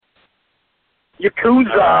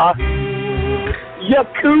Yakuza.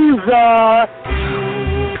 Yakuza.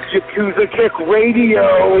 Yakuza Kick Radio.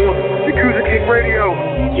 Yakuza Kick Radio.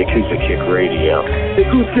 Yakuza Kick Radio.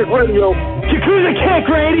 Yakuza Kick Radio. Yakuza Kick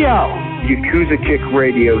Radio. Yakuza Kick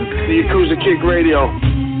Radio. The Yakuza Kick Radio.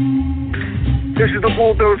 This is the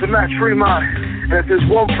Bulldozer Max Fremont. And if there's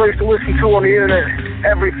one place to listen to on the internet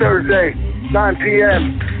every Thursday, 9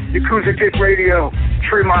 p.m., Yakuza Kick Radio.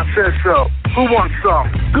 Fremont says so. Who wants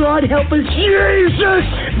some? God help us, Jesus!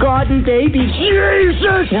 God and baby,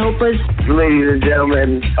 Jesus, help us. Ladies and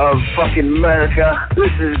gentlemen of fucking America,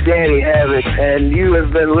 this is Danny Havoc, and you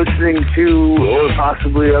have been listening to, or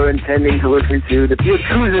possibly are intending to listen to, the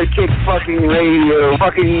Yakuza Kick fucking radio.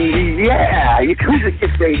 Fucking, yeah, Yakuza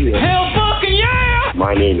Kick Radio. Hell fucking yeah!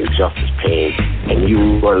 My name is Justice Payne, and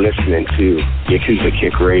you are listening to Yakuza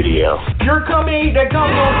Kick Radio. You're coming to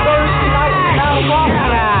come on Thursday night in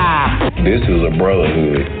California. This is a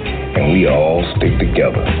brotherhood, and we all stick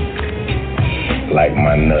together. Like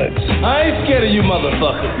my nuts. I ain't scared of you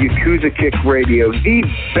motherfuckers. Yakuza Kick Radio, the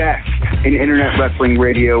best in internet wrestling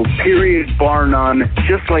radio, period, bar none,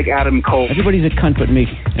 just like Adam Cole. Everybody's a cunt but me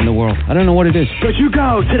in the world. I don't know what it is. But you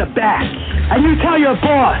go to the back, and you tell your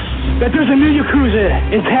boss that there's a new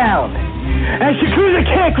Yakuza in town. And it's Yakuza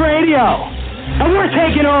Kick Radio. And we're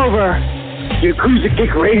taking over. Yakuza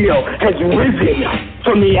Kick Radio has risen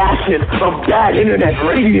from the ashes of bad internet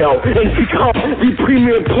radio and become the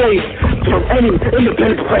premier place for any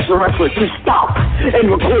independent professional wrestler to stop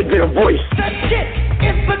and record their voice. That shit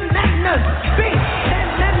is bananas. Big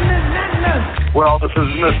bananas. Well, this is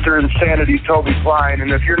Mr. Insanity Toby Klein,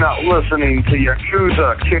 and if you're not listening to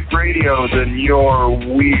Yakuza Kick Radio, then you're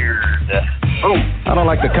weird. Oh, I don't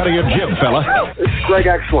like the cut of your jib, fella. This is Greg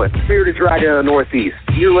Excellent, Bearded Dragon of the Northeast.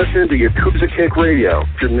 You're listening to Yakuza Kick Radio.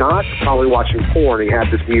 If you're not, probably watching porn and you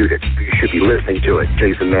have this muted. You should be listening to it.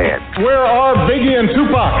 Jason Mann. Where are Biggie and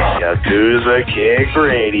Tupac? Yakuza Kick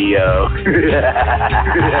Radio.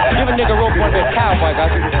 Give a nigga rope on that cowboy,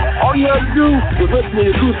 guys. All you have to do is listen to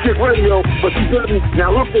Yakuza Kick Radio, but you didn't.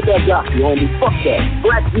 Now look at that guy, you homie. Fuck that.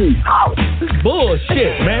 Black D, holla. This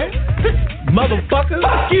bullshit, man. Motherfucker.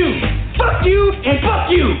 Fuck you. Fuck you and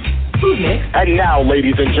fuck you. Who's next? And now,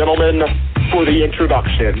 ladies and gentlemen, for the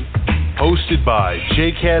introduction. Hosted by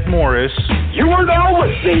J. Cat Morris. You are now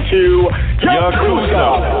listening to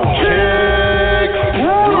Yakuza Kick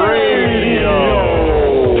Radio.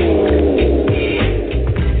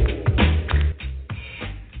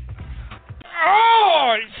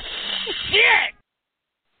 Oh, shit!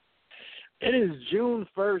 It is June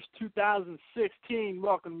 1st, 2016.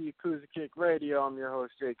 Welcome to Yakuza Kick Radio. I'm your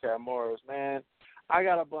host, J. Cat Morris, man. I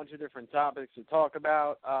got a bunch of different topics to talk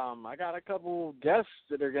about. I got a couple guests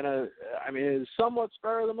that are going to, it's somewhat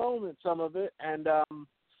spur of the moment, some of it. And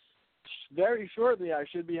very shortly, I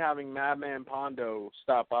should be having Madman Pondo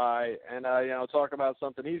stop by and, talk about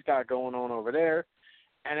something he's got going on over there.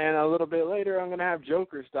 And then a little bit later, I'm going to have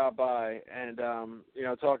Joker stop by and,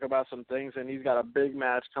 talk about some things. And he's got a big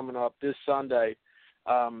match coming up this Sunday.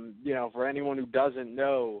 For anyone who doesn't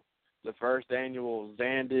know, the first annual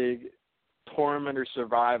Zandig Tournament or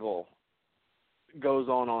Survival goes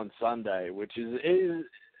on Sunday, which is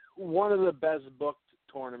one of the best booked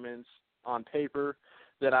tournaments on paper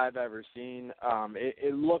that I've ever seen.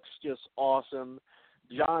 It looks just awesome.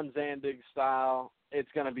 John Zandig style. It's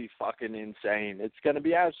going to be fucking insane. It's going to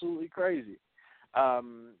be absolutely crazy.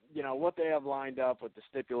 What they have lined up with the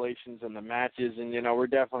stipulations and the matches, and, we're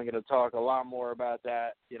definitely going to talk a lot more about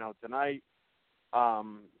that, tonight.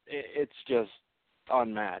 It's just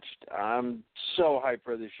unmatched. I'm so hyped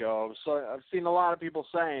for this show. So I've seen a lot of people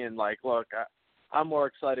saying, like, look, I'm more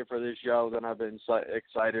excited for this show than I've been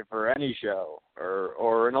excited for any show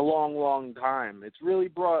or in a long, long time. It's really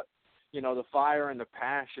brought, the fire and the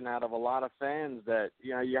passion out of a lot of fans that,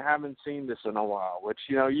 you haven't seen this in a while, which,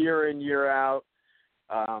 year in, year out,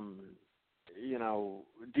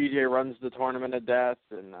 DJ runs the Tournament of Death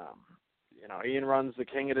and, Ian runs the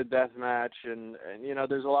King of the DeathMatch and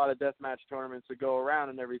there's a lot of DeathMatch tournaments that go around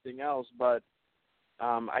and everything else, but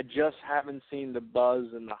I just haven't seen the buzz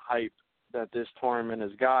and the hype that this tournament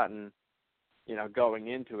has gotten, going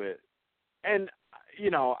into it. And,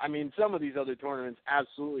 some of these other tournaments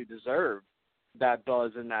absolutely deserve that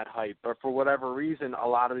buzz and that hype, but for whatever reason, a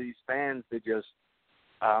lot of these fans, they just,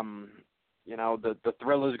 the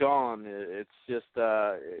thrill is gone. It's just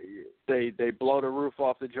they blow the roof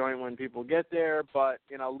off the joint when people get there, but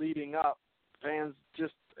leading up, fans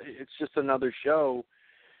it's just another show.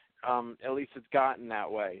 At least it's gotten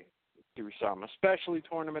that way through some, especially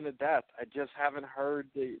Tournament of Death. I just haven't heard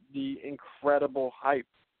the incredible hype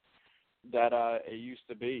that it used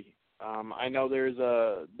to be. I know there's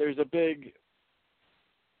a big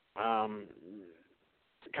kind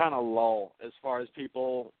of lull as far as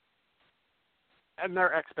people and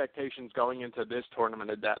their expectations going into this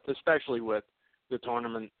Tournament of Death, especially with the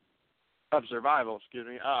Tournament of Survival,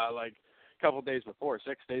 like a couple days before,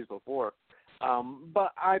 6 days before.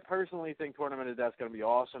 But I personally think Tournament of Death is going to be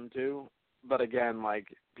awesome too. But again,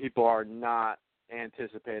 like, people are not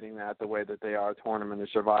anticipating that the way that they are Tournament of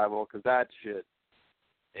Survival, because that shit,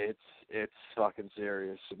 it's fucking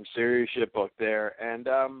serious. Some serious shit booked there. And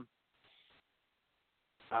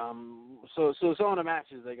so some of the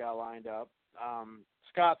matches they got lined up.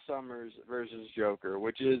 Scot Summers versus Joker,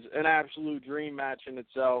 which is an absolute dream match in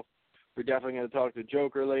itself. We're definitely going to talk to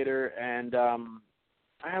Joker later, and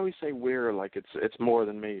I always say we're like it's more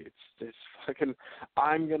than me. It's fucking,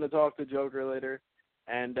 I'm going to talk to Joker later,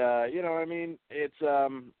 and you know what I mean? It's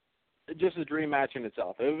just a dream match in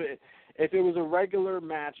itself. If it was a regular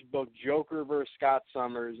match booked Joker versus Scot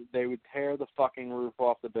Summers, they would tear the fucking roof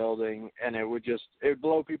off the building, and it would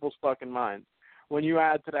blow people's fucking minds. When you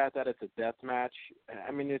add to that it's a death match,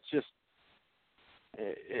 I mean, it's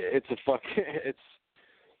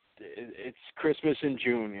Christmas in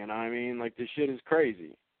June, you know what I mean? Like, this shit is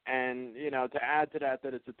crazy. And, you know, to add to that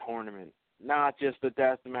it's a tournament, not just a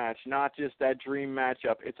death match, not just that dream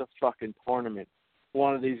matchup, it's a fucking tournament.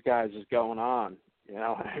 One of these guys is going on, you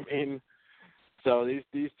know what I mean? So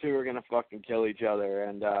these two are going to fucking kill each other,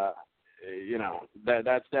 and, you know,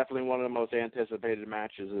 that's definitely one of the most anticipated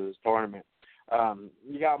matches of this tournament.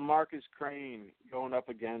 You got Marcus Crane going up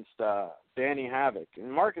against Danny Havoc. And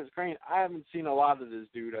Marcus Crane, I haven't seen a lot of this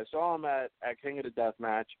dude. I saw him at King of the Death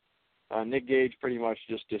Match. Nick Gage pretty much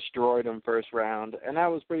just destroyed him first round, and that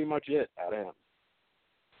was pretty much it at him.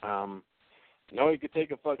 You know, he could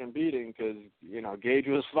take a fucking beating because, you know, Gage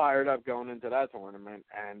was fired up going into that tournament,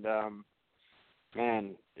 and,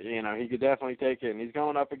 man, you know, he could definitely take it. And he's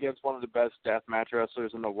going up against one of the best deathmatch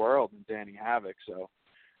wrestlers in the world, Danny Havoc, so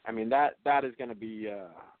I mean, that is going to be,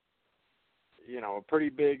 you know, a pretty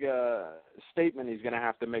big statement he's going to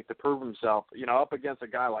have to make to prove himself, you know, up against a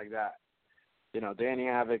guy like that. You know, Danny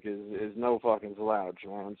Havoc is no fucking slouch,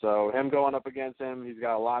 man. So him going up against him, he's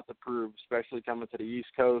got a lot to prove, especially coming to the East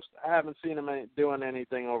Coast. I haven't seen him doing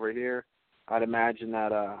anything over here. I'd imagine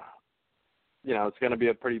that, you know, it's going to be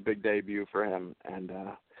a pretty big debut for him. And,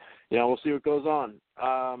 you know, we'll see what goes on.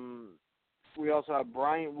 We also have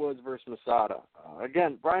Bryant Woods versus Masada.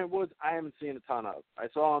 Again, Bryant Woods, I haven't seen a ton of. I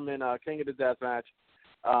saw him in King of the Death Match.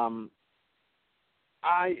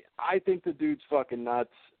 I think the dude's fucking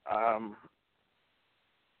nuts.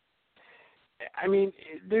 I mean,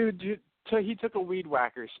 dude, he took a weed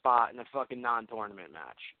whacker spot in a fucking non-tournament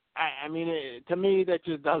match. I mean, to me, that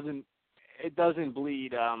just doesn't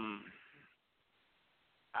bleed,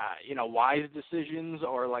 you know, wise decisions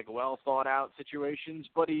or, like, well-thought-out situations,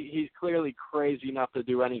 but he's clearly crazy enough to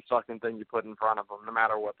do any fucking thing you put in front of him, no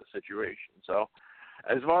matter what the situation. So,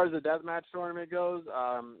 as far as the deathmatch tournament goes,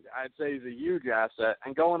 I'd say he's a huge asset.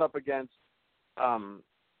 And going up against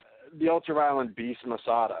the ultra-violent beast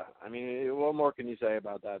Masada, I mean, what more can you say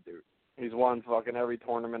about that dude? He's won fucking every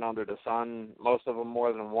tournament under the sun, most of them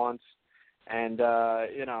more than once. And,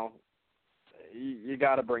 you know, you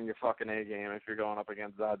got to bring your fucking A game if you're going up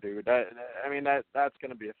against that dude. That's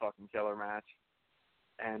going to be a fucking killer match.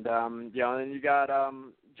 And, you know, then you got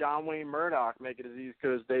John Wayne Murdoch making his East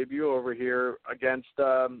Coast debut over here against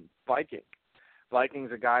Viking.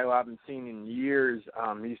 Viking's a guy who I haven't seen in years.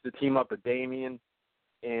 He used to team up with Damien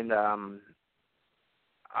in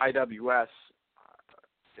IWS,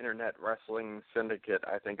 Internet Wrestling Syndicate,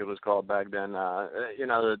 I think it was called back then. You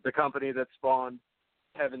know, the company that spawned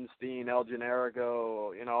Kevin Steen, El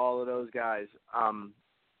Generico, you know, all of those guys.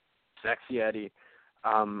 Sexy Eddie.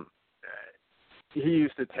 He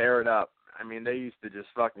used to tear it up. I mean, they used to just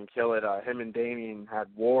fucking kill it. Him and Damien had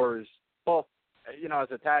wars. Both, you know,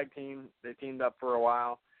 as a tag team, they teamed up for a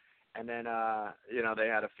while. And then, you know, they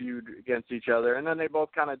had a feud against each other. And then they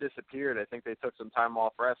both kind of disappeared. I think they took some time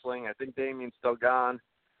off wrestling. I think Damien's still gone.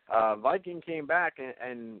 Viking came back,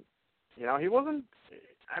 and you know, he wasn't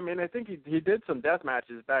 – I mean, I think he did some death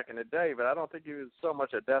matches back in the day, but I don't think he was so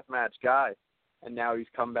much a death match guy. And now he's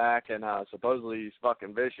come back, and supposedly he's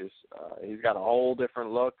fucking vicious. He's got a whole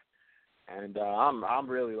different look. And I'm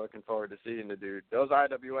really looking forward to seeing the dude. Those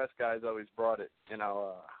IWS guys always brought it. You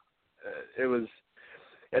know,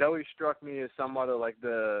 it always struck me as somewhat of like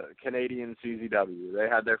the Canadian CZW. They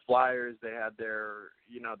had their flyers, they had their,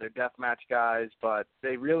 you know, their deathmatch guys, but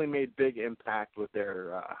they really made big impact with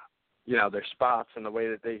their, you know, their spots and the way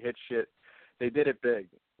that they hit shit. They did it big.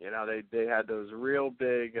 You know, they had those real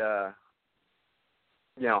big,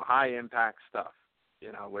 you know, high impact stuff.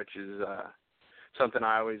 You know, which is something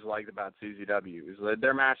I always liked about CZW is that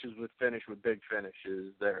their matches would finish with big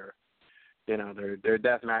finishes. Their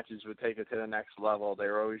death matches would take it to the next level. They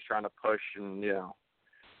were always trying to push and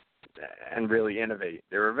and really innovate.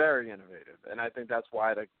 They were very innovative, and I think that's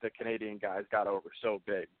why the Canadian guys got over so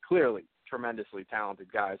big. Clearly, tremendously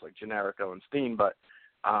talented guys like Generico and Steen, but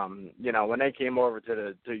when they came over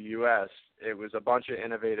to the U.S., it was a bunch of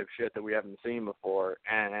innovative shit that we haven't seen before,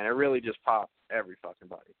 and it really just popped every fucking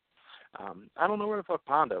body. I don't know where the fuck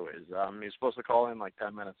Pondo is. He was supposed to call in like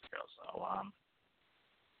 10 minutes ago, so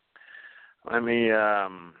let me.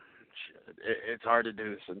 It's hard to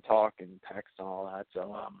do this and talk and text and all that,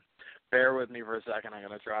 so bear with me for a second. I'm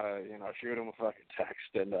gonna try to shoot him a fucking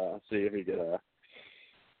text and see if he could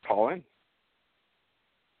call in.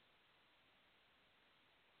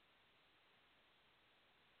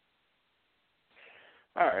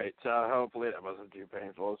 All right, so hopefully that wasn't too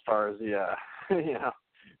painful as far as the,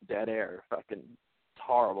 dead air. Fucking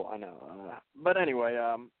horrible, I know. But anyway,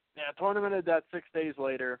 tournament of death 6 days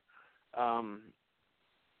later.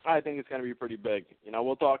 I think it's going to be pretty big.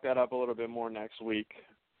 We'll talk that up a little bit more next week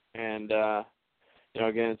and,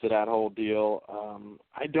 get into that whole deal.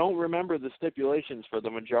 I don't remember the stipulations for the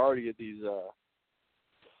majority of these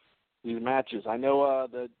matches. I know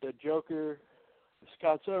the Joker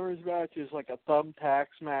Scot Summers match is like a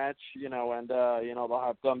thumbtacks match, and they'll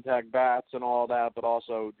have thumbtack bats and all that, but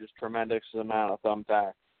also just tremendous amount of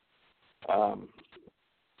thumbtack.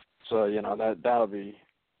 So that'll be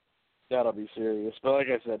serious. But like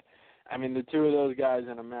I said, I mean, the two of those guys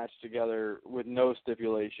in a match together with no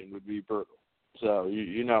stipulation would be brutal. So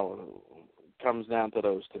it comes down to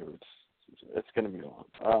those two. It's going to be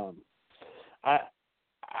long.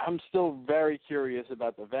 I'm still very curious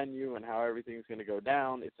about the venue and how everything's going to go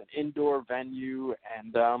down. It's an indoor venue,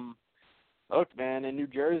 and look, man, in New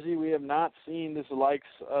Jersey, we have not seen this likes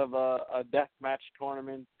of a deathmatch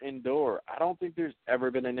tournament indoor. I don't think there's ever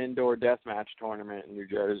been an indoor deathmatch tournament in New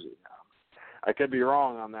Jersey. I could be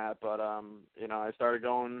wrong on that, but I started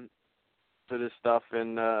going to this stuff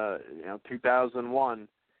in 2001,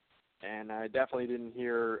 and I definitely didn't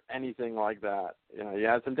hear anything like that. You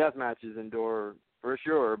had some death matches indoor for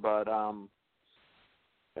sure, but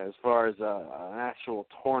as far as an actual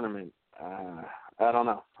tournament, I don't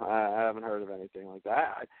know. I haven't heard of anything like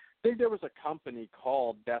that. I think there was a company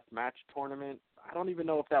called Deathmatch Tournament. I don't even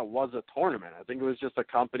know if that was a tournament. I think it was just a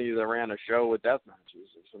company that ran a show with death matches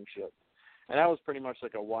or some shit. And that was pretty much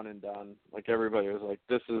like a one and done. Like everybody was like,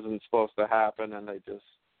 this isn't supposed to happen, and they just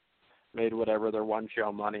made whatever their one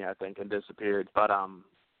show money, I think, and disappeared. But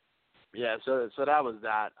so that was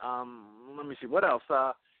that. Let me see what else.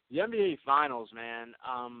 The NBA Finals, man.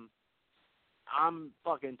 I'm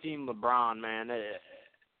fucking Team LeBron, man.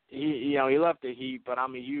 He left the Heat, but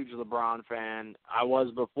I'm a huge LeBron fan. I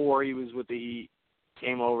was before he was with the Heat.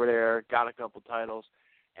 Came over there, got a couple titles,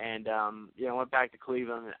 and went back to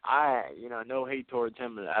Cleveland. No hate towards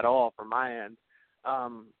him at all from my end.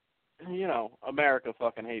 America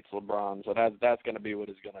fucking hates LeBron, so that's gonna be what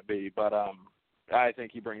it's gonna be. But I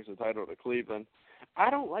think he brings the title to Cleveland. I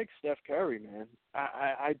don't like Steph Curry, man.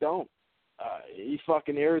 I don't. He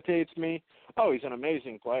fucking irritates me. Oh, he's an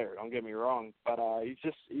amazing player, don't get me wrong, but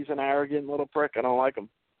he's an arrogant little prick. I don't like him.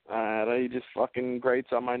 He just fucking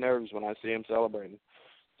grates on my nerves when I see him celebrating.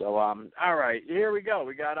 So, all right, here we go.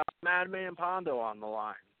 We got Madman Pondo on the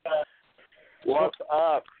line. What's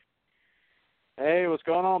up? Hey, what's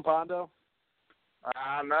going on, Pondo?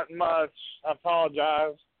 Not much. I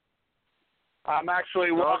apologize. I'm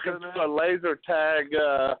actually walking to a laser tag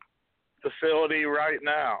facility right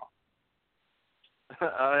now.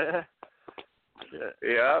 Oh, yeah?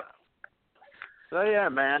 Yeah. So, yeah,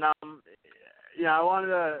 man, I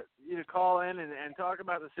wanted you to call in and talk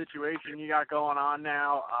about the situation you got going on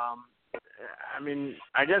now.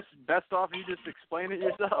 I guess best off you just explain it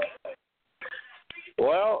yourself.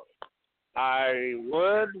 Well, I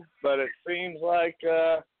would, but it seems like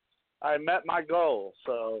I met my goal,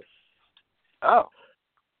 so. Oh.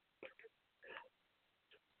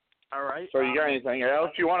 All right. So you got anything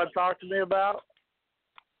else you want to talk to me about?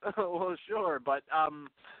 Well, sure, but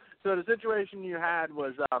so the situation you had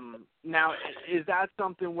was now is that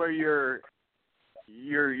something where you're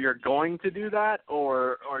going to do that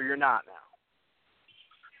or you're not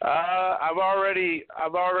now? I've already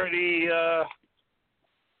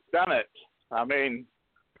done it. I mean,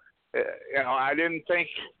 I didn't think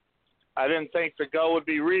the goal would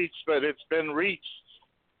be reached, but it's been reached.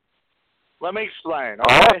 Let me explain.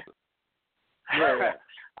 Okay. Yeah.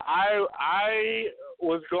 I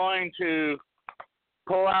was going to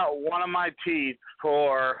pull out one of my teeth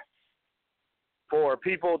for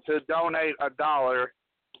people to donate $1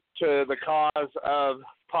 to the cause of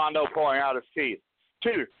Pondo pulling out his teeth.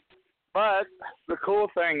 2. But the cool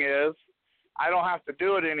thing is I don't have to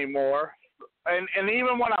do it anymore. And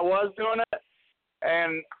even when I was doing it,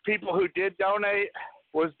 and people who did donate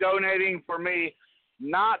was donating for me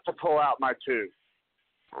not to pull out my tooth.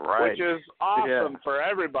 Right. Which is awesome for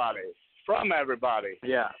everybody, from everybody.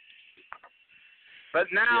 Yeah. But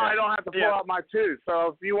now I don't have to pull out my tooth. So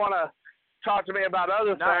if you want to talk to me about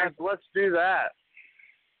other things, let's do that.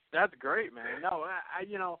 That's great, man. No,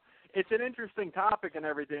 it's an interesting topic and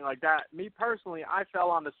everything like that. Me personally, I fell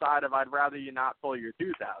on the side of I'd rather you not pull your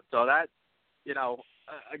tooth out. So that,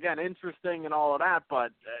 again, interesting and all of that,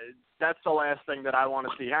 but that's the last thing that I want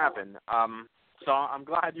to see happen. So I'm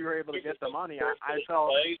glad you were able to get the money. I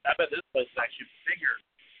felt. I bet this place is actually bigger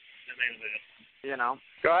than they live.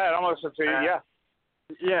 Go ahead. I'm listening to you.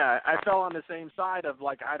 Yeah, I fell on the same side of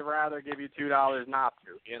I'd rather give you $2 not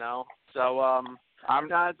to. So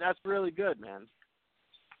that's really good, man.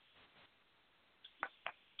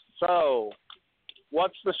 So,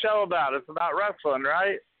 what's the show about? It's about wrestling,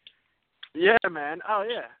 right? Yeah, man. Oh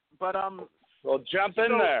yeah, but well, jump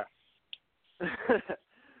in there.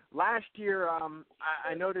 Last year,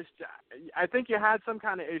 I noticed. I think you had some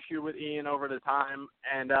kind of issue with Ian over the time,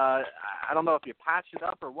 and I don't know if you patched it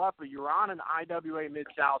up or what, but you were on an IWA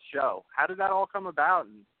Mid-South show. How did that all come about?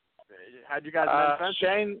 And how'd you guys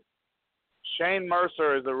Shane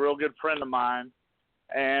Mercer is a real good friend of mine,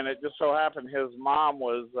 and it just so happened his mom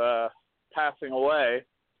was passing away.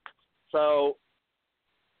 So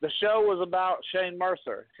the show was about Shane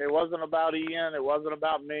Mercer. It wasn't about Ian. It wasn't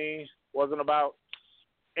about me. It wasn't about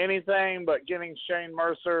anything but getting Shane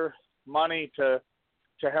Mercer money to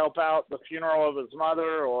help out the funeral of his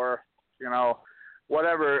mother, or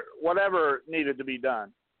whatever needed to be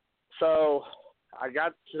done. So I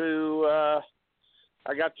got to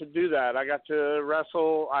do that. I got to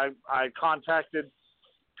wrestle. I contacted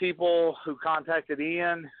people who contacted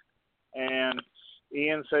Ian, and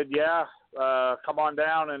Ian said, come on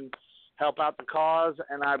down and help out the cause.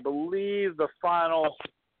 And I believe the final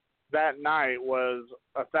that night was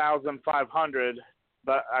 1,500,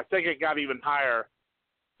 but I think it got even higher.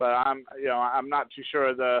 But I'm not too sure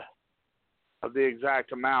of the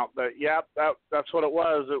exact amount. But that's what it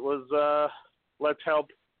was. It was let's help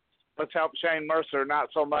Shane Mercer, not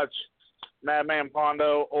so much Madman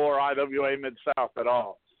Pondo or IWA Mid-South at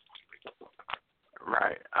all.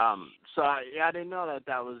 Right. So I didn't know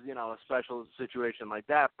that was a special situation like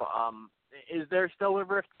that. But is there still a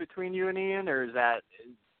rift between you and Ian, or is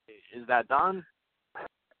that done?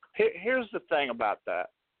 Here's the thing about that,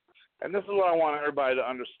 and this is what I want everybody to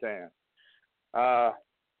understand.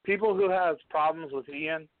 People who have problems with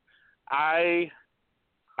Ian, I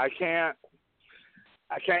can't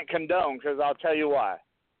condone, because I'll tell you why.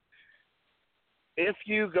 If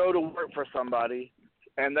you go to work for somebody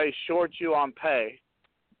and they short you on pay,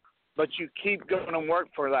 but you keep going to work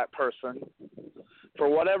for that person for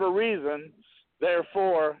whatever reason,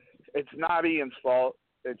 therefore it's not Ian's fault.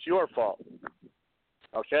 It's your fault.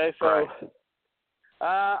 Okay, so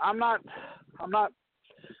right. I'm not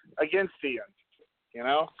against Ian.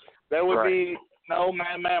 There would be no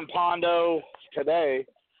Madman Pondo today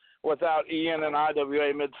without Ian and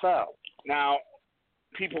IWA Mid-South. Now,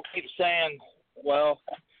 people keep saying, well,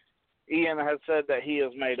 Ian has said that he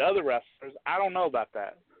has made other wrestlers. I don't know about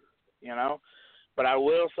that, but I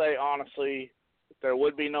will say honestly, there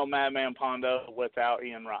would be no Madman Pondo without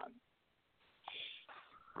Ian Rotten.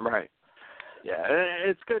 Right. Yeah,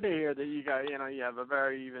 it's good to hear that you guys, you have a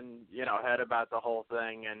very even, head about the whole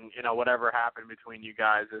thing, and whatever happened between you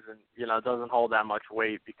guys isn't, doesn't hold that much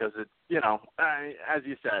weight, because it's, as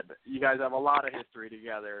you said, you guys have a lot of history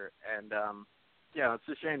together, and it's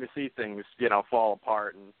a shame to see things, fall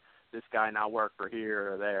apart, and this guy not work for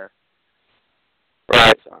here or there.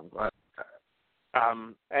 Right. So I'm glad.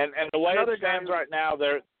 And the way it stands right now,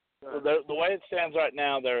 the way it stands right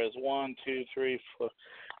now, there is 1, 2, 3, 4,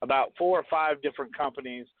 about 4 or 5 different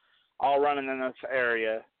companies all running in this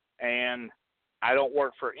area, and I don't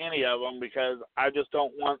work for any of them because I just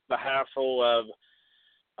don't want the hassle of,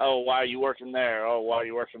 why are you working there? Why are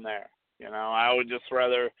you working there? I would just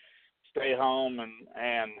rather stay home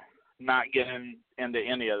and not get into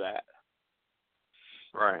any of that.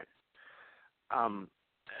 Right.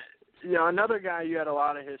 Another guy you had a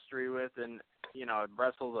lot of history with, and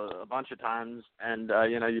wrestled a bunch of times, and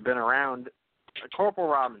you've been around, Corporal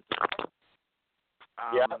Robinson.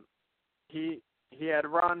 He had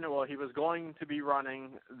run. Well, he was going to be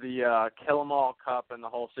running the Kill 'Em All Cup and the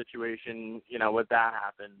whole situation. With that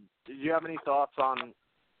happened. Did you have any thoughts on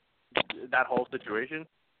that whole situation?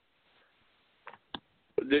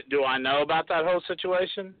 Do I know about that whole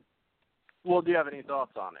situation? Well, do you have any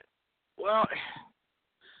thoughts on it? Well,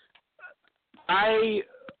 I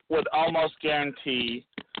would almost guarantee,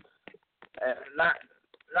 not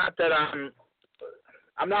that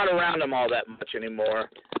I'm not around him all that much anymore,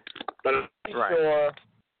 but I'm sure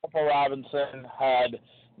Corporal Robinson had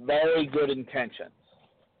very good intentions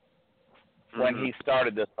when he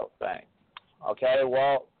started this whole thing. Okay,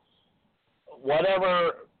 well,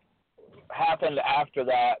 whatever happened after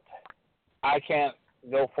that, I can't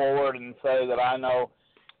go forward and say that I know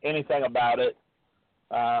anything about it.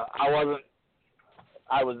 I was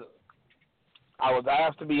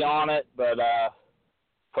asked to be on it, but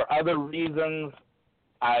for other reasons,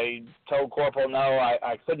 I told Corporal no,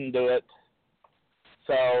 I couldn't do it.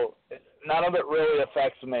 So none of it really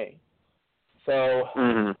affects me. So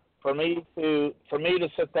for me to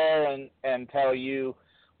sit there and tell you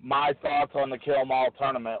my thoughts on the Kill 'Em All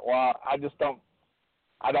tournament, well, I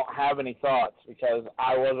don't have any thoughts because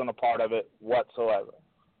I wasn't a part of it whatsoever.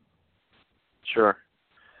 Sure.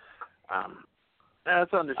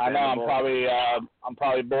 That's understandable. I know I'm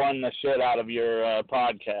probably boring the shit out of your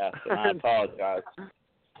podcast, and I apologize.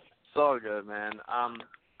 It's all good, man.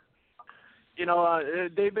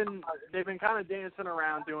 They've been kind of dancing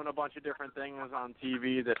around doing a bunch of different things on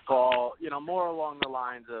TV that fall, more along the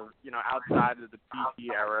lines of, outside of the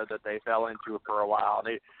PC era that they fell into for a while.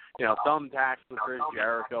 They, thumbtacks with Chris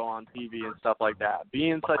Jericho on TV and stuff like that.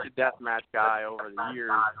 Being such a deathmatch guy over the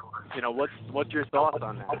years, what's your thoughts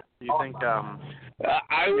on that? Do you think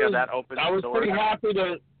that opens the door?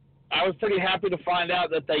 I was pretty happy to find out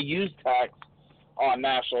that they used tax on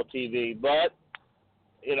national TV, but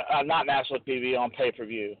not national TV, on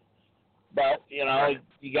pay-per-view. But, you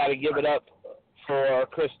got to give it up for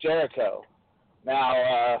Chris Jericho.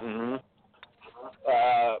 Now,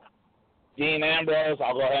 Dean Ambrose,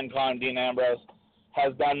 I'll go ahead and call him Dean Ambrose,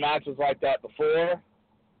 has done matches like that before.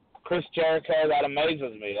 Chris Jericho, that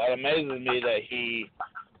amazes me. That amazes me that he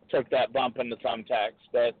took that bump in the thumbtacks.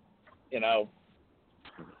 But,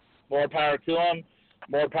 more power to him.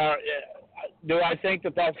 More power. Do I think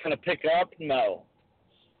that that's going to pick up? No.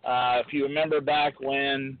 If you remember back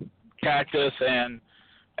when Cactus and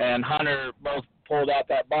Hunter both pulled out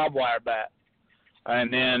that barbed wire bat,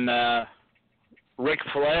 and then Ric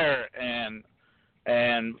Flair and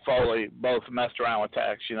Foley both messed around with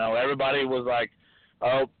tax. Everybody was like,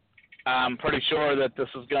 "Oh, I'm pretty sure that this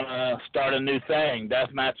is going to start a new thing.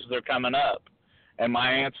 Death matches are coming up." And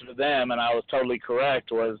my answer to them, and I was totally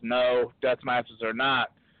correct, was no, death matches are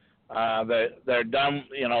not. They're done.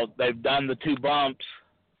 They've done the 2 bumps.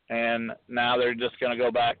 And now they're just going to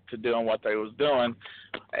go back to doing what they was doing.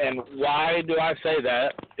 And why do I say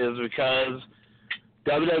that is because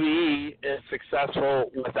WWE is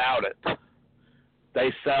successful without it.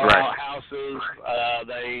 They sell out houses.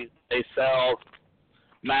 They sell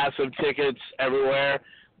massive tickets everywhere.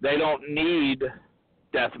 They don't need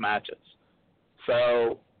death matches.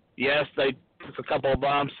 So, yes, they took a couple of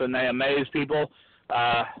bumps and they amazed people.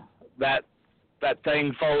 That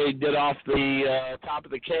thing Foley did off the top of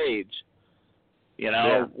the cage,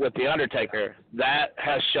 with The Undertaker, that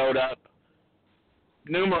has showed up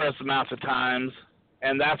numerous amounts of times,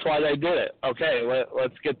 and that's why they did it. Okay,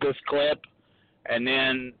 let's get this clip, and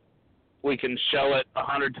then we can show it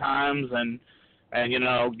 100 times, and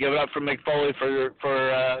give it up for Mick Foley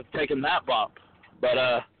for taking that bump.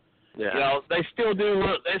 But they still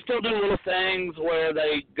do little things where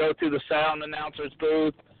they go through the sound announcer's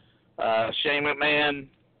booth. Shane McMahon,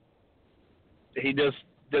 he just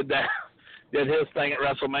did his thing at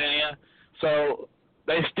WrestleMania. So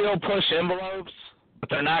they still push envelopes, but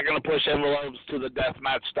they're not going to push envelopes to the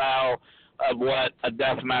deathmatch style of what a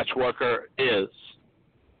deathmatch worker is.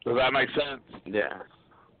 Does that make sense? Yeah.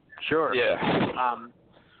 Sure. Yeah.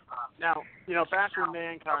 Now, Bachelor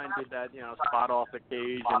Mankind did that, spot off the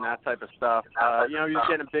cage and that type of stuff. He was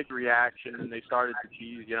getting a big reaction, and they started to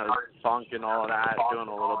tease, Funk and all of that, doing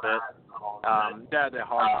a little bit. The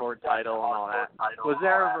hardcore title and all that. Was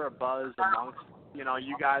there ever a buzz amongst,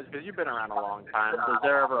 you guys, because you've been around a long time, was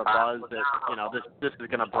there ever a buzz that, this is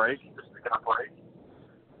going to break?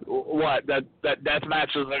 What, that death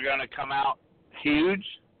matches are going to come out huge?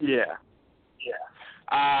 Yeah.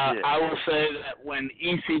 I will say that when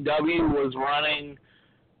ECW was running,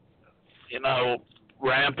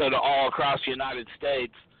 rampant all across the United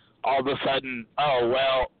States, all of a sudden,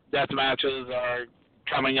 death matches are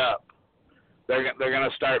coming up. They're going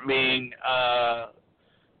to start being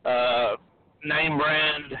name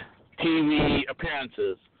brand TV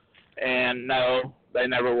appearances, and no, they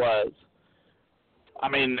never was. I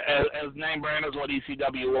mean, as name brand as what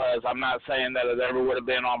ECW was, I'm not saying that it ever would have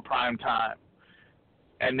been on prime time.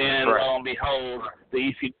 And then, lo and behold,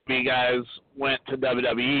 the ECW guys went to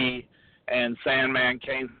WWE, and Sandman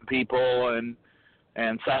came to people,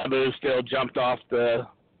 and Sabu still jumped off the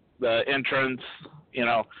entrance, you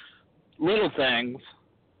know, little things,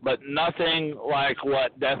 but nothing like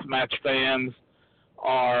what deathmatch fans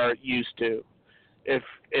are used to.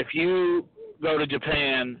 If you go to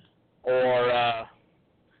Japan, or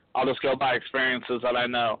I'll just go by experiences that I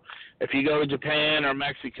know. If you go to Japan or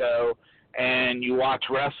Mexico and you watch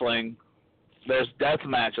wrestling, there's death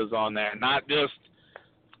matches on there, not just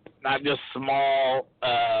small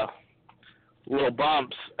little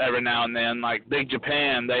bumps every now and then. Like Big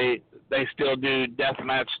Japan, they still do death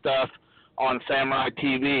match stuff on Samurai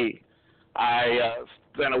TV. I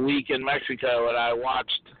spent a week in Mexico and I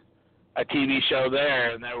watched a TV show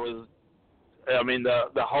there, and there was, I mean, the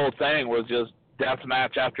whole thing was just death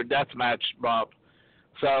match after death match bump.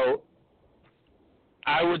 So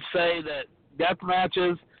I would say that death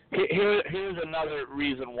matches, here's another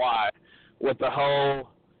reason why, with the whole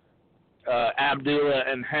Abdullah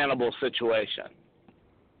and Hannibal situation.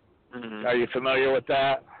 Mm-hmm. Are you familiar with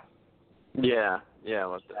that? Yeah,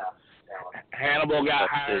 what's that? Hannibal got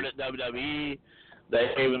hired at WWE. They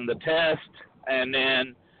gave him the test, and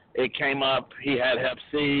then it came up he had Hep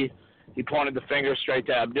C. He pointed the finger straight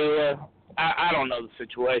to Abdullah. I don't know the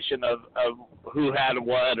situation of who had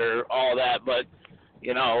what or all that, but,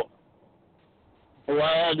 you know,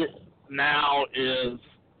 blood now is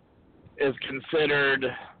considered,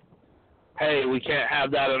 hey, we can't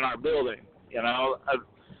have that in our building. You know,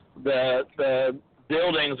 the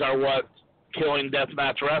buildings are what's killing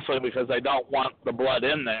deathmatch wrestling because they don't want the blood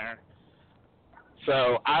in there.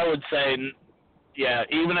 So I would say, yeah,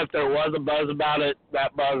 even if there was a buzz about it,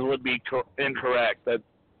 that buzz would be incorrect. That,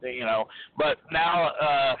 you know, but now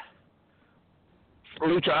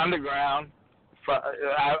Lucha Underground,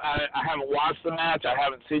 I haven't watched the match, I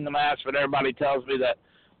haven't seen the match, but everybody tells me that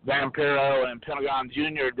Vampiro and Pentagon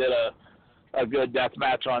Jr. did a good death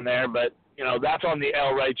match on there. But, you know, that's on the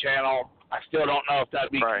El Rey channel. I still don't know if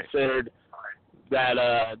that'd be considered that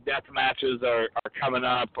death matches are coming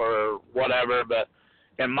up or whatever, but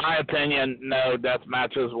in my opinion, no, death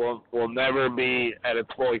matches will never be at its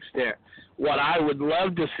full extent. What I would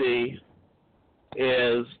love to see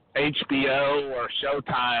is HBO or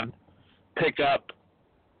Showtime pick up,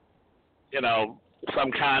 you know,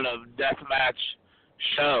 some kind of deathmatch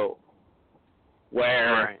show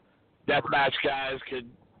where deathmatch guys could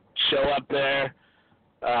show up there,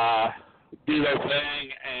 do their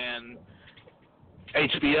thing, and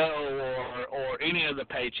HBO or any of the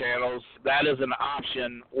pay channels, that is an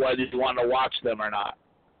option whether you want to watch them or not.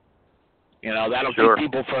 You know, that'll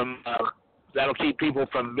keep people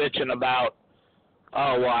from bitching about,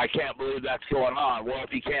 oh, well, I can't believe that's going on. Well,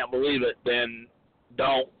 if you can't believe it, then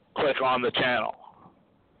don't click on the channel.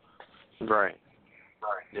 Right.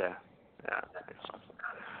 Yeah.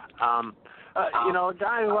 You know, a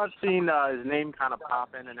guy who I've seen his name kind of pop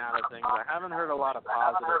in and out of things, I haven't heard a lot of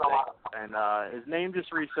positive things, and his name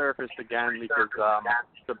just resurfaced again because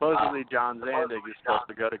supposedly John Zandig is supposed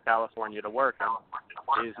to go to California to work him.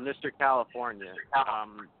 He's Mr. California.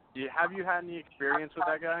 Have you had any experience with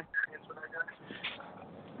that guy?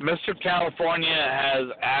 Mr. California has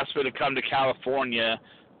asked me to come to California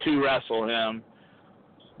to wrestle him,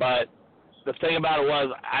 but the thing about it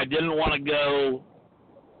was I didn't want to go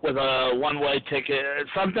with a one-way ticket.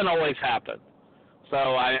 Something always happened. So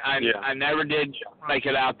I never did make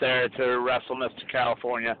it out there to wrestle Mr.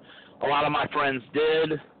 California. A lot of my friends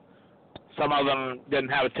did. Some of them didn't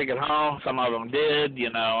have a ticket home. Some of them did. You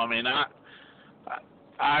know, I mean, I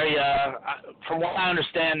from what I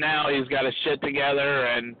understand now, he's got his shit together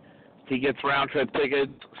and he gets round-trip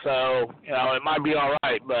tickets. So, you know, it might be all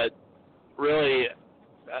right, but really,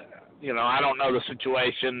 you know, I don't know the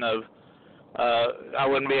situation of. I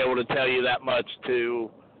wouldn't be able to tell you that much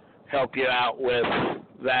to help you out with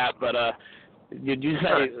that, but did you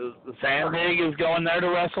say Zandig is going there to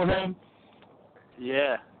wrestle him?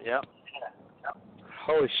 Yeah, yep.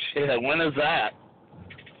 Holy shit, when is that?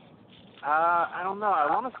 I don't know. I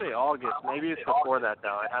want to say August. Maybe it's before that,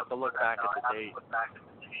 though. I'd have to look back at the date.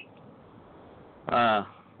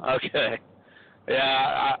 Okay.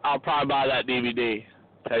 Yeah, I'll probably buy that DVD,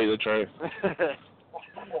 tell you the truth.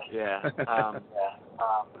 Yeah.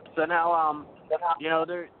 So now, you know,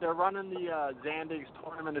 they're running the Zandig's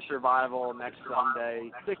Tournament of Survival next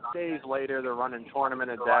Sunday. 6 days later, they're running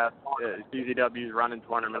Tournament of Death. CZW's running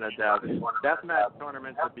Tournament of Death. Deathmatch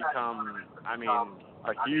tournaments have become, I mean,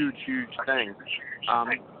 a huge thing.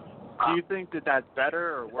 Do you think that that's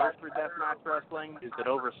better or worse for deathmatch wrestling? Is it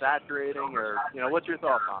oversaturating, or, you know, what's your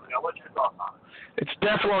thoughts on it? It's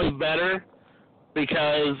definitely better.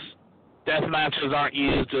 because death matches aren't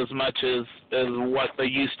used as much as what they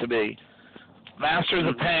used to be. Masters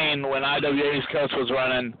of Pain, when IWA East Coast was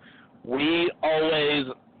running, we always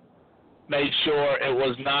made sure it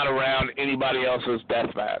was not around anybody else's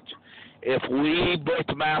death match. If we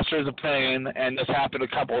booked Masters of Pain, and this happened a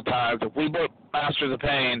couple of times, if we booked Masters of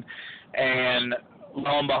Pain and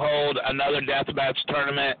lo and behold, another deathmatch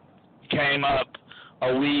tournament came up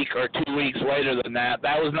a week or 2 weeks later than that,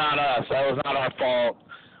 that was not us. That was not our fault.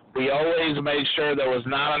 We always made sure there was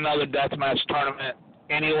not another deathmatch tournament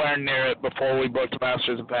anywhere near it before we booked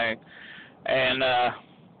Masters of Pain. And,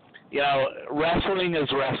 wrestling is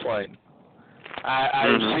wrestling.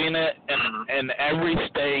 I've seen it in every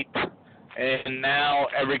state and now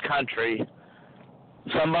every country.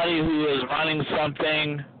 Somebody who is running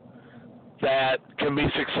something that can be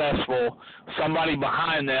successful, somebody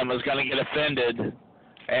behind them is going to get offended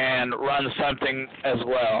and run something as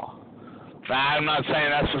well. Now, I'm not saying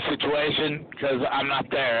that's the situation because I'm not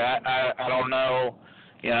there. I don't know,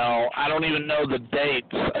 I don't even know the dates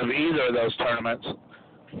of either of those tournaments.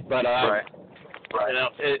 But, right.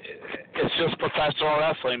 It's just professional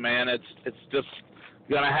wrestling, man. It's just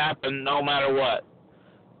going to happen no matter what.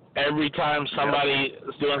 Every time somebody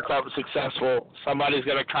is doing something successful, somebody's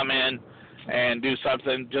going to come in and do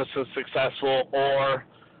something just as successful or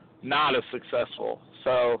not as successful.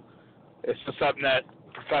 So it's just something that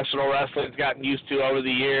professional wrestling's gotten used to over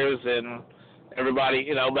the years, and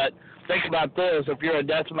everybody, but think about this. If you're a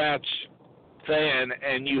deathmatch fan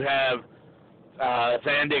and you have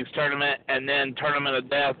Zandig's tournament and then Tournament of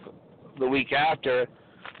Death the week after,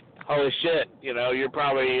 holy shit, you're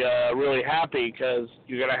probably really happy because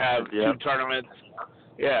you're going to have two tournaments.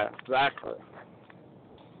 Yeah, exactly.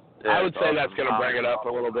 Yeah, I would say awesome. That's going to bring it up a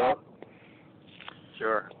little bit.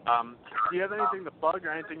 Sure. Do you have anything to plug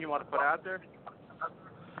or anything you want to put out there?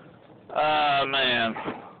 Man.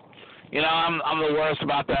 I'm the worst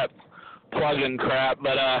about that plug-in crap,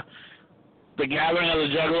 but the Gathering of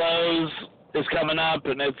the Juggalos is coming up,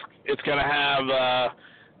 and it's going to have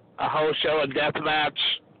a whole show of deathmatch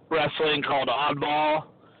wrestling called Oddball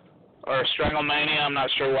or Stranglemania. I'm not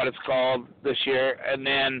sure what it's called this year. And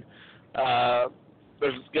then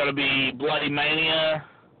there's going to be Bloody Mania,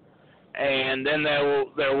 and then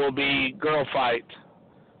there will be Girl Fight,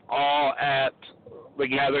 all at the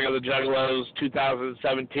Gathering of the Juggalos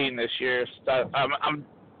 2017 this year. I'm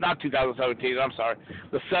not 2017. I'm sorry,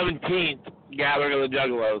 the 17th Gathering of the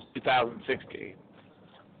Juggalos 2016.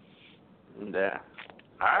 Yeah.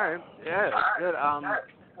 All right. Yeah, that's good.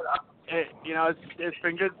 It's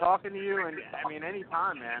been good talking to you, and I mean,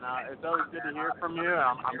 anytime, man. It's always good to hear from you.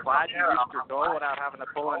 I'm glad you reached your goal without having to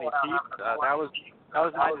pull any teeth. That was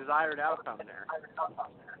my desired outcome there.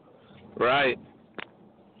 Right.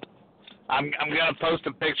 I'm gonna post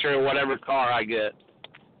a picture of whatever car I get.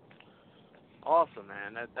 Awesome,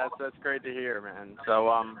 man. That's great to hear, man. So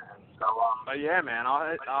but yeah, man, I'll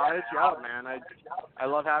hit you up, man. I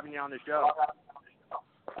love having you on the show.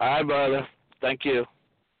 All right, brother. Thank you.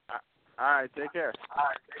 All right, take care. All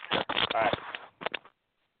right.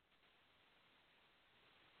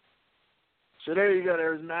 So there you go.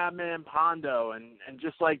 There's Madman Pondo, and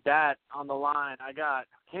just like that, on the line, I got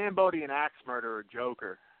Cambodian Axe Murderer,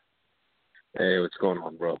 Joker. Hey, what's going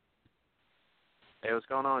on, bro? Hey, what's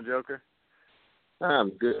going on, Joker? I'm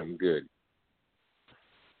good.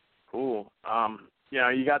 Cool.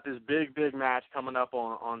 You got this big match coming up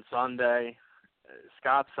on Sunday.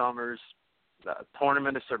 Scot Summers,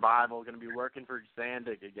 Tournament of Survival, going to be working for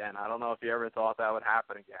Zandig again. I don't know if you ever thought that would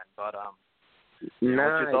happen again, but what's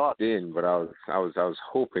your thoughts? I didn't, but I was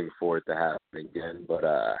hoping for it to happen again. But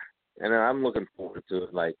and I'm looking forward to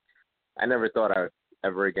it. Like, I never thought I would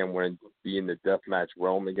ever again want to be in the deathmatch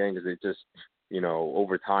realm again, because it just,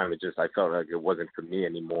 over time, I felt like it wasn't for me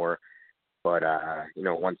anymore. But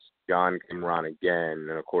once John came around again,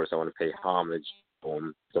 and of course I want to pay homage to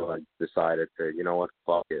him, so I decided to,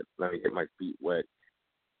 fuck it, let me get my feet wet,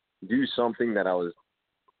 do something that I was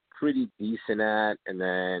pretty decent at, and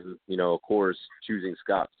then, of course, choosing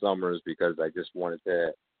Scot Summers because I just wanted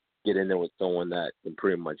to get in there with someone that can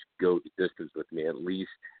pretty much go the distance with me at least,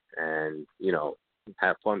 and,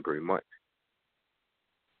 have fun pretty much.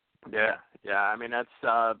 Yeah. I mean, that's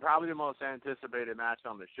probably the most anticipated match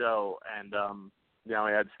on the show, and we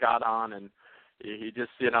had Scott on, and he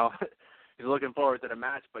just, he's looking forward to the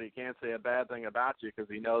match, but he can't say a bad thing about you because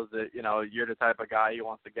he knows that, you're the type of guy he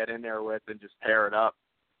wants to get in there with and just tear it up.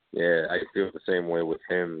 Yeah, I feel the same way with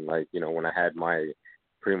him. Like, when I had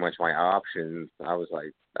pretty much my options, I was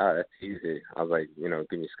like, that's easy. I was like,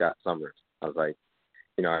 give me Scot Summers. I was like,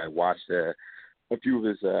 I watched a few of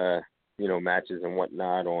his matches and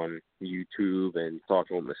whatnot on YouTube and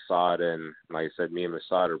talking with Masada. And like I said, me and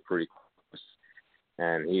Masada are pretty close.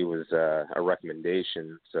 And he was a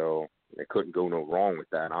recommendation, so it couldn't go no wrong with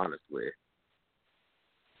that, honestly.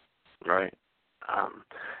 Right.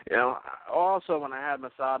 Also when I had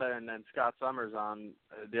Masada and then Scot Summers on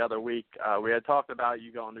the other week, we had talked about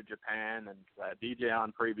you going to Japan and DJ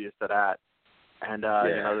on previous to that. And,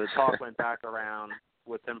 the talk went back around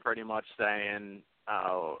with him pretty much saying,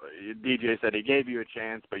 DJ said he gave you a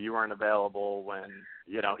chance, but you weren't available when,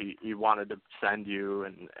 he wanted to send you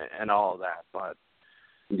and all of that. But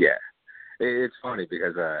yeah, it's funny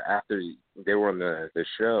because after they were on the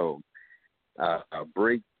show,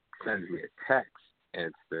 Brig sends me a text, and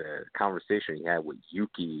it's the conversation he had with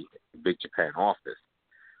Yuki, Big Japan office.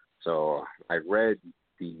 So I read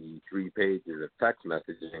the 3 pages of text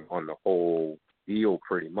messaging on the whole deal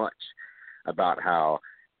pretty much about how,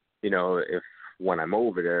 if when I'm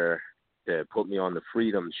over there, to put me on the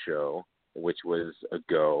Freedom show, which was a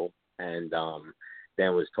go, and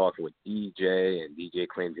then was talking with DJ, and DJ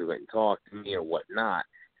claimed he wouldn't talk to me or whatnot.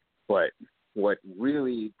 But what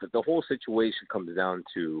really, the whole situation comes down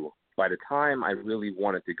to, by the time I really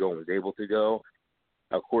wanted to go and was able to go,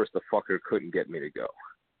 of course the fucker couldn't get me to go.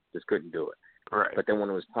 Just couldn't do it. Right. But then when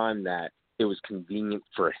it was time that it was convenient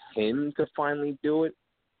for him to finally do it,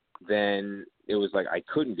 then it was like I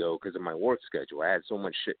couldn't go because of my work schedule. I had so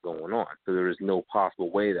much shit going on. So there was no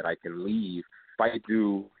possible way that I can leave. If I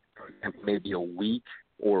do, for example, maybe a week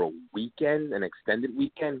or a weekend, an extended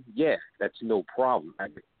weekend, yeah, that's no problem. I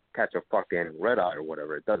could catch a fucking red eye or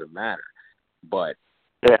whatever. It doesn't matter. But,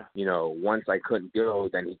 once I couldn't go,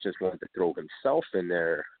 then he just wanted to throw himself in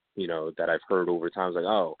there, that I've heard over times like,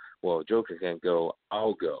 oh, well, Joker can't go,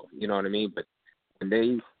 I'll go. You know what I mean? But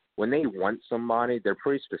when they want somebody, they're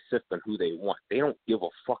pretty specific on who they want. They don't give a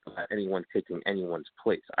fuck about anyone taking anyone's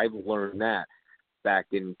place. I've learned that back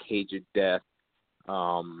in Cage of Death.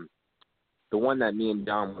 The one that me and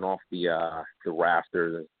Don went off the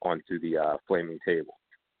rafters onto the flaming table.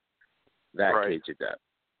 That right. Cage of Death.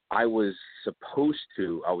 I was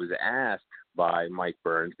asked by Mike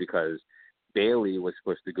Burns because Bailey was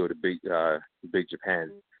supposed to go to Big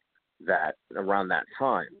Japan that around that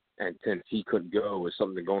time. And since he couldn't go with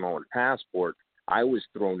something going on with Passport, I was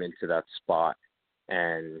thrown into that spot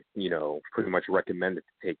and, pretty much recommended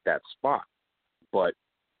to take that spot. But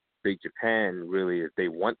Big Japan, really, if they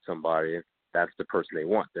want somebody, that's the person they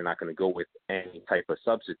want. They're not going to go with any type of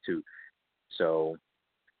substitute. So,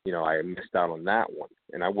 I missed out on that one.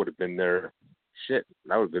 And I would have been there, that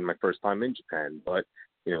would have been my first time in Japan. But,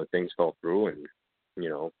 things fell through and,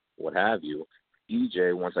 what have you.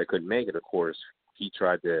 DJ, once I couldn't make it, of course, he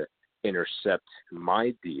tried to intercept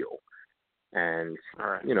my deal. And,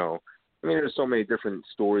 there's so many different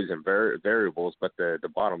stories and variables, but the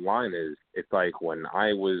bottom line is it's like when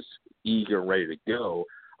I was eager and ready to go,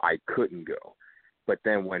 I couldn't go. But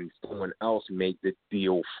then when someone else made the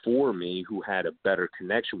deal for me who had a better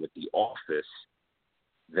connection with the office,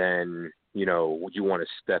 then, you want to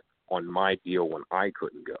step on my deal when I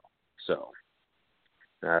couldn't go. So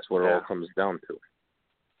that's what it all comes down to.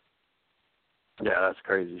 Yeah, that's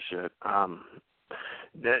crazy shit.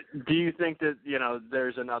 Do you think that,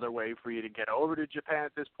 there's another way for you to get over to Japan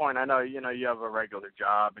at this point? I know, you have a regular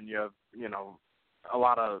job and you have, a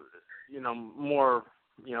lot of, more,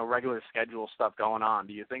 regular schedule stuff going on.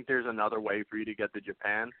 Do you think there's another way for you to get to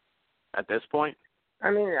Japan at this point?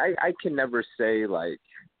 I mean, I can never say,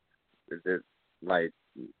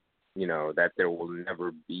 that there will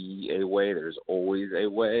never be a way. There's always a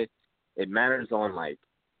way. It matters on,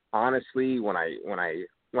 honestly, when I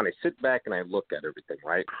sit back and I look at everything,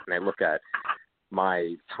 right, and I look at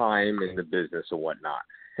my time in the business or whatnot,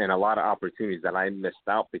 and a lot of opportunities that I missed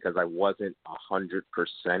out because I wasn't 100%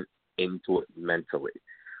 into it mentally.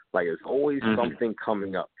 There's always something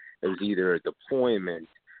coming up. It was either a deployment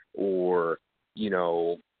or,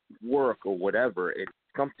 work or whatever.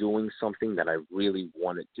 I'm doing something that I really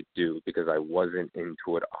wanted to do because I wasn't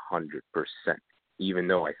into it 100%, even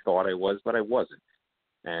though I thought I was, but I wasn't.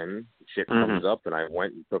 And shit comes up, and I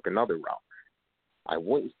went and took another route. I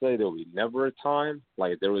wouldn't say there was never a time.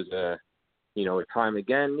 There was a time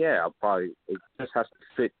again, it just has to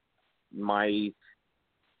fit my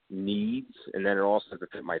needs, and then it also has to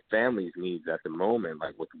fit my family's needs at the moment,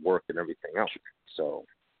 with work and everything else. So,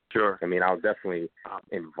 sure. I mean, I'll definitely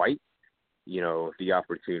invite, the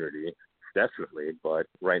opportunity, definitely. But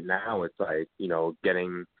right now it's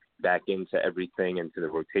getting back into everything, into the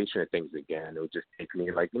rotation of things again. It would just take me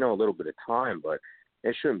a little bit of time, but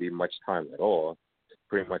it shouldn't be much time at all. It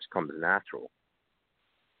pretty much comes natural.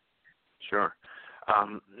 Sure.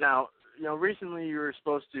 Now, recently you were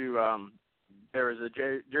supposed to. There was a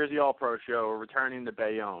Jersey All Pro show returning to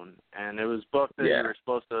Bayonne, and it was booked that you were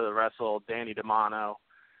supposed to wrestle Danny Demanto.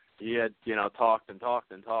 He had, talked about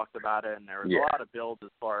it, and there was a lot of build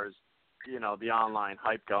as far as, the online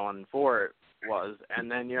hype going for it was.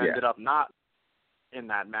 And then you ended up not in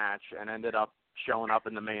that match and ended up showing up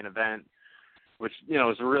in the main event, which,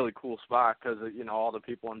 was a really cool spot because, all the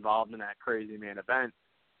people involved in that crazy main event.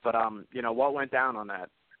 But, what went down on that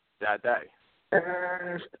day?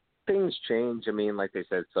 Things change. I mean, like they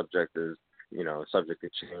said, subject to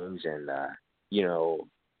change. And,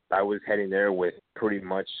 I was heading there with pretty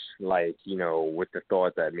much with the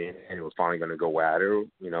thought that me and Andy was finally going to go at her,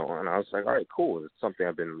 and I was like, all right, cool. It's something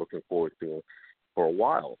I've been looking forward to for a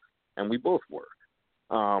while. And we both were.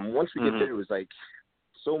 Once we get there, it was like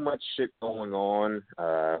so much shit going on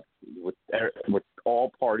with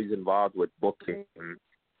all parties involved with booking,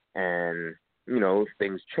 and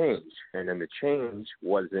things changed. And then the change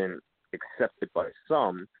wasn't accepted by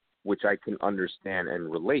some, which I can understand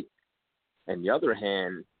and relate. On the other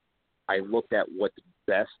hand, I look at what's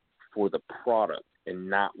best for the product and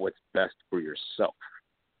not what's best for yourself.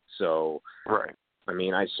 So, I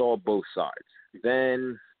mean, I saw both sides.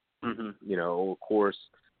 Then, of course,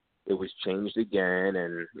 it was changed again.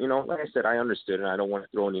 And, like I said, I understood, and I don't want to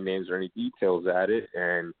throw any names or any details at it.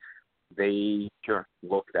 And they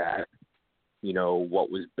looked at,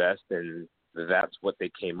 what was best, and that's what they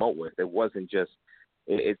came up with. It wasn't just –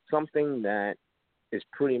 it's something that is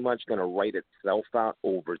pretty much going to write itself out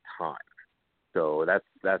over time. So that's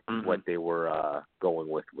what they were going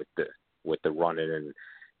with the running and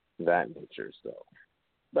that nature. So,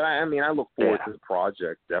 but I mean, I look forward to the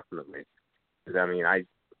project definitely. Because I mean,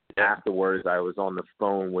 afterwards I was on the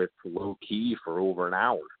phone with Low Key for over an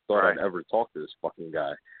hour. Thought I'd ever talk to this fucking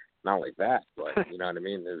guy. Not like that, but you know what I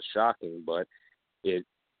mean. It was shocking, but it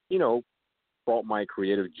brought my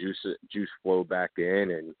creative juice flow back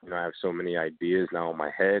in, and I have so many ideas now in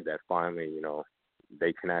my head that finally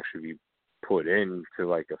they can actually be put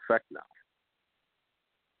into effect now.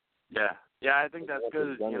 Yeah, I think that's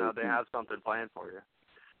good. They have something planned for you.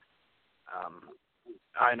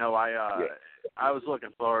 I know. I was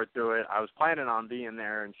looking forward to it. I was planning on being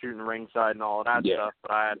there and shooting ringside and all of that stuff,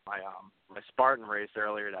 but I had my Spartan race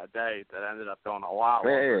earlier that day that ended up going a lot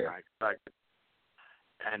longer than I expected.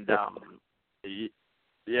 And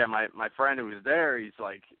my friend who was there, he's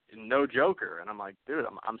like, no Joker. And I'm like, dude,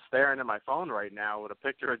 I'm staring at my phone right now with a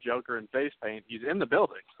picture of Joker in face paint. He's in the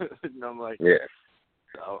building. And I'm like,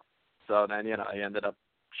 So then, he ended up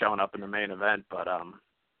showing up in the main event. But,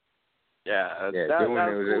 it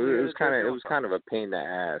was kind of a pain in the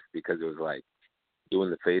ass because it was like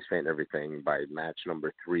doing the face paint and everything by match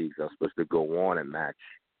number 3 because I was supposed to go on at match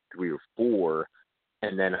 3 or 4.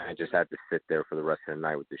 And then I just had to sit there for the rest of the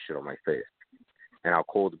night with this shit on my face. And how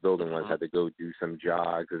cold the building was, I had to go do some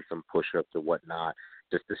jogs and some push-ups or whatnot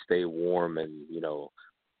just to stay warm and,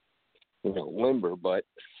 limber. But,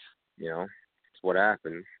 it's what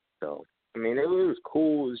happened. So, I mean, it was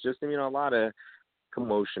cool. It was just, a lot of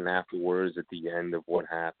commotion afterwards at the end of what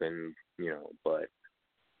happened, but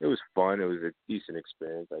it was fun. It was a decent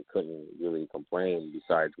experience. I couldn't really complain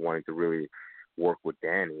besides wanting to really work with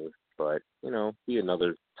Danny. But, be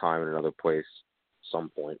another time in another place some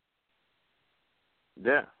point.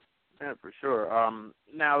 Yeah, for sure.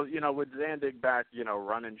 Now, with Zandig back,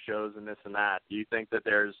 running shows and this and that, do you think that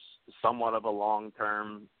there's somewhat of a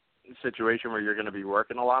long-term situation where you're going to be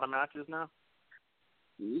working a lot of matches now?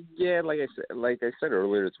 Yeah, like I said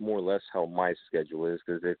earlier, it's more or less how my schedule is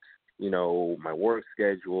because it's, my work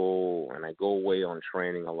schedule, and I go away on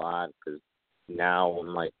training a lot because now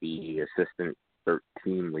I'm like the assistant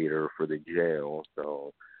team leader for the jail,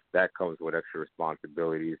 so that comes with extra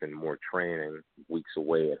responsibilities and more training weeks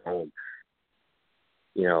away at home.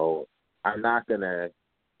 I'm not going to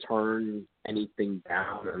turn anything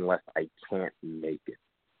down unless I can't make it.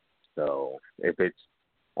 So if it's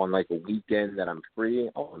on like a weekend that I'm free,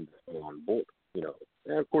 I'm definitely on board,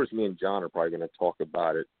 And of course, me and John are probably going to talk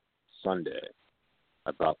about it Sunday,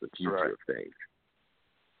 about the future of things.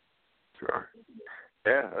 Sure.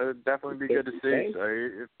 Yeah, it would definitely be good to see. So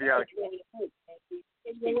if you got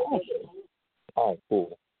Oh,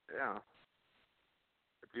 cool. Yeah.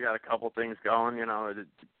 If you got a couple things going, the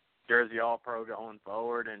Jersey All Pro going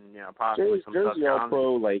forward, and possibly some Jersey stuff All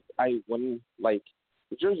Pro,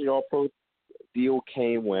 the Jersey All Pro deal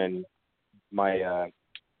came when my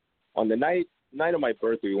on the night of my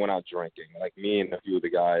birthday we went out drinking, like me and a few of the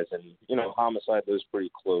guys, and Homicide was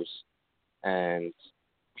pretty close, and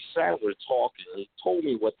we sat there talking. He told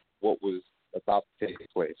me what was about to take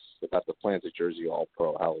place, about the plans of Jersey All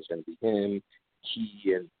Pro, how it was going to be him,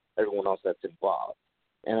 he, and everyone else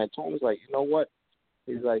told him, he's like, you know what?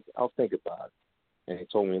 He's like, I'll think about it. And he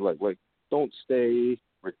told me, like, don't stay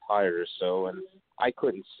retired or so. And I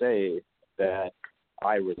couldn't say that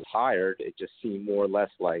I retired. It just seemed more or less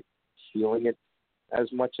like feeling it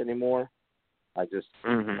as much anymore. I just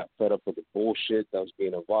got fed up with the bullshit that was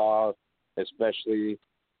being involved, especially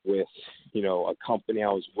with, you know, a company I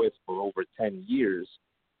was with for over 10 years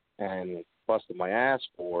and busted my ass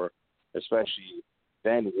for, especially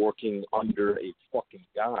then working under a fucking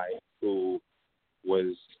guy who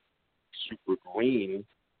was super green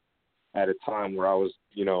at a time where I was,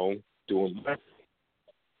 you know, doing my thing.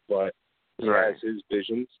 But he has his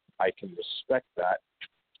visions. I can respect that.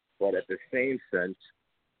 But at the same sense,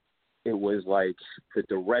 it was like the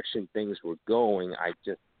direction things were going, I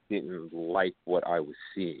just didn't like what I was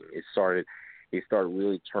seeing. It started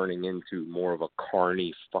really turning into more of a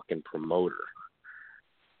carny fucking promoter.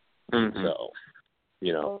 So,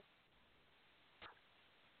 you know,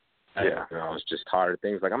 I was just tired of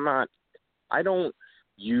things. Like, I don't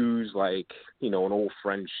use, like, you know, an old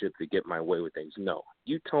friendship to get my way with things. No,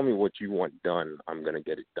 you tell me what you want done, I'm going to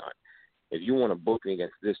get it done. If you want to book me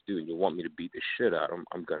against this dude and you want me to beat the shit out of him,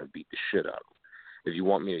 I'm going to beat the shit out of him. If you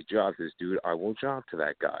want me to job this dude, I will job to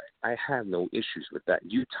that guy. I have no issues with that.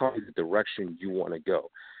 You tell me the direction you want to go.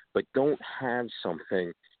 But don't have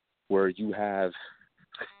something where you have,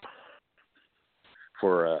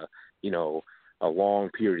 for a long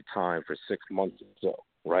period of time, for 6 months or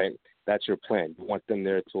so, right? That's your plan. You want them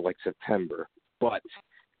there till like September, but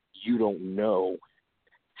you don't know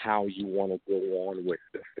how you want to go on with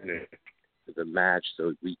the match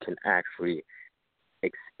so we can actually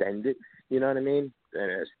extend it, you know what I mean, in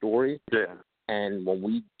a story. Yeah. And when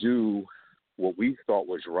we do what we thought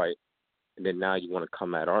was right, and then now you want to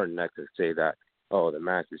come at our neck and say that, oh, the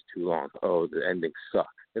match is too long, oh, the ending sucked.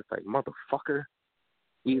 It's like, motherfucker,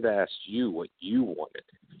 we've asked you what you wanted.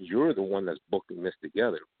 You're the one that's booking this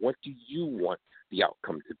together. What do you want the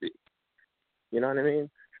outcome to be? You know what I mean?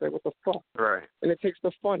 It's like, what the fuck? Right. And it takes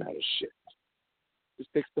the fun out of shit. It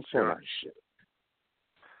takes the fun out of shit.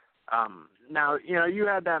 Now, you know, you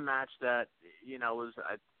had that match that, you know, was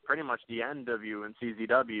pretty much the end of you in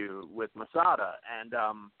CZW with Masada. And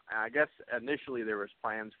I guess initially there was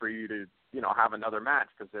plans for you to, you know, have another match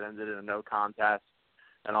because it ended in a no contest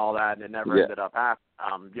and all that, and it never ended up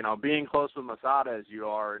happening. You know, being close with Masada as you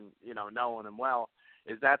are and, you know, knowing him well,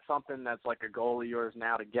 is that something that's like a goal of yours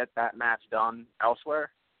now to get that match done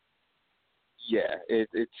elsewhere? Yeah,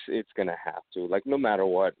 it's gonna have to. Like, no matter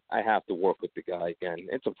what, I have to work with the guy again.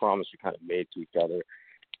 It's a promise we kind of made to each other.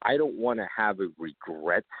 I don't want to have a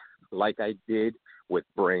regret like I did with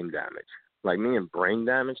Brain Damage. Like, me and Brain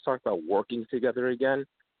Damage talked about working together again,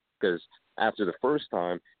 because after the first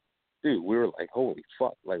time, dude, we were like, holy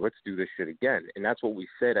fuck, like, let's do this shit again. And that's what we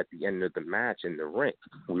said at the end of the match in the ring.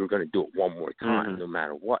 We were going to do it one more time, no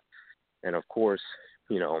matter what. And, of course,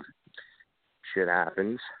 you know, shit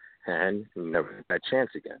happens, and you never get that chance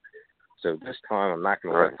again. So this time, I'm not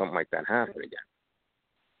going to let something like that happen again.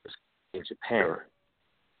 Just in Japan.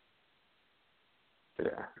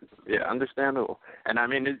 Yeah, understandable. And, I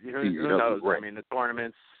mean, who knows? I mean, the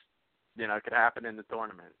tournaments, you know, it could happen in the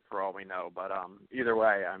tournament for all we know. But either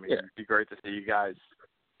way, I mean, it'd be great to see you guys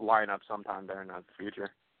line up sometime there in the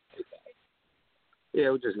future. Yeah,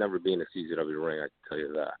 it would just never be in a CZW ring, I can tell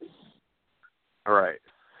you that. All right.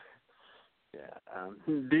 Yeah.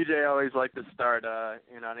 DJ always like to start,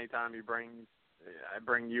 you know, anytime I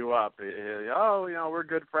bring you up, oh, you know, we're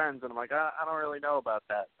good friends. And I'm like, I don't really know about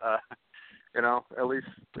that. You know, at least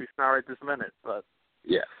not right this minute. But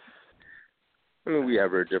yeah. I mean, we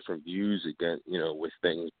have our different views again, you know, with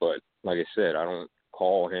things. But like I said, I don't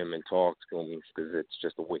call him and talk to him because it's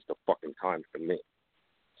just a waste of fucking time for me.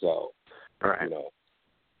 So, you know,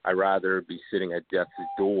 I'd rather be sitting at death's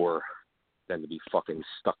door than to be fucking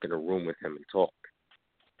stuck in a room with him and talk.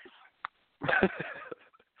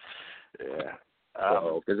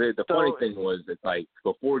 Because the funny thing was that, like,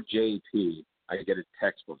 before JP, I get a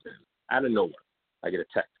text from him. Out of nowhere, I get a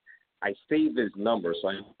text. I save his number so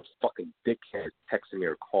I have a fucking dickhead texting me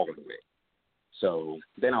or calling me. So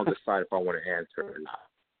then I'll decide if I want to answer or not.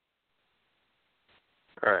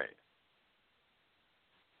 All right.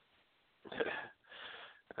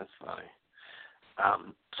 That's funny.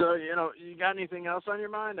 So, you know, you got anything else on your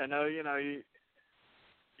mind? I know, you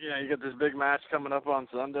got this big match coming up on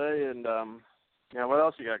Sunday, and, what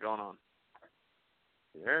else you got going on?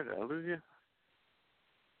 You there? Did I lose you?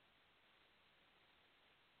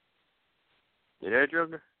 You there,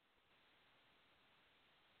 Joker?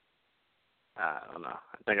 I don't know.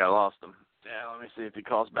 I think I lost him. Yeah, let me see if he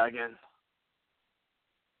calls back in.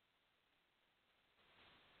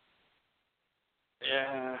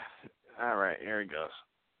 Yeah. All right, here he goes.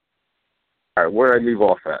 All right, where did I leave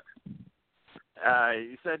off at?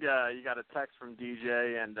 You said you got a text from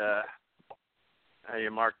DJ and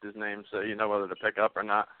you marked his name so you know whether to pick up or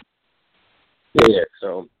not. Yeah,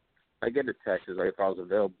 so I get a text as if I was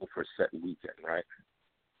available for a set weekend, right?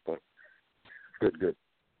 So, good.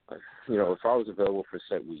 You know, if I was available for a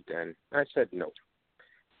set weekend, I said no.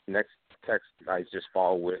 Next text I just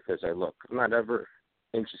follow with as I look. I'm not ever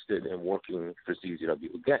interested in working for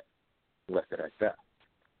CZW again. Left it at that.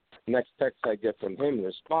 Next text I get from him in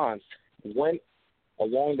response went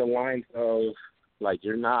along the lines of, like,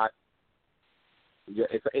 you're not,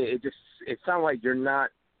 it sounded like you're not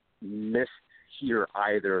missed here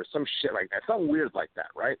either, some shit like that, something weird like that,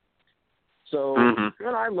 right? So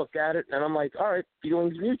then I look at it and I'm like, all right,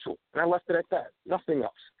 feelings mutual, and I left it at that, nothing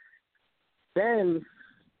else. Then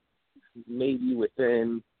maybe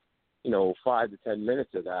within 5 to 10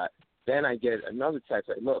 minutes of that, then I get another text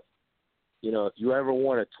like, look, if you ever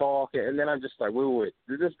want to talk, and then I'm just like, wait,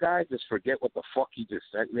 did this guy just forget what the fuck he just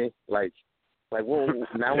sent me? Like, well,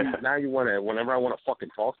 now you want to, whenever I want to fucking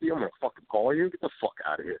talk to you, I'm going to fucking call you? Get the fuck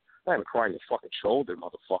out of here. I'm going to cry on your fucking shoulder,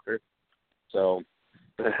 motherfucker. So,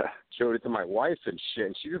 showed it to my wife and shit,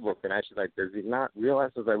 and she was looking at it. She's like, does he not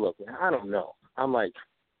realize? As I look, I don't know. I'm like,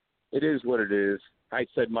 it is what it is. I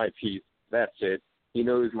said my piece. That's it. He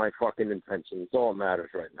knows my fucking intentions. It's all that matters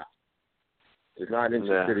right now. He's not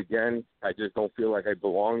interested again. I just don't feel like I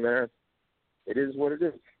belong there. It is what it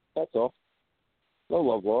is. That's all. No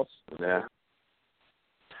love lost. Yeah.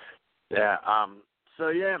 Yeah. So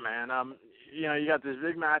yeah, man. You got this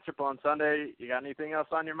big matchup on Sunday. You got anything else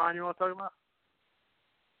on your mind you want to talk about?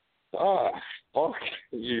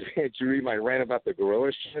 Did you read my rant about the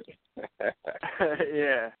gorilla shit?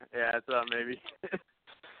 Yeah, I thought maybe.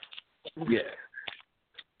 Yeah.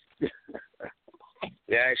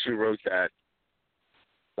 Yeah, I actually wrote that,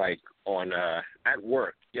 like, on at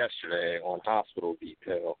work yesterday on hospital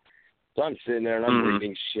detail. So I'm sitting there and I'm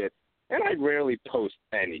reading shit, and I rarely post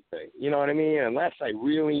anything. You know what I mean? Unless I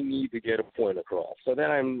really need to get a point across. So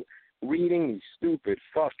then I'm reading these stupid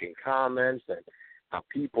fucking comments and how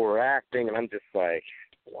people are acting, and I'm just like,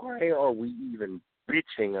 why are we even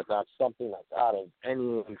bitching about something that's out of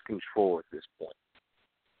anyone's control at this point?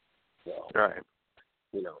 So, right.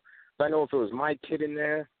 If I know if it was my kid in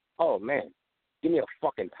there, oh man, give me a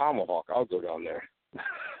fucking tomahawk, I'll go down there.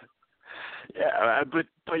 Yeah,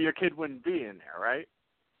 but your kid wouldn't be in there, right?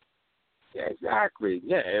 Yeah, exactly.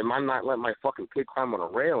 Yeah, and I'm not letting my fucking kid climb on a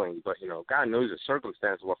railing, but God knows the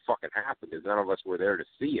circumstance of what fucking happened is none of us were there to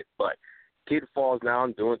see it. But kid falls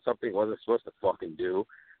down doing something he wasn't supposed to fucking do.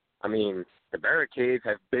 I mean, the barricades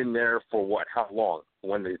have been there for how long?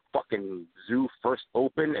 When the fucking zoo first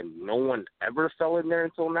opened and no one ever fell in there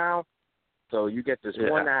until now? So you get this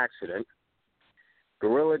one accident.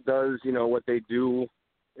 Gorilla does, what they do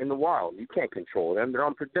in the wild. You can't control them. They're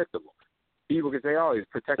unpredictable. People can say, oh, he's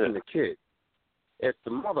protecting the kid. If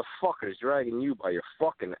the motherfucker's dragging you by your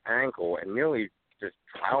fucking ankle and nearly just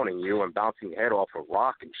drowning you and bouncing your head off a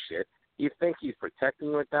rock and shit, you think he's protecting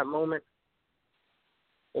you at that moment?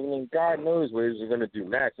 I mean, God knows what he's going to do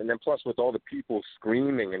next. And then plus with all the people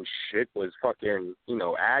screaming and shit was fucking,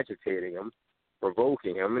 agitating him,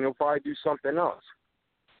 provoking him, and he'll probably do something else.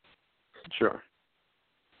 Sure.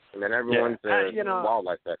 And then everyone's a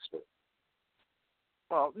wildlife expert.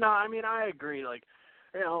 Well, no, I mean, I agree. Like,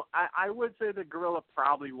 I would say the gorilla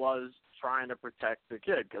probably was trying to protect the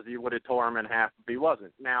kid because he would have tore him in half if he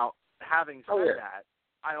wasn't. Now, having said that,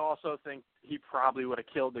 I also think he probably would have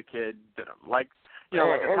killed the kid, like a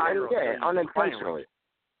tiger. Unintentionally.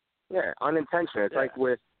 Yeah, unintentionally. It's like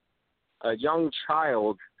with a young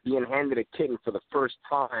child being handed a kitten for the first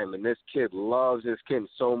time, and this kid loves this kitten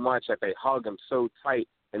so much that they hug him so tight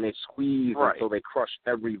and they squeeze until they crush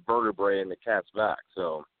every vertebrae in the cat's back.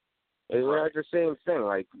 So it's the same thing.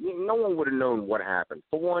 Like, no one would have known what happened.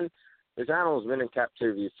 For one, this animal's been in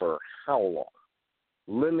captivity for how long?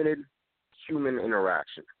 Limited human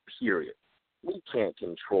interaction, period. We can't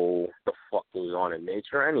control the fuck goes on in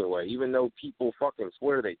nature anyway, even though people fucking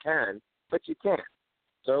swear they can, but you can't.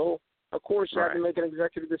 So, of course, you have to make an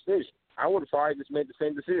executive decision. I would have probably just made the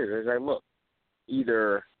same decision. As I look,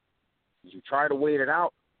 either you try to wait it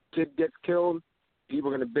out, kid gets killed,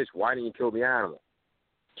 people are going to bitch, why didn't you kill the animal?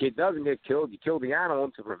 Kid doesn't get killed, you kill the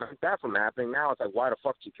animal to prevent that from happening. Now it's like, why the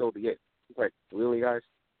fuck did you kill the kid? It's like, really, guys?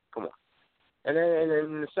 Come on. And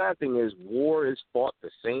then the sad thing is, war is fought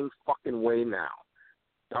the same fucking way now.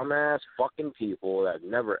 Dumbass fucking people that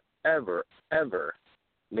never, ever, ever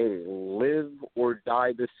made a live or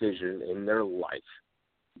die decision in their life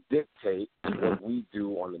dictate what we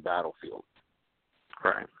do on the battlefield.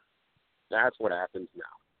 Right. That's what happens now.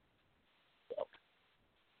 So.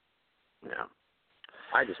 Yeah.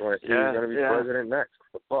 I just want to see who's going to be president next.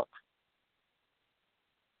 What the fuck?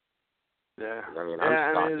 Yeah. I mean,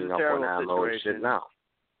 I'm stocking up on ammo and shit now.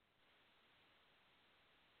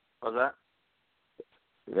 What's that?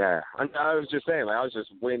 Yeah. I was just saying, like, I was just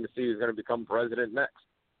waiting to see who's going to become president next.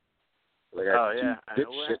 Like,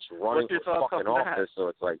 dipshits running for fucking office, so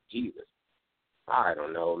it's like, Jesus. I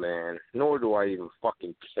don't know, man. Nor do I even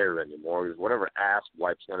fucking care anymore, because whatever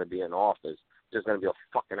asswipe's going to be in office, there's going to be a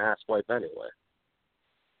fucking asswipe anyway.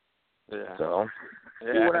 Yeah. So,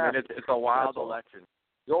 it's a wild election.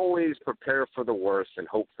 You always prepare for the worst and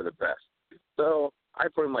hope for the best. So, I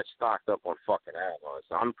pretty much stocked up on fucking ammo,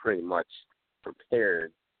 so I'm pretty much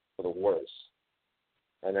prepared for the worst.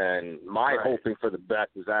 And then my hoping for the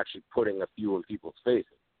best is actually putting a few in people's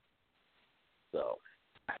faces. So,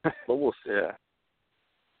 but we'll see. Yeah.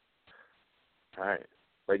 All right.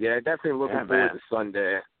 But yeah, definitely looking forward to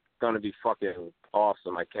Sunday. It's going to be fucking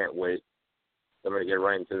awesome. I can't wait. I'm going to get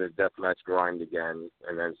right into the deathmatch grind again.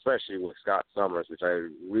 And then especially with Scot Summers, which I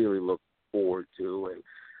really look forward to. And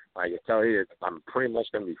I can tell you, I'm pretty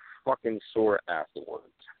much going to be fucking sore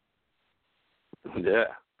afterwards.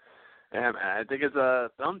 Yeah. Yeah, man. I think it's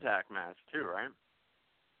a thumbtack match too, right?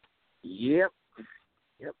 Yep.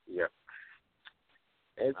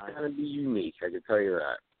 It's going to be unique, I can tell you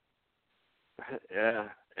that. Yeah,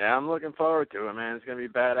 I'm looking forward to it, man. It's going to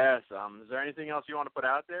be badass. Is there anything else you want to put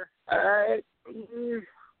out there? All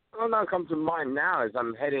that comes to mind now is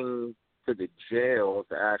I'm heading to the jail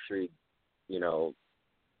to actually, do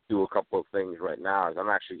a couple of things right now. As I'm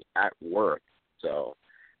actually at work, so.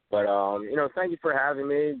 But, thank you for having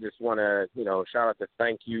me. Just want to, shout out to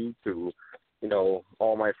thank you to,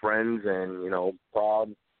 all my friends and,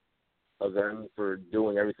 proud of them for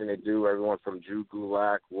doing everything they do. Everyone from Drew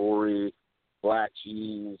Gulak, Rory, Black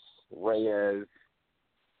Cheese, Reyes,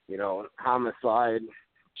 Homicide,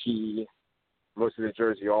 Chi, most of the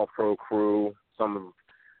Jersey All-Pro crew, some of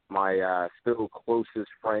my still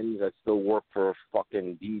closest friends that still work for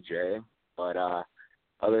fucking DJ. But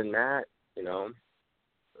other than that,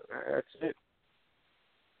 that's it.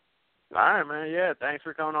 All right, man. Yeah, thanks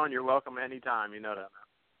for coming on. You're welcome anytime. You know that, man.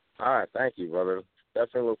 All right, thank you, brother.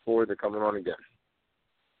 Definitely look forward to coming on again.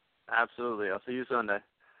 Absolutely. I'll see you Sunday.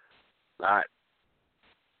 All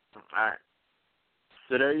right.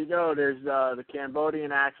 So there you go. There's the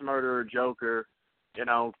Cambodian Axe Murderer Joker.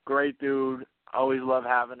 Great dude. Always love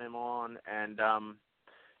having him on. And,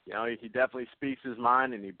 he definitely speaks his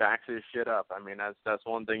mind and he backs his shit up. I mean, that's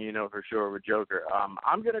one thing for sure with Joker.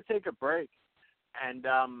 I'm going to take a break. And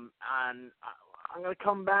I'm going to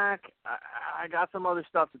come back. I got some other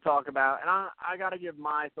stuff to talk about. And I got to give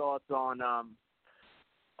my thoughts on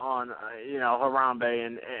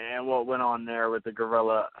Harambe and what went on there with the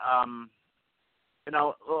gorilla. I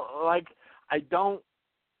don't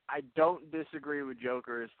disagree with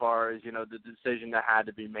Joker as far as, the decision that had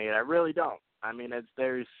to be made. I really don't. I mean,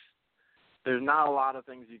 there's not a lot of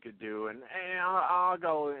things you could do, and I'll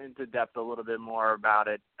go into depth a little bit more about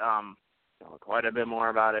it, quite a bit more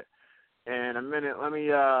about it in a minute. Let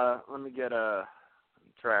me get a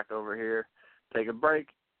track over here, take a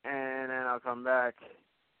break, and then I'll come back.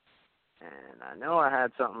 And I know I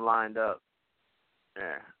had something lined up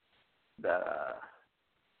there that,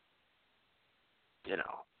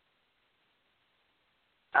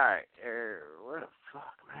 All right, where the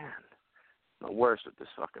fuck, man? I'm the worst with this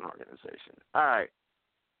fucking organization. All right,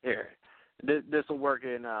 here. This will work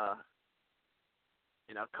in,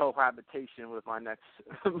 cohabitation with my next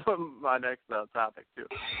topic too.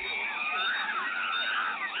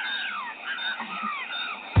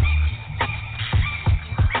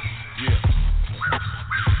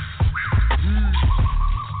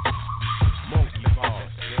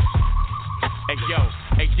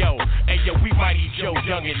 Hey yo, we mighty Joe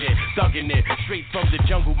Youngin' it, thuggin' it, straight from the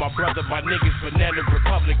jungle, my brother, my niggas, banana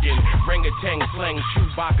Republican, ring-a-tang, slang,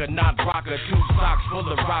 Chewbacca, not rocker, 2 socks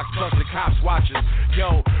full of rocks, plus the cops watching.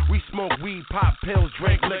 Yo, we smoke weed, pop pills,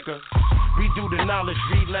 drink liquor. We do the knowledge,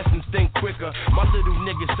 read lessons, think quicker. My little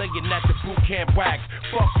niggas saying that the boot camp wax.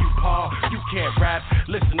 Fuck you, Paul, you can't rap.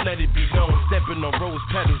 Listen, let it be known. Stepping on rose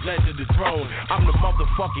petals, led to the throne. I'm the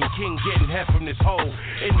motherfucking king, getting head from this hole.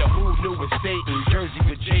 In the who new estate in Jersey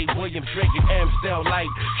with Jay Williams, drinking Amstel Light,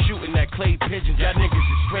 shooting at clay pigeons. Y'all niggas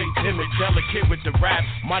is straight timid, delicate with the rap.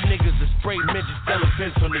 My niggas are spray midgets,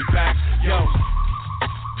 elephants on their back. Yo.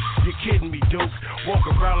 You're kidding me, Duke. Walk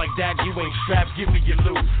around like that, you ain't strapped, give me your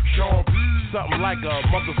loot. Sean, something like a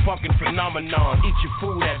motherfucking phenomenon. Eat your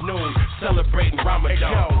food at noon, celebrating Ramadan.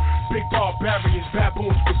 Hey, yo, big barbarians,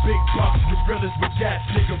 baboons with big bucks, gorillas with gas,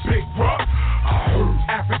 nigga, big rock.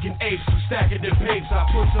 African apes who stacking their papes. I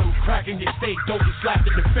put some crack in your steak, don't get slapped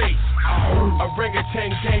in the face.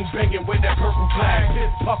 Orangutan gang banging with that purple flag.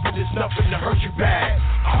 Piss puffin' is nothing to hurt you bad.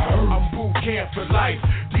 I'm boot camp for life.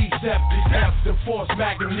 Deceptive, the force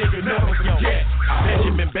magnum nigga never forget.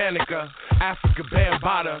 Benjamin Banneker, Africa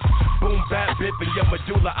Bambata. Boom bap bipping your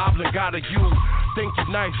medulla oblongata. You think you're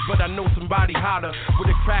nice, but I know somebody hotter. With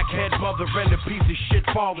a crackhead mother and a piece of shit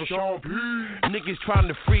father. Niggas trying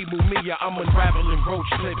to free Mumia, I'm unraveling roach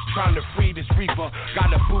clips. Trying to free this reaper.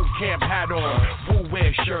 Got a boot camp hat on, Woo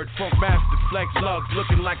wear shirt. Funk master flex lugs,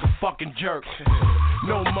 looking like a fucking jerk.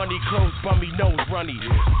 No money, clothes bummy, nose runny.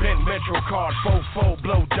 Bent Metro card, faux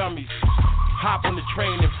blow dummies. Hop on the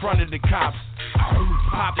train in front of the cops.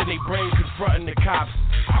 Popped in they brain confronting the cops.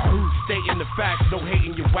 Stating the facts, no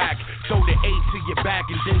hating your whack. Throw the 8 to your back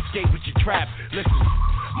and then skate with your trap. Listen,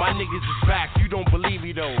 my niggas is back, you don't believe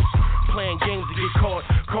me though. Playing games to get caught,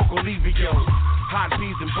 Coco Livio. Hot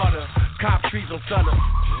peas and butter, cop trees on Sutter.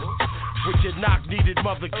 With your knock needed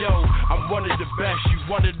mother, yo. I'm one of the best, you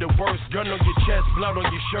one of the worst. Gun on your chest, blood on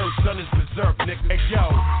your shirt, son is berserk, nigga. Hey, yo,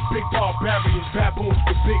 big barbarians, baboons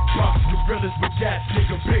with big bucks, gorillas with gas,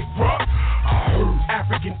 nigga, big rock.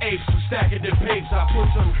 African apes who stacking their papes. I put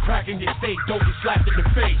some crack in your steak, don't get slapped in the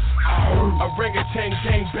face. Orangutan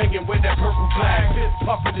gang banging with that purple flag. Piss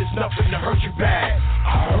puffin' is nothing to hurt you bad.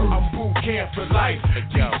 I'm boot camp for life.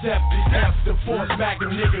 Deceptive, the force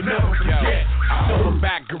magnum nigga never forget.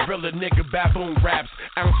 Silverback gorilla nigga, baboon raps.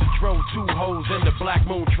 Ounce of dro, 2 hoes in the Black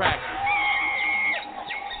Moon track.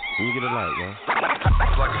 Let me get a light, man.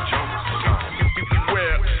 It's like a jungle sometimes.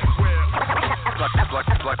 Beware. It's like a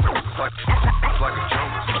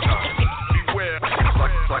jungle sometimes. Beware. Like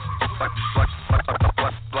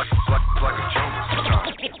a jungle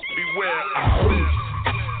sometimes. Beware.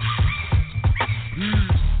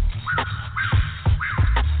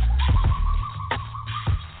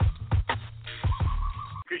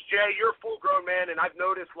 Because Jay, you're a full-grown man, and I've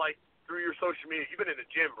noticed, like, through your social media, you've been in the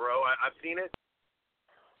gym, bro. I've seen it.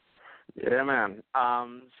 Yeah, man.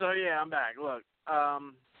 So yeah, I'm back. Look,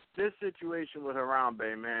 this situation with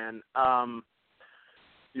Harambe, man.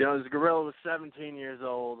 This gorilla was 17 years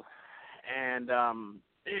old, and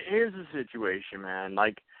here's the situation, man.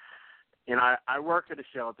 Like, I work at a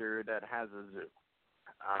shelter that has a zoo,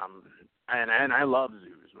 and I love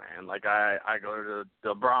zoos, man. Like, I go to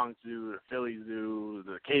the Bronx Zoo, the Philly Zoo,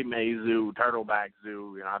 the Cape May Zoo, Turtleback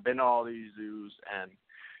Zoo. I've been to all these zoos, and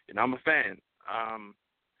I'm a fan.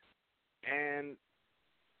 And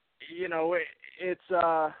it's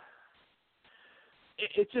a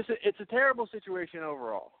terrible situation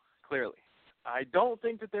overall. Clearly, I don't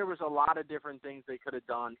think that there was a lot of different things they could have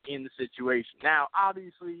done in the situation. Now,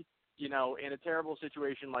 obviously, in a terrible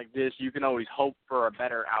situation like this, you can always hope for a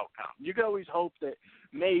better outcome. You can always hope that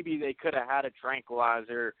maybe they could have had a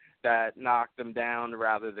tranquilizer that knocked them down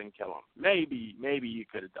rather than kill them. Maybe you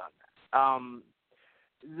could have done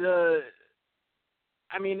that.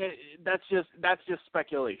 That's just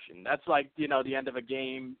speculation. That's like, the end of a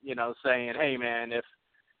game, saying, hey man, if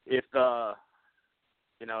that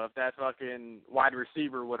fucking wide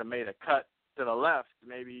receiver would have made a cut to the left,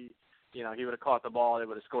 maybe, he would have caught the ball, they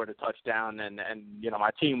would have scored a touchdown, and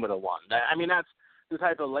my team would have won. That's the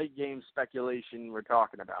type of late game speculation we're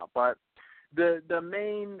talking about. But the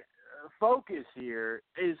main focus here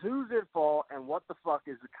is who's at fault and what the fuck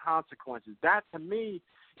is the consequences. That, to me,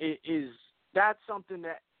 that's something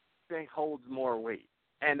that I think holds more weight.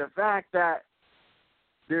 And the fact that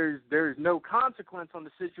there's no consequence on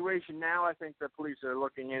the situation now, I think the police are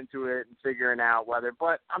looking into it and figuring out whether.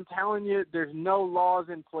 But I'm telling you, there's no laws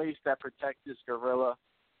in place that protect this gorilla,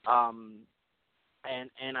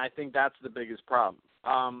 and I think that's the biggest problem.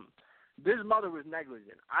 This mother was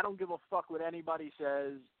negligent. I don't give a fuck what anybody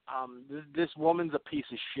says. This woman's a piece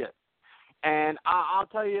of shit. And I'll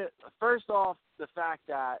tell you, first off, the fact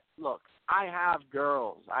that, look, I have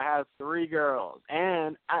girls. I have 3 girls.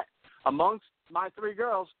 And amongst my 3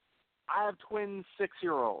 girls, I have twin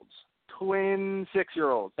 6-year-olds.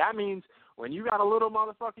 That means when you got a little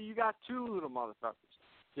motherfucker, you got 2 little motherfuckers.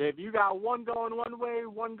 If you got one going one way,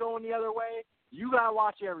 one going the other way, you got to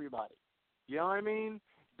watch everybody. You know what I mean?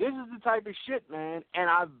 This is the type of shit, man, and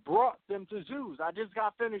I've brought them to zoos. I just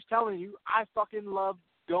got finished telling you I fucking love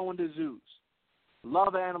going to zoos.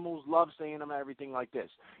 Love animals, love seeing them, everything like this.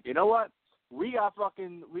 You know what? We got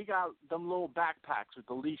them little backpacks with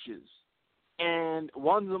the leashes. And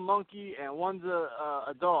one's a monkey and one's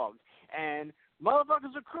a dog. And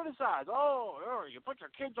motherfuckers are criticized. Oh, you put your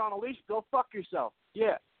kids on a leash, go fuck yourself.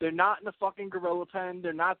 Yeah, they're not in the fucking gorilla pen.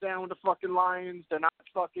 They're not down with the fucking lions. They're not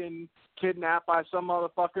fucking kidnapped by some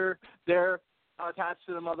motherfucker. They're attached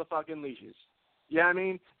to the motherfucking leashes. You know what I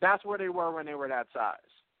mean? That's where they were when they were that size.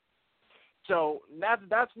 So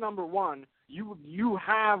that's number one. You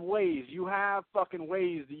have ways. You have fucking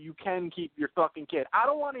ways that you can keep your fucking kid. I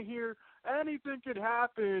don't want to hear anything could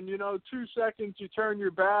happen. 2 seconds, you turn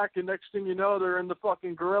your back, and next thing you know, they're in the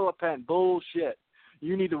fucking gorilla pen. Bullshit.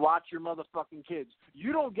 You need to watch your motherfucking kids.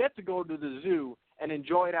 You don't get to go to the zoo and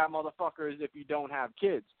enjoy that motherfucker as if you don't have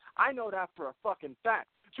kids. I know that for a fucking fact.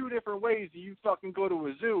 2 different ways that you fucking go to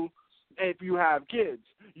a zoo if you have kids.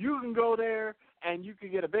 You can go there and you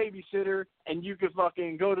could get a babysitter and you could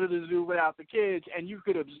fucking go to the zoo without the kids and you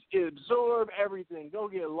could absorb everything. Go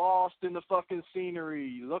get lost in the fucking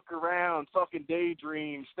scenery, look around, fucking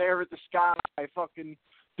daydream, stare at the sky, fucking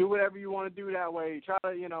do whatever you want to do that way.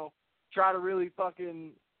 Try to really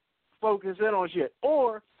fucking focus in on shit.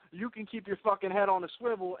 Or you can keep your fucking head on a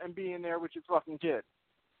swivel and be in there with your fucking kid.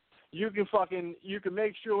 You can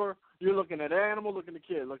make sure you're looking at an animal, looking at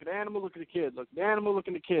the kid, look at the animal, look at the kid, look at the animal, look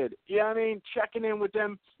at the kid. You know what I mean? Checking in with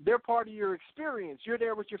them. They're part of your experience. You're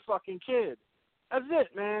there with your fucking kid. That's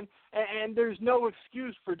it, man. And there's no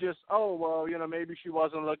excuse for just, maybe she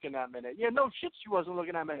wasn't looking that minute. Yeah, no shit, she wasn't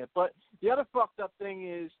looking that minute. But the other fucked up thing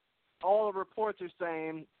is all the reports are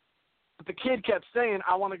saying the kid kept saying,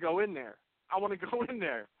 I want to go in there. I want to go in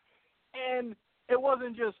there. And it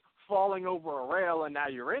wasn't just falling over a rail and now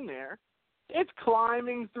you're in there. It's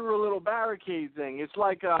climbing through a little barricade thing. It's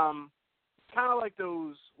like kind of like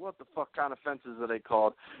those, what the fuck kind of fences are they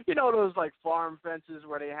called? Those like farm fences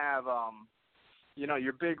where they have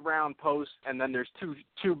your big round posts and then there's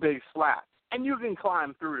two big slats. And you can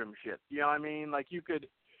climb through them shit. You know what I mean? Like you could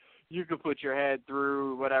put your head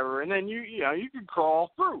through whatever and then you could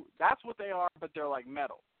crawl through. That's what they are, but they're like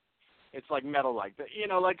metal. It's like metal, like the,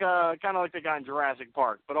 kind of like the guy in Jurassic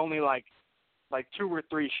Park, but only like 2 or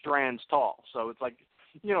 3 strands tall. So it's like,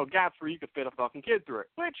 gaps where you could fit a fucking kid through it,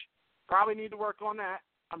 which probably need to work on that.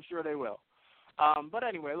 I'm sure they will. But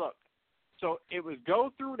anyway, look. So it was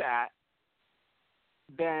go through that,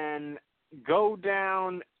 then go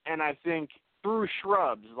down, and I think through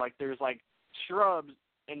shrubs. Like there's like shrubs,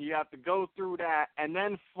 and you have to go through that, and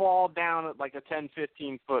then fall down at like a 10,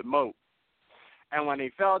 15-foot moat. And when he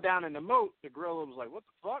fell down in the moat, the gorilla was like, what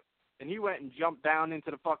the fuck? And he went and jumped down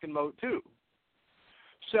into the fucking moat too.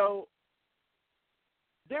 So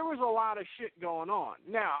there was a lot of shit going on.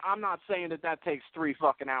 Now, I'm not saying that takes 3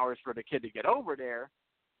 fucking hours for the kid to get over there,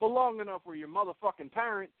 but long enough where your motherfucking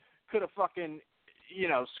parent could have fucking,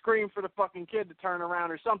 screamed for the fucking kid to turn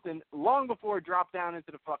around or something long before it dropped down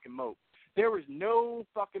into the fucking moat. There was no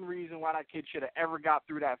fucking reason why that kid should have ever got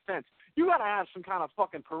through that fence. You got to have some kind of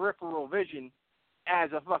fucking peripheral vision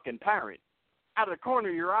as a fucking parent. Out of the corner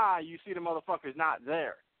of your eye, you see the motherfucker's not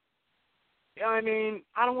there. You know what I mean?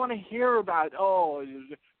 I don't want to hear about,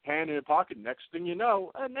 hand in the pocket, next thing you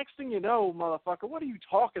know, motherfucker, what are you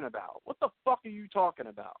talking about? What the fuck are you talking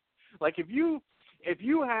about? Like, if you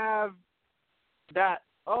have that,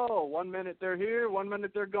 1 minute they're here, 1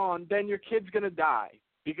 minute they're gone, then your kid's going to die.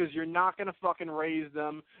 Because you're not going to fucking raise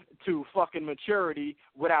them to fucking maturity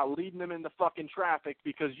without leading them into fucking traffic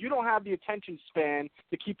because you don't have the attention span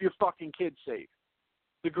to keep your fucking kid safe.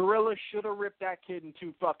 The gorilla should have ripped that kid in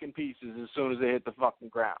 2 fucking pieces as soon as they hit the fucking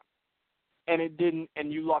ground. And it didn't,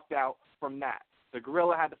 and you lucked out from that. The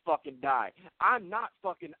gorilla had to fucking die. I'm not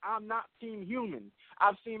team human.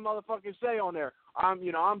 I've seen motherfuckers say on there, I'm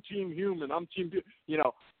team human.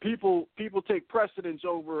 People take precedence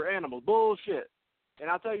over animals. Bullshit. And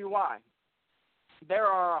I'll tell you why. There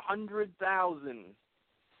are 100,000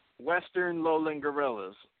 Western lowland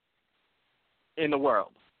gorillas in the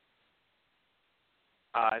world.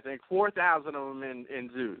 I think 4,000 of them in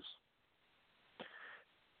zoos.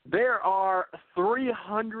 There are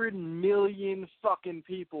 300 million fucking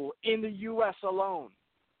people in the U.S. alone.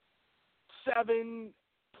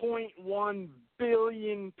 7.1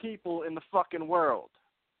 billion people in the fucking world.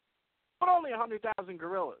 But only 100,000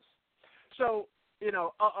 gorillas. So,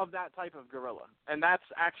 of that type of gorilla. And that's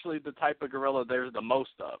actually the type of gorilla there's the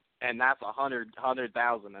most of. And that's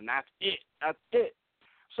 100,000. And that's it. That's it.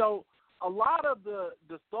 So a lot of the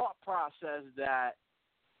thought process that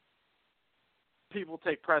people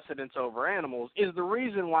take precedence over animals is the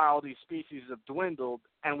reason why all these species have dwindled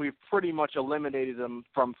and we've pretty much eliminated them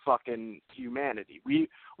from fucking humanity.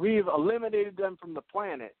 We've eliminated them from the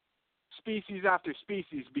planet, species after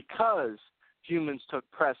species, because humans took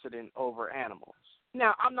precedent over animals.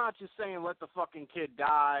 Now, I'm not just saying let the fucking kid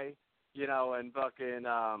die, and fucking,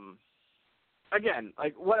 again,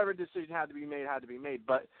 like whatever decision had to be made,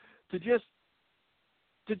 but to just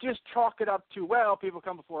chalk it up to, well, people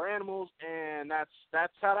come before animals and that's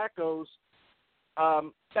how that goes,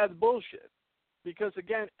 that's bullshit. Because,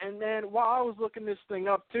 again, and then while I was looking this thing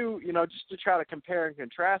up, too, just to try to compare and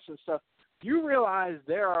contrast and stuff, you realize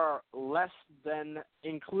there are less than,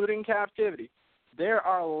 including captivity, there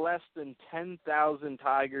are less than 10,000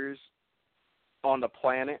 tigers on the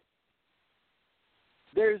planet.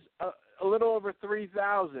 There's a little over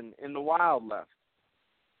 3,000 in the wild left,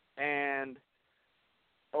 and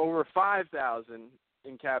over 5,000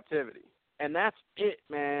 in captivity. And that's it,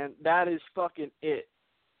 man. That is fucking it.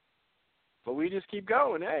 But we just keep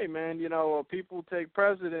going. Hey, man, people take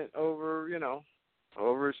precedent over,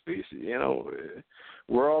 over a species.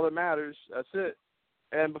 We're all that matters. That's it.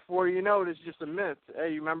 And before you know it, it's just a myth.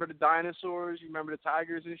 Hey, you remember the dinosaurs? You remember the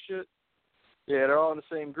tigers and shit? Yeah, they're all in the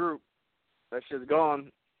same group. That shit's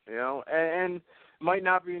gone, and might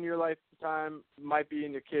not be in your lifetime, might be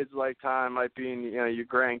in your kid's lifetime, might be in, your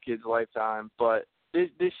grandkid's lifetime, but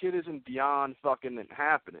this shit isn't beyond fucking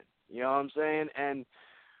happening. You know what I'm saying? And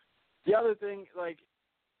the other thing,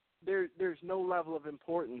 there's no level of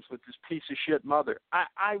importance with this piece of shit mother.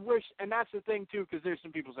 I wish, and that's the thing, too, because there's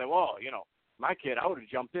some people say, well, my kid, I would have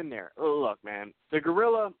jumped in there. Oh, look, man, the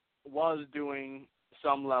gorilla was doing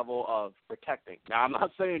some level of protecting. Now, I'm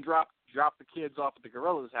not saying drop the kids off at the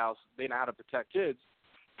gorilla's house. They know how to protect kids,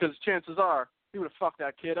 because chances are he would have fucked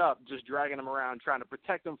that kid up just dragging him around trying to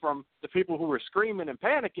protect him from the people who were screaming and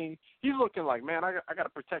panicking. He's looking like, man, I got to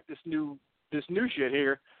protect this new shit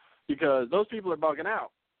here because those people are bugging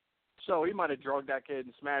out. So he might have drugged that kid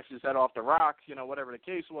and smashed his head off the rocks, whatever the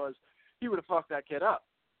case was. He would have fucked that kid up.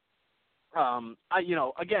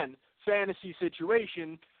 Again, fantasy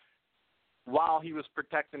situation. While he was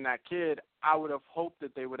protecting that kid, I would have hoped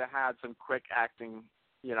that they would have had some quick acting,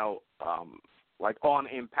 on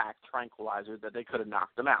impact tranquilizer that they could have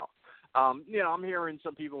knocked them out. I'm hearing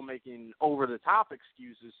some people making over the top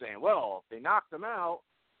excuses saying, well, if they knocked them out,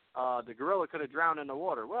 the gorilla could have drowned in the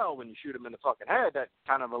water. Well, when you shoot him in the fucking head, that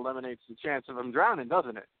kind of eliminates the chance of him drowning,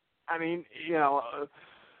 doesn't it? I mean,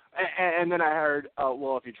 and then I heard,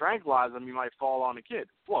 well, if you tranquilize him, you might fall on the kid.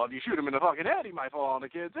 Well, if you shoot him in the fucking head, he might fall on the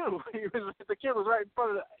kid, too. The kid was right in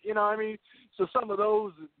front of the, So some of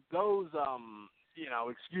those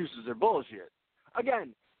excuses are bullshit.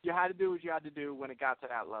 Again, you had to do what you had to do when it got to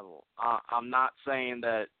that level. I'm not saying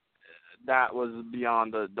that was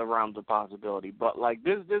beyond the realms of possibility. But,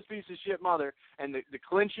 this piece of shit mother and the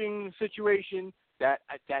clinching situation that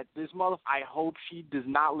this mother, I hope she does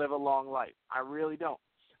not live a long life. I really don't.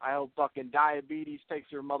 I hope fucking diabetes takes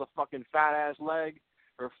her motherfucking fat-ass leg,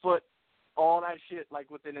 her foot, all that shit,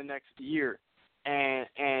 within the next year. And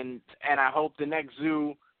I hope the next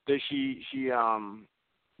zoo that she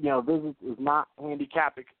visits is not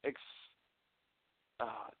handicap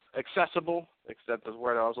accessible, except that's the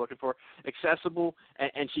word I was looking for, accessible,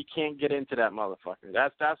 and she can't get into that motherfucker.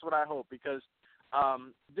 That's what I hope, because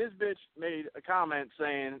this bitch made a comment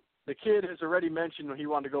saying the kid has already mentioned when he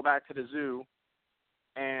wanted to go back to the zoo,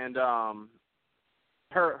 and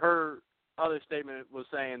her other statement was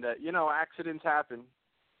saying that, accidents happen.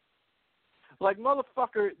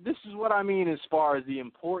 Motherfucker, this is what I mean as far as the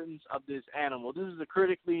importance of this animal. This is a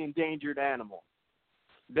critically endangered animal.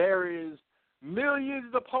 There is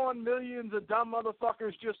millions upon millions of dumb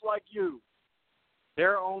motherfuckers just like you.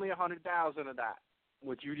 There are only 100,000 of that,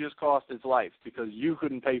 which you just cost its life because you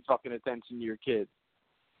couldn't pay fucking attention to your kid.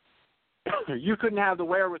 You couldn't have the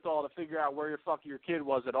wherewithal to figure out where your kid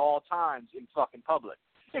was at all times in fucking public.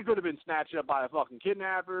 It could have been snatched up by a fucking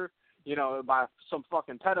kidnapper, by some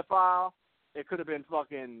fucking pedophile. It could have been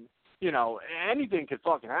fucking, anything could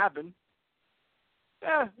fucking happen.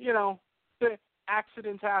 The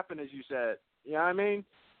accidents happen, as you said. You know what I mean?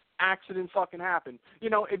 Accidents fucking happen.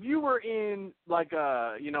 If you were in,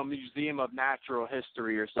 a, museum of natural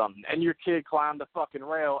history or something, and your kid climbed the fucking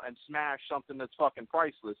rail and smashed something that's fucking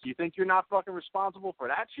priceless, you think you're not fucking responsible for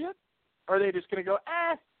that shit? Or are they just going to go,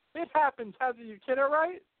 it happens. How's your kid all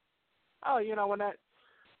right? Oh,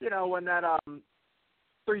 when that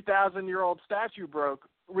 3,000-year-old statue broke,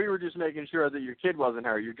 we were just making sure that your kid wasn't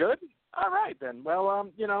hurt. You good? All right, then.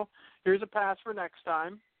 Well, here's a pass for next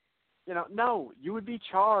time. No, you would be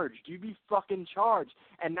charged. You'd be fucking charged.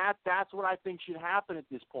 And that's what I think should happen at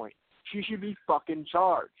this point. She should be fucking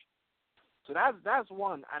charged. So that's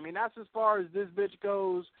one. I mean, that's as far as this bitch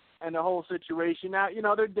goes and the whole situation. Now,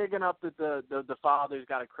 they're digging up that the father's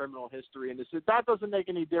got a criminal history and this. That doesn't make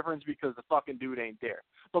any difference because the fucking dude ain't there.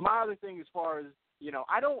 But my other thing as far as,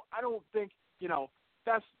 I don't think,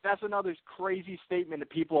 that's another crazy statement that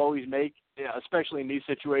people always make, especially in these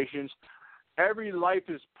situations. Every life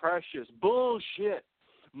is precious. Bullshit.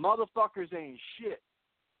 Motherfuckers ain't shit.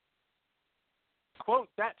 Quote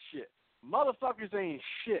that shit. Motherfuckers ain't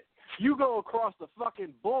shit. You go across the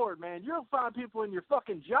fucking board, man, you'll find people in your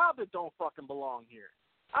fucking job that don't fucking belong here.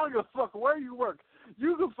 I don't give a fuck where you work.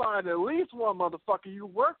 You can find at least one motherfucker you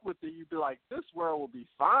work with that you'd be like, this world will be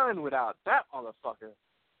fine without that motherfucker.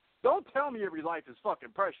 Don't tell me every life is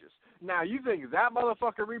fucking precious. Now, you think that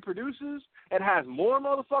motherfucker reproduces and has more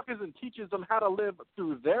motherfuckers and teaches them how to live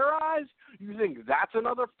through their eyes? You think that's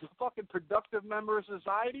another fucking productive member of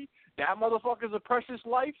society? That motherfucker's a precious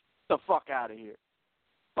life? The fuck out of here.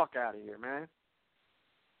 Fuck out of here, man.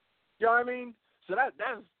 You know what I mean? So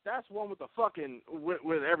that's one with the fucking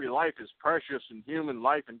with every life is precious and human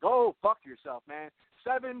life, and go fuck yourself, man.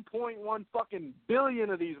 7.1 fucking billion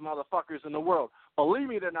of these motherfuckers in the world. Believe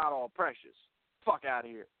me, they're not all precious. Fuck out of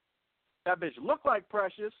here. That bitch look like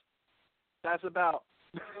precious. That's about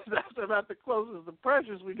the closest to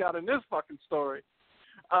precious we got in this fucking story.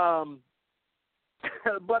 But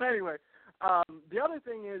anyway, the other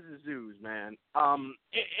thing is zoos, man.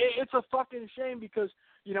 It's a fucking shame because,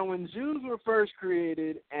 you know, when zoos were first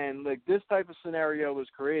created and like this type of scenario was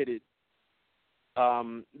created,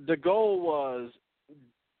 the goal was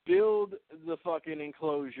build the fucking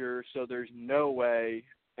enclosure so there's no way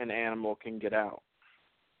an animal can get out.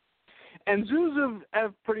 And zoos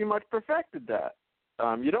have pretty much perfected that.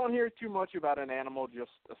 You don't hear too much about an animal just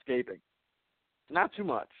escaping. Not too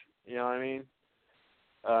much, you know what I mean?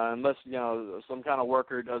 Unless, you know, some kind of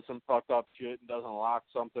worker does some fucked up shit and doesn't lock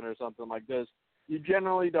something or something like this, you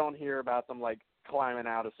generally don't hear about them, like, climbing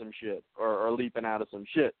out of some shit or leaping out of some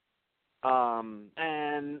shit.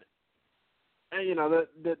 And you know,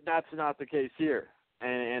 that's not the case here.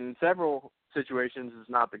 And in several situations, it's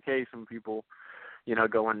not the case when people, you know,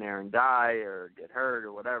 go in there and die or get hurt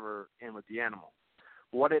or whatever in with the animal.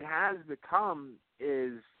 What it has become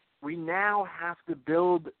is we now have to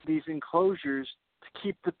build these enclosures to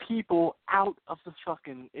keep the people out of the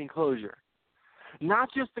fucking enclosure.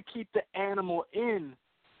 Not just to keep the animal in,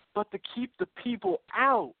 but to keep the people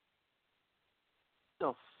out.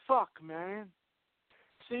 The fuck, man?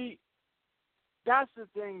 See, that's the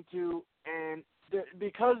thing, too, and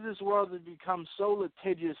because this world has become so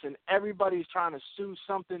litigious and everybody's trying to sue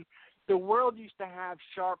something, the world used to have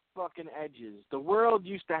sharp fucking edges. The world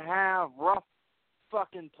used to have rough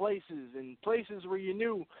fucking places and places where you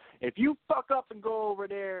knew if you fuck up and go over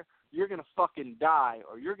there, you're going to fucking die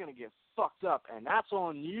or you're going to get fucked up, and that's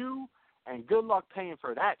on you, and good luck paying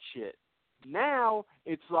for that shit. Now,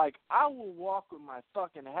 it's like I will walk with my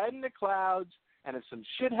fucking head in the clouds, and if some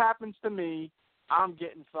shit happens to me, I'm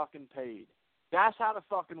getting fucking paid. That's how the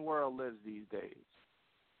fucking world lives these days.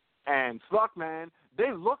 And fuck, man,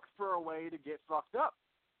 they look for a way to get fucked up.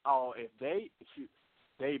 Oh, if they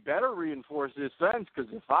better reinforce this fence,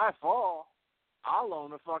 because if I fall, I'll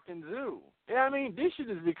own a fucking zoo. Yeah, I mean, this shit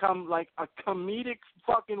has become like a comedic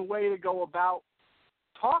fucking way to go about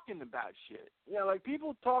talking about shit. You know, like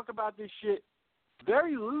people talk about this shit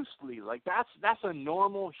very loosely. Like that's a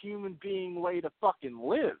normal human being way to fucking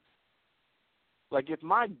live. Like if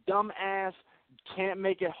my dumb ass can't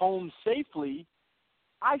make it home safely,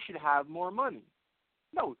 I should have more money.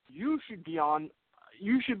 No, you should be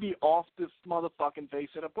off this motherfucking face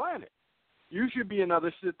of the planet. You should be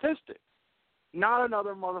another statistic. Not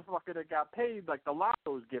another motherfucker that got paid like the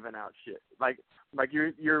lotto's giving out shit. Like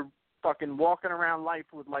you're fucking walking around life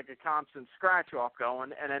with like a constant scratch off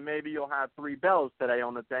going, and then maybe you'll have 3 bells today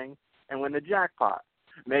on the thing and win the jackpot.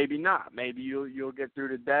 Maybe not. Maybe you'll get through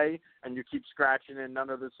the day and you keep scratching and none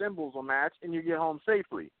of the symbols will match and you get home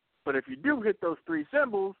safely. But if you do hit those 3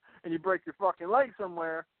 symbols and you break your fucking leg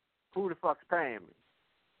somewhere, who the fuck's paying me?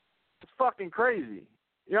 It's fucking crazy.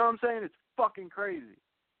 You know what I'm saying? It's fucking crazy.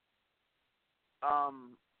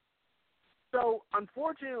 So,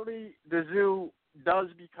 unfortunately, the zoo does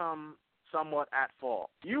become somewhat at fault.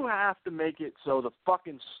 You have to make it so the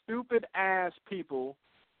fucking stupid-ass people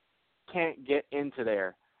can't get into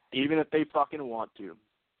there, even if they fucking want to.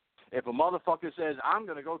 If a motherfucker says, I'm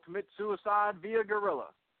going to go commit suicide via gorilla,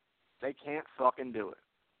 they can't fucking do it.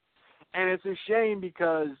 And it's a shame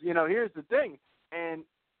because, you know, here's the thing, and,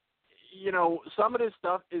 you know, some of this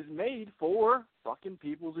stuff is made for fucking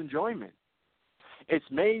people's enjoyment. It's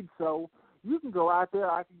made so you can go out there,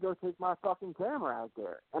 I can go take my fucking camera out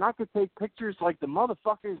there, and I could take pictures like the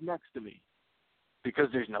motherfuckers next to me. Because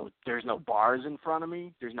there's no bars in front of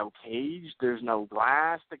me, there's no cage, there's no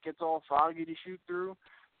glass that gets all foggy to shoot through.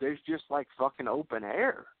 There's just like fucking open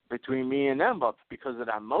air between me and them, but because of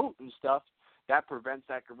that moat and stuff, that prevents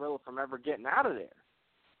that gorilla from ever getting out of there.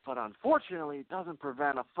 But unfortunately, it doesn't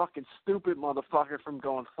prevent a fucking stupid motherfucker from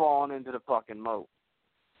falling into the fucking moat.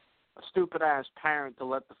 A stupid-ass parent to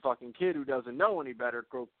let the fucking kid who doesn't know any better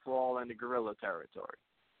go crawl into gorilla territory.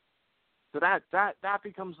 So that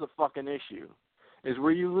becomes the fucking issue, is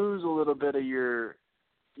where you lose a little bit of your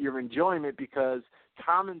enjoyment because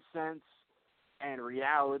common sense and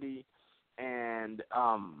reality and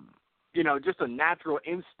just a natural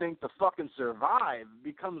instinct to fucking survive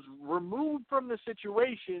becomes removed from the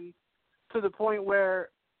situation to the point where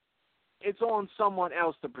it's on someone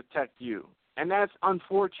else to protect you. And that's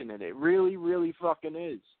unfortunate. It really, really fucking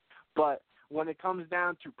is. But when it comes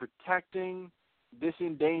down to protecting this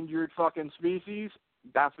endangered fucking species,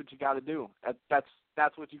 that's what you got to do.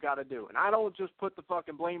 That's what you got to do. And I don't just put the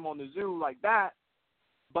fucking blame on the zoo like that,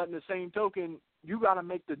 but in the same token, you got to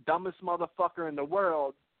make the dumbest motherfucker in the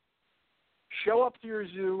world show up to your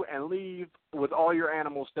zoo and leave with all your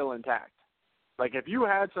animals still intact. Like if you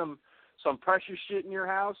had some precious shit in your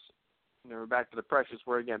house, and we're back to the precious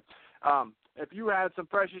word again. If you had some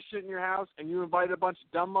precious shit in your house and you invited a bunch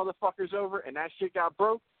of dumb motherfuckers over and that shit got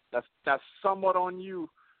broke, that's somewhat on you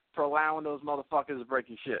for allowing those motherfuckers to break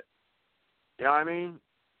your shit. You know what I mean?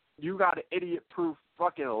 You got an idiot-proof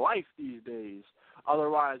fucking life these days.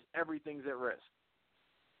 Otherwise, everything's at risk.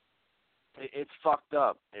 It's fucked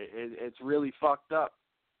up. It's really fucked up.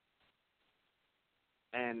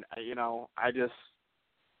 And, I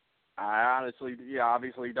honestly,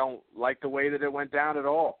 obviously don't like the way that it went down at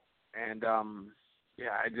all. And,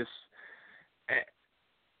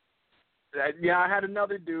 I had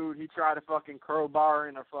another dude, he tried to fucking crowbar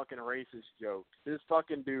in a fucking racist joke. This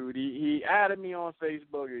fucking dude, he added me on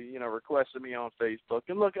Facebook, or, requested me on Facebook.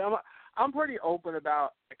 And look, I'm pretty open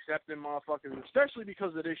about accepting motherfuckers, especially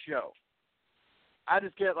because of this show. I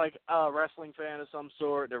just get, like, a wrestling fan of some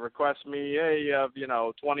sort that requests me, hey, you have,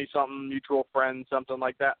 20-something mutual friends, something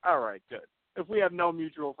like that. All right, good. If we have no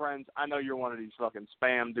mutual friends, I know you're one of these fucking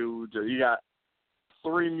spam dudes, or you got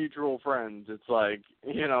 3 mutual friends. It's like,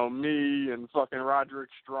 me and fucking Roderick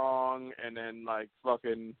Strong and then, like,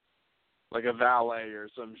 fucking, like a valet or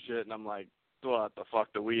some shit. And I'm like, what the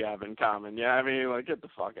fuck do we have in common? Yeah, I mean, like, get the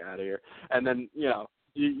fuck out of here. And then,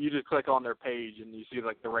 you just click on their page and you see,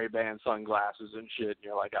 like, the Ray-Ban sunglasses and shit. And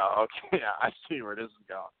you're like, oh, okay, yeah, I see where this is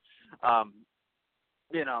going.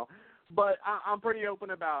 But I'm pretty open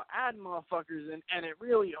about adding motherfuckers, and it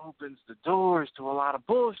really opens the doors to a lot of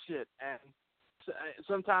bullshit. And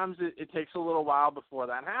sometimes it takes a little while before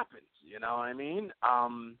that happens. You know what I mean?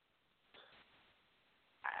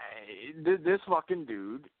 This fucking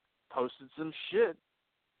dude posted some shit.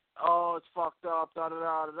 Oh, it's fucked up,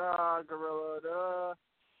 da-da-da-da-da, gorilla, da.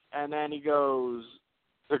 And then he goes,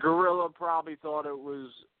 the gorilla probably thought it was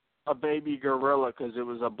a baby gorilla because it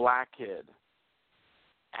was a black kid.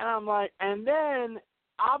 And I'm like, and then,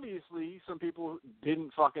 obviously, some people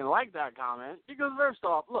didn't fucking like that comment because, first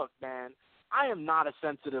off, look, man, I am not a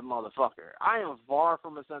sensitive motherfucker. I am far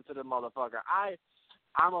from a sensitive motherfucker.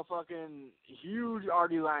 I'm a fucking huge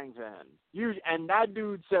Artie Lang fan. Huge, and that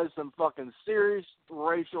dude says some fucking serious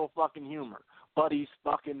racial fucking humor. But he's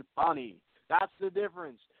fucking funny. That's the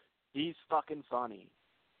difference. He's fucking funny.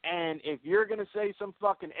 And if you're going to say some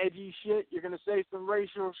fucking edgy shit, you're going to say some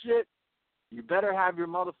racial shit, you better have your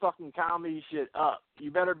motherfucking comedy shit up.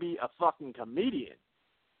 You better be a fucking comedian.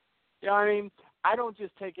 You know what I mean? I don't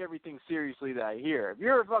just take everything seriously that I hear. If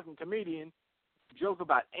you're a fucking comedian, joke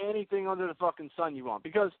about anything under the fucking sun you want.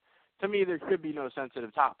 Because, to me, there should be no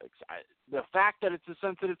sensitive topics. The fact that it's a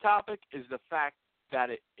sensitive topic is the fact that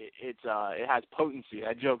it has potency.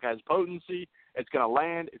 That joke has potency. It's going to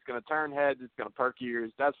land. It's going to turn heads. It's going to perk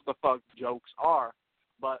ears. That's what the fuck jokes are.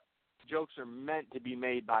 But jokes are meant to be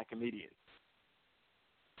made by comedians.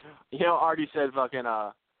 Artie said fucking,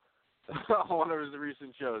 on one of his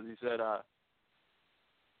recent shows, he said,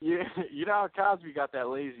 you know how Cosby got that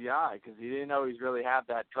lazy eye because he didn't always really have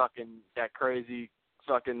that crazy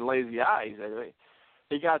fucking lazy eye. He said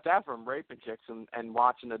he got that from raping chicks and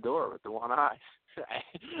watching the door with the one eye.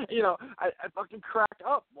 I fucking cracked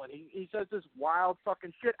up when he says this wild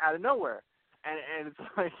fucking shit out of nowhere. And it's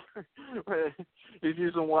like he's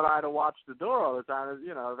using one eye to watch the door all the time.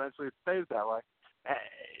 Eventually it stays that way.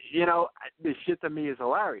 This shit to me is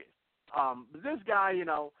hilarious. But this guy,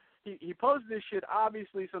 he posted this shit.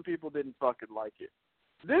 Obviously, some people didn't fucking like it.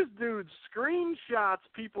 This dude screenshots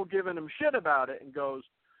people giving him shit about it and goes,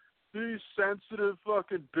 these sensitive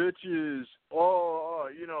fucking bitches,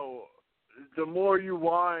 the more you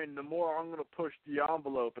whine, the more I'm going to push the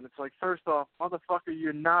envelope. And it's like, first off, motherfucker,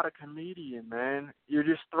 you're not a comedian, man. You're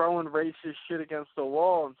just throwing racist shit against the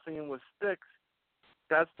wall and seeing what sticks.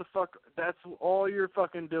 That's all you're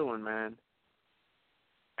fucking doing, man.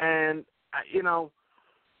 And,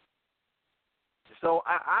 so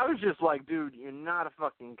I was just like, dude, you're not a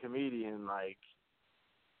fucking comedian. Like,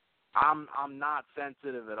 I'm not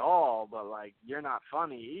sensitive at all, but, like, you're not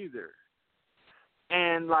funny either.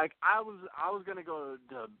 And like I was gonna go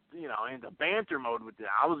to into banter mode with it.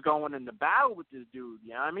 I was going into battle with this dude.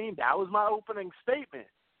 You know what I mean? That was my opening statement.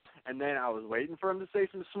 And then I was waiting for him to say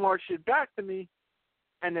some smart shit back to me.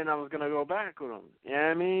 And then I was gonna go back with him. You know what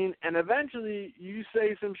I mean? And eventually, you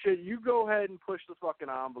say some shit. You go ahead and push the fucking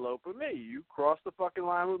envelope with me. You cross the fucking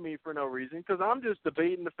line with me for no reason because I'm just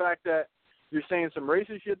debating the fact that you're saying some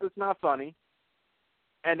racist shit that's not funny.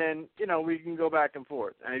 And then, we can go back and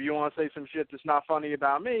forth. And if you want to say some shit that's not funny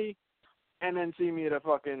about me, and then see me at a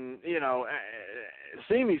fucking,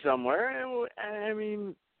 see me somewhere,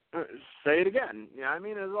 say it again. You know what I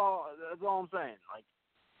mean? That's all I'm saying. Like,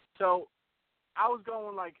 so I was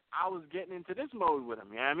going I was getting into this mode with him.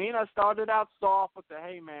 You know what I mean? I started out soft with the,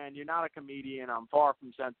 hey, man, you're not a comedian. I'm far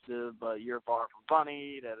from sensitive, but you're far from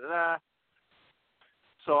funny, da-da-da.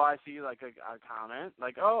 So I see, a comment,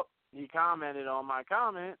 oh, he commented on my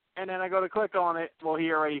comment, and then I go to click on it. Well, he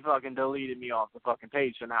already fucking deleted me off the fucking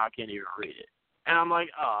page, so now I can't even read it. And I'm like,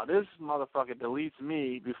 oh, this motherfucker deletes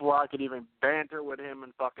me before I could even banter with him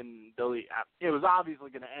and fucking delete. It was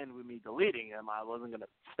obviously going to end with me deleting him. I wasn't going to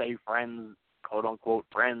stay friends, quote-unquote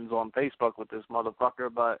friends on Facebook with this motherfucker,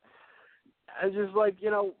 but it's just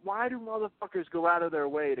why do motherfuckers go out of their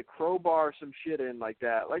way to crowbar some shit in like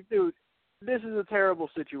that? Like, dude, this is a terrible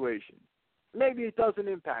situation. Maybe it doesn't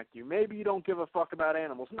impact you. Maybe you don't give a fuck about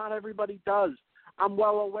animals. Not everybody does. I'm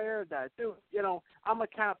well aware of that. Dude, I'm a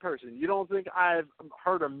cat person. You don't think I've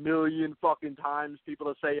heard a million fucking times people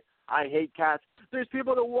that say, I hate cats? There's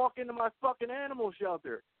people that walk into my fucking animal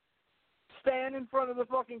shelter, stand in front of the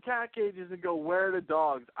fucking cat cages and go, where are the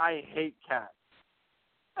dogs? I hate cats.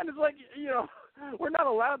 And it's like, we're not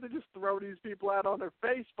allowed to just throw these people out on their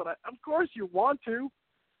face, but of course you want to.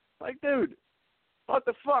 Like, dude, what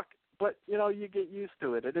the fuck? But, you get used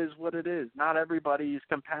to it. It is what it is. Not everybody's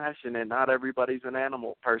compassionate. Not everybody's an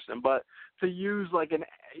animal person. But to use,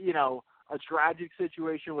 a tragic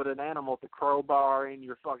situation with an animal to crowbar in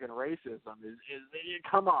your fucking racism is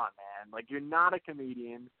come on, man. Like, you're not a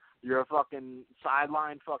comedian. You're a fucking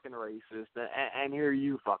sideline fucking racist. And here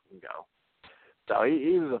you fucking go. So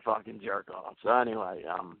he was a fucking jerk off. So anyway,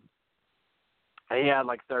 he had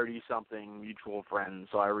 30-something mutual friends,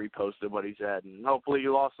 so I reposted what he said, and hopefully he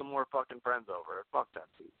lost some more fucking friends over it. Fuck that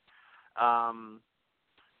dude.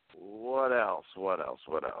 What else?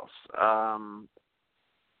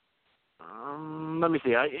 Let me see.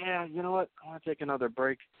 You know what? I want to take another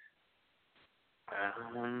break.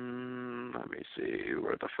 Let me see.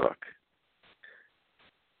 Where the fuck?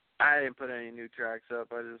 I didn't put any new tracks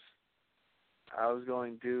up. I was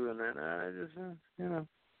going to, and then I just,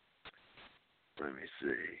 let me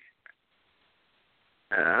see.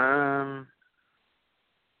 Yeah,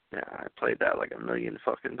 I played that a million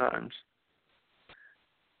fucking times.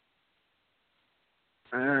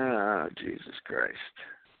 Jesus Christ.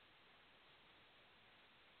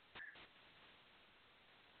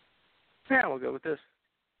 Yeah, we'll go with this.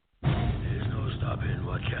 There's no stopping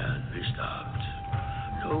what can't be stopped.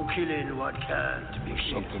 No killing what can't be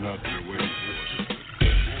killed. Something out there waiting for us.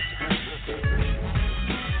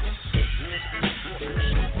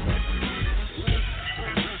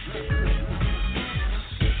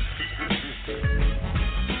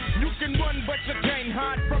 But you can't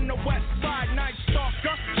hide from the west side, night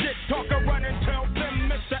stalker, shit talker, run and tell them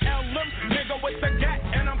Mr. LM, nigga with the gat,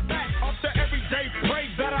 and I'm back off the everyday prey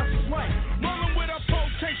that I slay. Rolling with a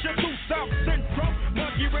quotation through South Central,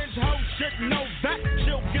 Monkey Ridge ho shit, know that,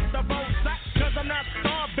 she'll get the bow sack, cause I'm not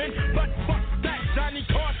starving, but fuck that, Johnny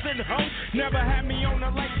Carson ho, never had me on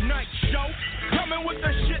a late night show, coming with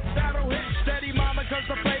the shit that'll hit steady mama, cause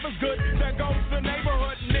the flavor's good, there goes the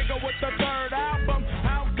neighborhood, nigga with the third album,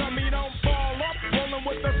 how come he don't fall off, rolling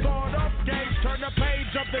with the sword up gauge, turn the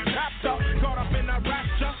page of the chapter, caught up in a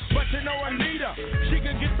rapture, but you know Anita, she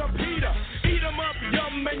can get the Peter, eat 'em up,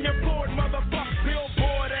 yum, and you're bored, motherfuck,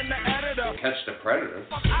 Billboard and the editor. Catch the predator.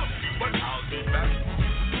 Fuck out, but I'll be back.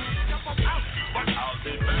 Fuck out, but I'll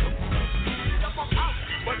be back. Fuck out,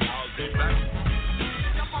 but I'll be back.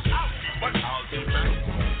 Fuck out, but I'll be back.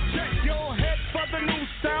 Check your head for the new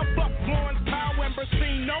style, fuck Florence, Powell, and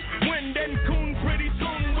Brasino, Wind and Coon, pretty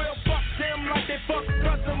soon we'll fuck them like they fuck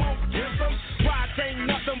cause they won't kiss them. Rides ain't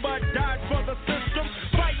nothing but died for the system,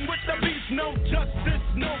 fighting with the beast, no justice,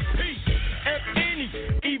 no peace, if any,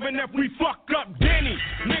 even if we fuck up Denny.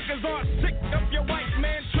 Niggas are sick of your white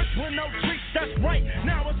man tricks with no treats, that's right,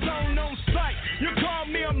 now it's on sight. You call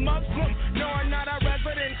me a Muslim, no I'm not a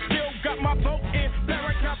resident, still got my vote in,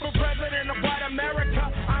 America for president of white America.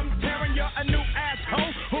 I'm tearing you a new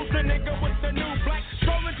asshole, who's the nigga with the new black,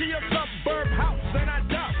 strolling to your suburb house, and I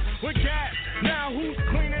doubt with gas, now who's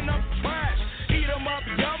cleaning up trash, eat 'em up,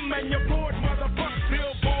 yum, and you're bored, motherfucker.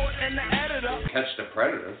 Catch the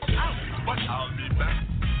predator. But I'll be back.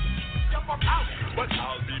 Jump up out. But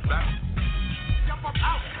I'll be back. Jump up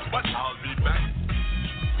out. But I'll be back.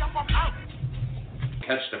 Jump up out.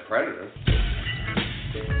 Catch the predator.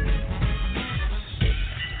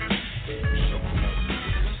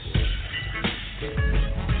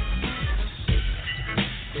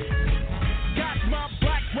 Got my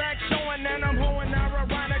black rag showing and I'm hoeing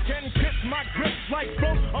ironic and kiss my grip like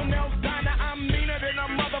both O'Neill's diner. I'm meaner than a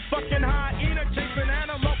motherfucking hyena chasing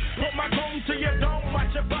antelope. Put my comb to your dome,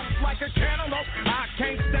 watch it bust like a cantaloupe. I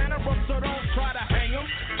can't stand a rope, so don't try to hang 'em.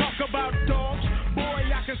 Talk about dogs, boy,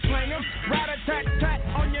 I can sling 'em. Rat-a-tat-tat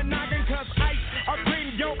on your noggin, cause ice or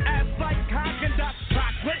cream your ass like Haagen-Dazs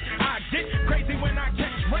chocolate. I get crazy when I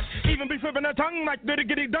catch wet, even be flipping a tongue like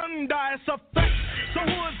diddy-giddy-dun-die. It's a fact. So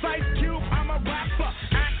who is Ice Cube? I'm a rapper,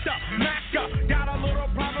 actor, macker. Got a little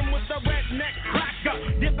problem with the redneck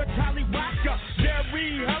cracker. Get the tallywhacker.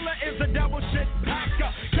 Jerry Heller is a double shit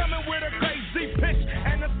packer. Coming with a crazy pitch,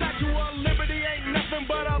 and the Statue of Liberty ain't nothing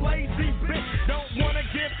but a lazy bitch. Don't wanna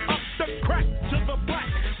give up the crack to the black,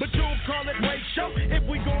 but you'll call it ratio if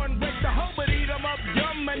we go and rape the hoe, but eat 'em up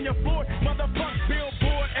yum and you're Ford, motherfuck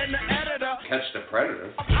Billboard and the editor. Catch the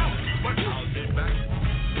predator. But I'll be back.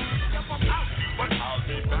 Jump up out. But I'll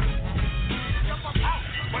be back. Jump up out.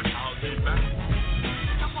 But I'll be back.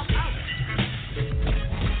 Jump up out.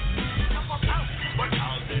 Jump up out. But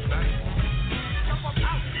I'll be back. Jump up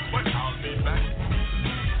out. But I'll be back.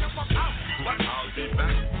 Jump up out. But I'll be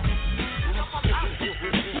back. Jump up out.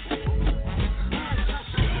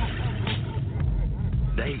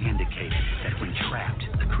 They indicated that when trapped,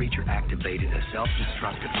 the creature activated a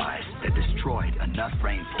self-destruct device that destroyed enough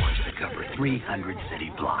rainforest to cover 300 city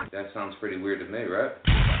blocks. That sounds pretty weird to me, right?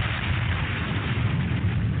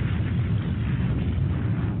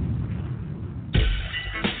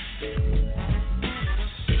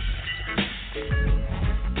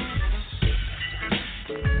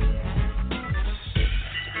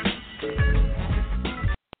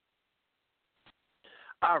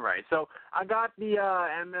 All right, so I got the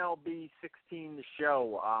MLB 16 to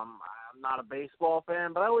show. I'm not a baseball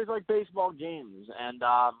fan, but I always like baseball games, and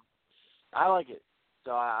I like it.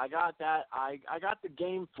 So I got that. I got the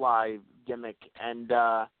GameFly gimmick, and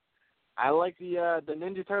I like the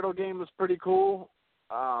Ninja Turtle game was pretty cool.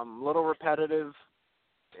 A little repetitive,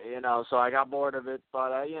 so I got bored of it.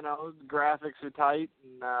 But graphics are tight,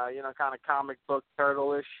 and kind of comic book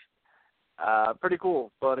turtle-ish. Pretty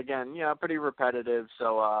cool, but again, pretty repetitive.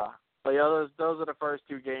 So, those are the first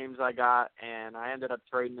two games I got, and I ended up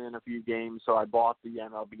trading in a few games. So I bought the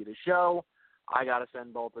MLB to show. I got to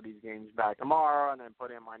send both of these games back tomorrow, and then put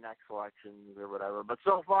in my next selections or whatever. But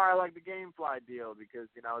so far, I like the GameFly deal because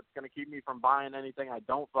it's going to keep me from buying anything I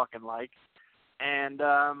don't fucking like, and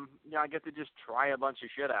I get to just try a bunch of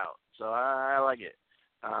shit out. So I like it.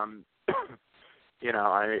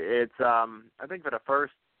 It's I think for the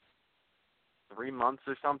first 3 months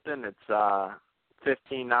or something, it's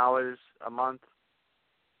 $15 a month,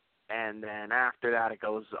 and then after that it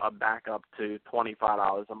goes back up to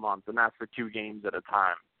 $25 a month, and that's for 2 games at a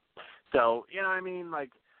time. So,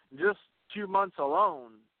 like, just 2 months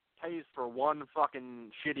alone pays for one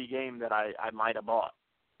fucking shitty game that I might have bought.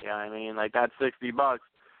 You know what I mean? Like, that's $60.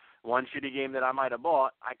 One shitty game that I might have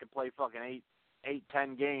bought, I could play fucking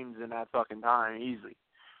 10 games in that fucking time easily.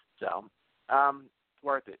 So,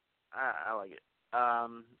 worth it. I like it.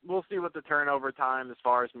 We'll see what the turnover time as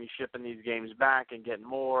far as me shipping these games back and getting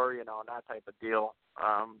more, and that type of deal.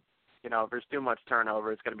 If there's too much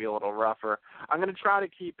turnover, it's going to be a little rougher. I'm going to try to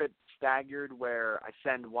keep it staggered where I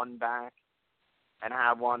send one back and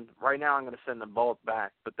have one. Right now I'm going to send them both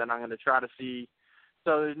back, but then I'm going to try to see.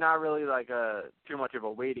 So there's not really like too much of a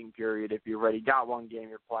waiting period. If you already got one game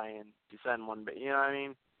you're playing, you send one, but you know what I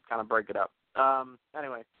mean? Kind of break it up.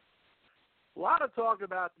 Anyway. A lot of talk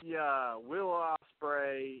about the Will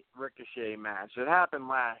Ospreay-Ricochet match. It happened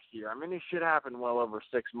last year. I mean, this shit happened well over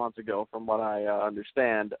 6 months ago from what I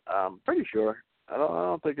understand. Pretty sure. I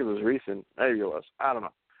don't think it was recent. Maybe it was. I don't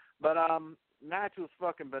know. But match was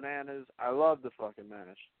fucking bananas. I love the fucking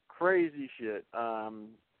match. Crazy shit.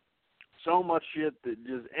 So much shit that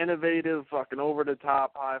just innovative, fucking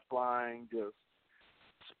over-the-top, high-flying, just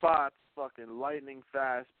spots, fucking lightning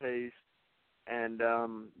fast-paced. And,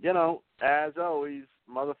 as always,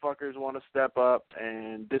 motherfuckers want to step up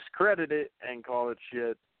and discredit it and call it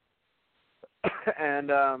shit. And,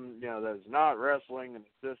 that's not wrestling and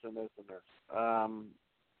it's this and this and this.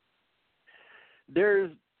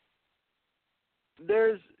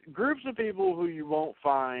 There's groups of people who you won't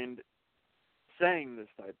find saying this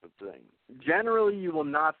type of thing. Generally, you will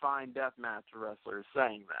not find deathmatch wrestlers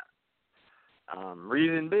saying that.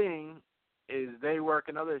 Reason being is they work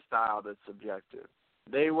another style that's subjective.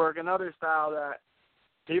 They work another style that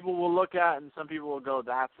people will look at and some people will go,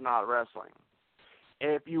 that's not wrestling.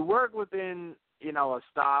 If you work within, you know, a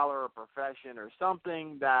style or a profession or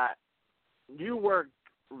something that you work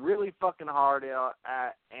really fucking hard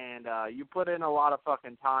at and you put in a lot of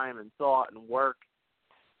fucking time and thought and work,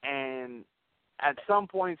 and at some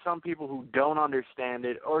point some people who don't understand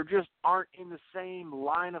it or just aren't in the same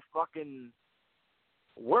line of fucking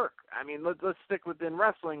work. I mean, let's stick within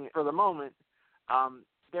wrestling for the moment.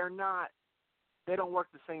 They don't work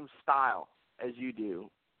the same style as you do.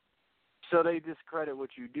 So they discredit what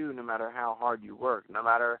you do no matter how hard you work, no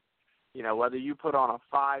matter, you know, whether you put on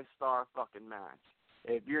a 5-star fucking match.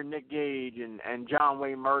 If you're Nick Gage and John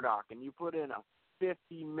Wayne Murdoch and you put in a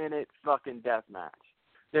 50-minute fucking death match,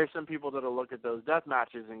 there's some people that'll look at those death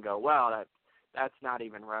matches and go, well, that's not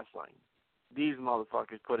even wrestling. These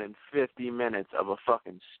motherfuckers put in 50 minutes of a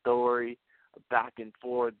fucking story, a back and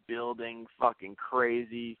forth building, fucking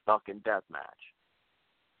crazy fucking death match.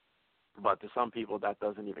 But to some people, that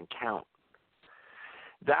doesn't even count.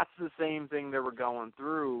 That's the same thing that we're going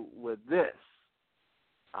through with this.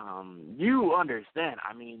 You understand.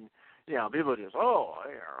 I mean, you know, people just, oh,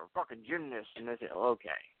 you're a fucking gymnast. And they say, okay.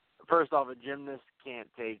 First off, a gymnast can't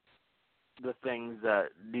take the things that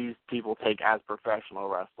these people take as professional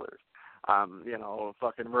wrestlers. You know,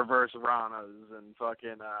 fucking reverse ranas and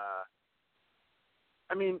fucking,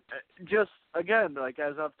 I mean, just, again, like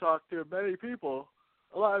as I've talked to many people,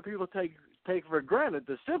 a lot of people take for granted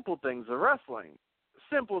the simple things of wrestling.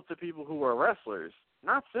 Simple to people who are wrestlers,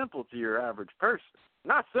 not simple to your average person.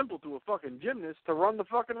 Not simple to a fucking gymnast to run the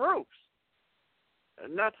fucking ropes.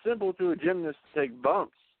 And not simple to a gymnast to take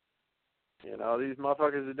bumps. You know, these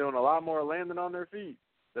motherfuckers are doing a lot more landing on their feet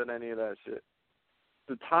than any of that shit.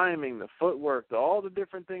 The timing, the footwork, all the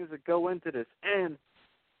different things that go into this, and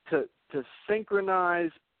to synchronize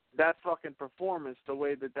that fucking performance the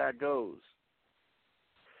way that goes.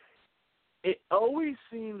 It always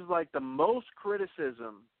seems like the most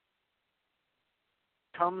criticism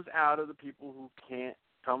comes out of the people who can't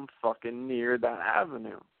come fucking near that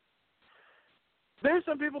avenue. There's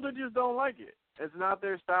some people that just don't like it. It's not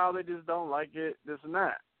their style. They just don't like it, this and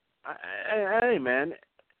that. Hey, man,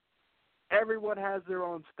 everyone has their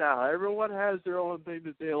own style. Everyone has their own thing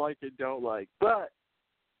that they like and don't like. But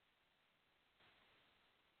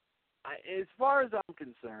as far as I'm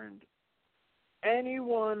concerned,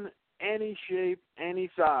 anyone, any shape, any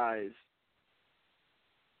size,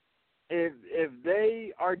 if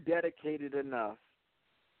they are dedicated enough,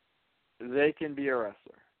 they can be a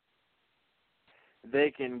wrestler.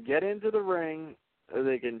 They can get into the ring,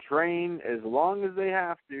 they can train as long as they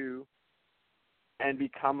have to, and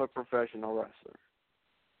become a professional wrestler.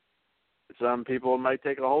 Some people might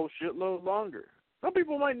take a whole shitload longer. Some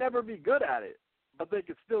people might never be good at it, but they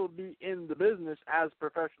could still be in the business as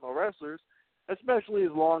professional wrestlers, especially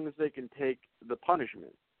as long as they can take the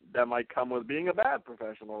punishment that might come with being a bad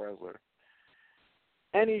professional wrestler.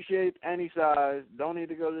 Any shape, any size, don't need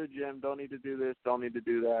to go to the gym, don't need to do this, don't need to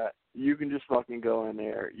do that. You can just fucking go in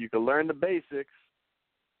there. You can learn the basics,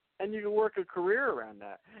 and you can work a career around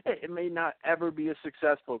that. Hey, it may not ever be a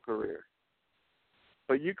successful career,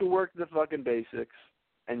 but you can work the fucking basics,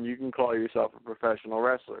 and you can call yourself a professional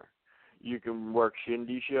wrestler. You can work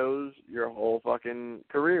shindy shows your whole fucking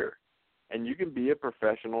career, and you can be a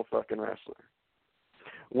professional fucking wrestler.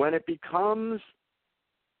 When it becomes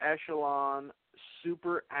echelon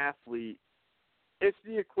super athlete, it's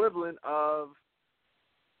the equivalent of,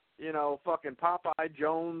 you know, fucking Popeye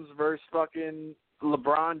Jones versus fucking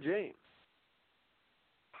LeBron James.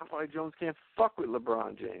 Popeye Jones can't fuck with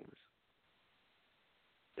LeBron James.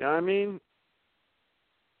 You know what I mean?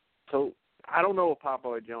 So I don't know if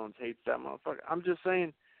Popeye Jones hates that motherfucker. I'm just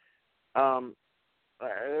saying, you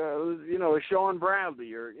know, a Sean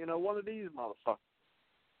Bradley or, you know, one of these motherfuckers.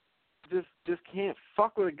 Just can't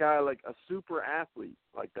fuck with a guy like a super athlete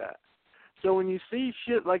like that. So when you see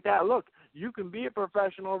shit like that, look, you can be a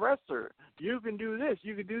professional wrestler. You can do this.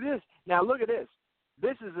 You can do this. Now look at this.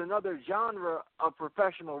 This is another genre of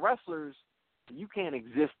professional wrestlers you can't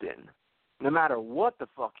exist in, no matter what the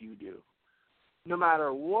fuck you do. No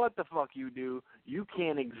matter what the fuck you do, you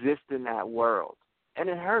can't exist in that world. And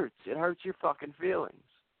it hurts. It hurts your fucking feelings.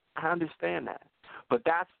 I understand that. But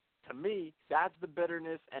that's, to me, that's the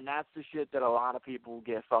bitterness, and that's the shit that a lot of people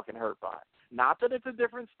get fucking hurt by. Not that it's a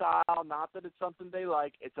different style, not that it's something they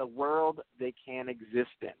like. It's a world they can't exist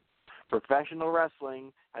in. Professional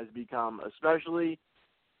wrestling has become, especially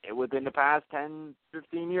within the past 10,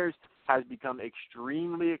 15 years, has become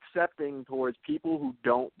extremely accepting towards people who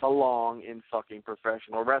don't belong in fucking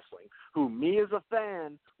professional wrestling, who me as a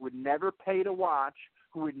fan would never pay to watch,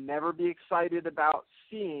 who would never be excited about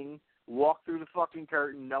seeing walk through the fucking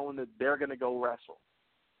curtain knowing that they're going to go wrestle.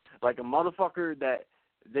 Like a motherfucker that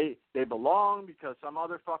they belong because some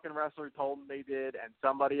other fucking wrestler told them they did and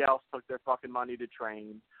somebody else took their fucking money to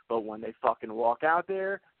train. But when they fucking walk out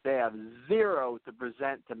there, they have zero to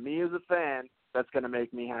present to me as a fan that's going to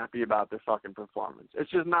make me happy about their fucking performance.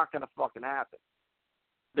 It's just not going to fucking happen.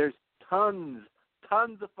 There's tons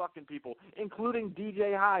of fucking people, including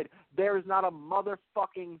DJ Hyde. There is not a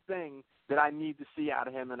motherfucking thing that I need to see out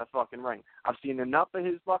of him in a fucking ring. I've seen enough of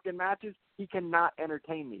his fucking matches. He cannot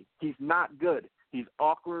entertain me. He's not good. He's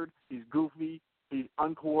awkward. He's goofy. He's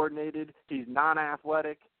uncoordinated. He's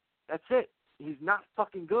non-athletic. That's it. He's not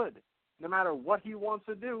fucking good, no matter what he wants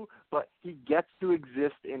to do, but he gets to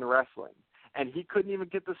exist in wrestling. And he couldn't even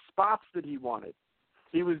get the spots that he wanted.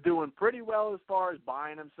 He was doing pretty well as far as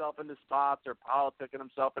buying himself into spots or politicking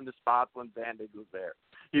himself into spots when Zandig was there.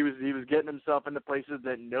 He was getting himself into places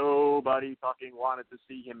that nobody fucking wanted to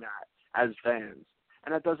see him at as fans.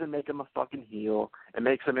 And that doesn't make him a fucking heel. It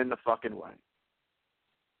makes him in the fucking way.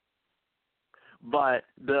 But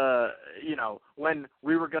when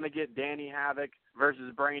we were going to get Danny Havoc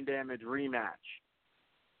versus Brain Damage rematch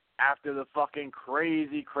after the fucking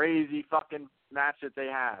crazy fucking match that they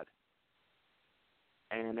had,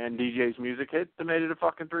 and then DJ's music hit, they made it a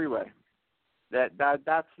fucking three-way. That's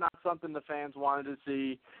not something the fans wanted to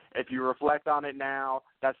see. If you reflect on it now,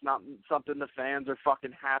 that's not something the fans are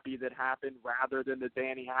fucking happy that happened, rather than the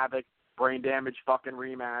Danny Havoc Brain Damage fucking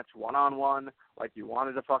rematch, one-on-one, like you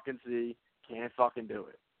wanted to fucking see. Can't fucking do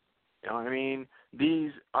it. You know what I mean?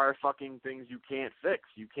 These are fucking things you can't fix.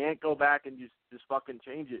 You can't go back and just fucking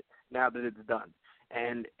change it now that it's done.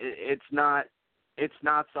 And it's not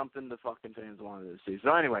something the fucking fans wanted to see.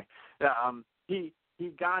 So anyway, he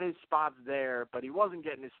got his spots there, but he wasn't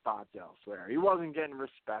getting his spots elsewhere. He wasn't getting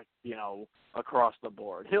respect, across the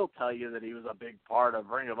board. He'll tell you that he was a big part of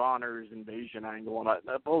Ring of Honor's invasion angle and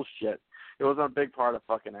that bullshit. It wasn't a big part of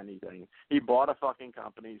fucking anything. He bought a fucking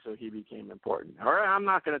company, so he became important. All right, I'm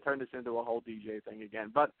not going to turn this into a whole DJ thing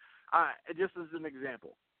again, but just as an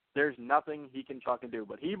example, there's nothing he can fucking do.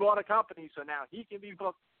 But he bought a company, so now he can be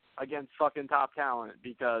booked against fucking top talent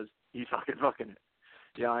because he's fucking it.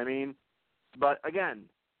 You know what I mean? But again,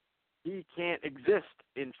 he can't exist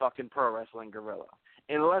in fucking Pro Wrestling Guerrilla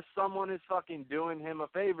unless someone is fucking doing him a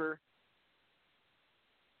favor.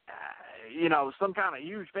 Some kind of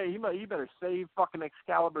huge favor. He better save fucking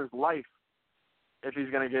Excalibur's life if he's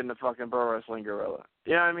gonna get into fucking Pro Wrestling Guerrilla.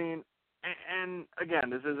 You know what I mean? And again,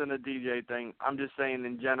 this isn't a DJ thing. I'm just saying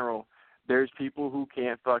in general, there's people who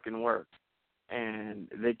can't fucking work, and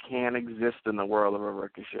they can't exist in the world of a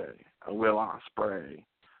Ricochet, a Will Ospreay,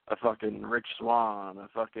 a fucking Rich Swann,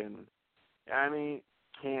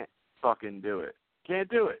 can't fucking do it. Can't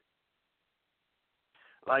do it.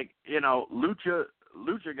 Like,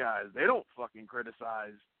 Lucha guys, they don't fucking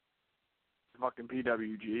criticize fucking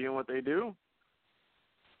PWG and what they do.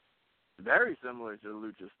 Very similar to the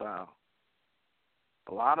Lucha style.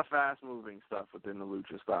 A lot of fast-moving stuff within the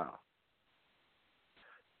Lucha style.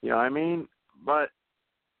 You know what I mean? But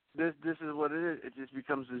this is what it is. It just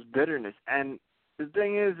becomes this bitterness. And the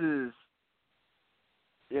thing is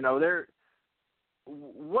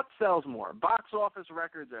what sells more? Box office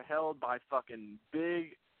records are held by fucking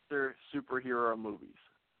big superhero movies.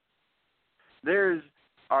 Do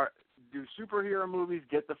superhero movies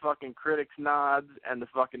get the fucking critics nods and the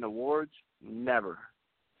fucking awards? Never.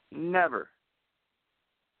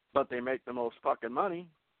 But they make the most fucking money.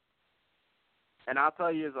 And I'll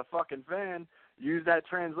tell you, as a fucking fan, use that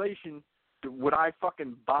translation. Would I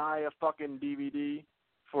fucking buy a fucking DVD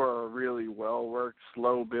for a really well-worked,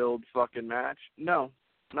 slow-build fucking match? No,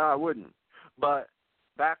 I wouldn't. But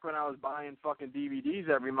back when I was buying fucking DVDs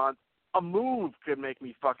every month, a move could make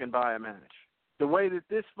me fucking buy a match. The way that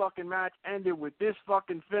this fucking match ended with this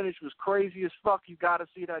fucking finish was crazy as fuck. You got to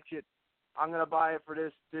see that shit. I'm going to buy it for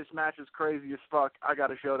this. This match is crazy as fuck. I got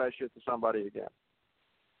to show that shit to somebody again.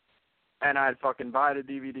 And I'd fucking buy the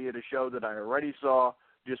DVD of the show that I already saw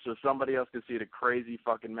just so somebody else could see the crazy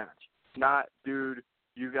fucking match. Not, dude,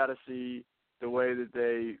 you got to see the way that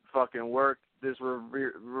they fucking work this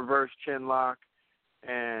reverse chin lock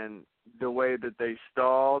and the way that they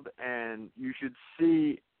stalled, and you should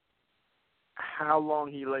see how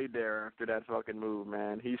long he laid there after that fucking move,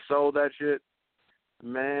 man. He sold that shit.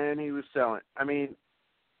 Man, he was selling. I mean,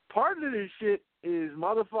 part of this shit is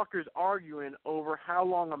motherfuckers arguing over how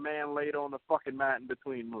long a man laid on the fucking mat in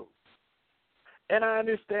between moves. And I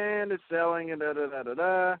understand it's selling and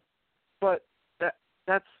da-da-da-da-da, But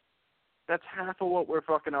that's half of what we're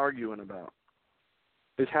fucking arguing about.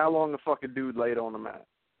 Is how long a fucking dude laid on the mat.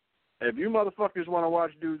 If you motherfuckers want to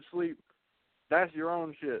watch dudes sleep, that's your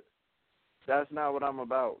own shit. That's not what I'm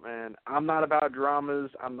about, man. I'm not about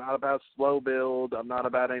dramas. I'm not about slow build. I'm not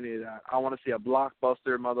about any of that. I want to see a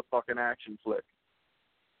blockbuster motherfucking action flick.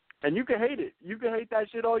 And you can hate it. You can hate that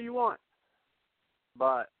shit all you want.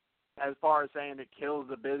 But as far as saying it kills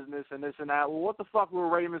the business and this and that, well, what the fuck were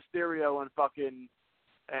Rey Mysterio and fucking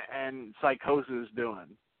and Psychosis doing?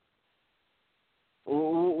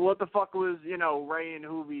 What the fuck was, Ray and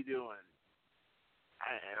Hoovy doing?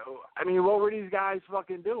 I mean, what were these guys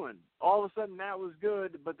fucking doing? All of a sudden that was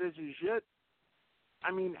good, but this is shit?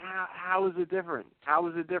 I mean, how is it different? How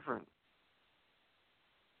is it different?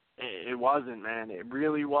 It wasn't, man. It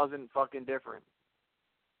really wasn't fucking different.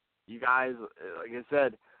 You guys, like I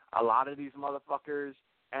said, a lot of these motherfuckers,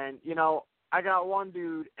 and, I got one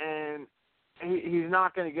dude, and he's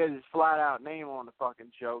not going to get his flat-out name on the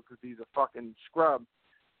fucking show because he's a fucking scrub.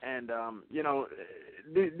 And,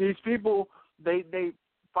 these people, they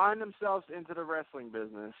find themselves into the wrestling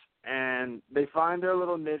business, and they find their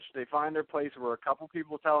little niche. They find their place where a couple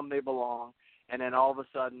people tell them they belong, and then all of a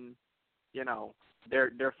sudden,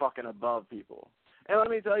 they're fucking above people. And let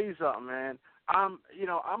me tell you something, man. I'm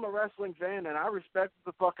a wrestling fan, and I respect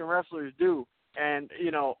what the fucking wrestlers do. And,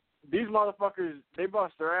 these motherfuckers, they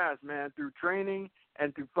bust their ass, man, through training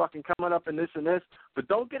and through fucking coming up in this and this. But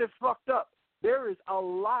don't get it fucked up. There is a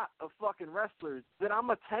lot of fucking wrestlers that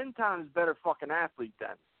I'm a 10 times better fucking athlete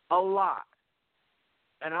than. A lot.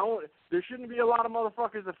 And there shouldn't be a lot of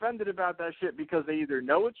motherfuckers offended about that shit because they either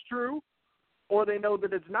know it's true or they know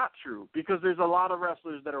that it's not true, because there's a lot of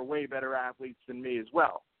wrestlers that are way better athletes than me as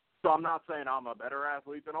well. So I'm not saying I'm a better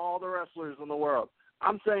athlete than all the wrestlers in the world.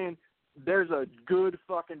 I'm saying there's a good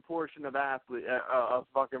fucking portion of of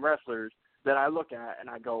fucking wrestlers that I look at and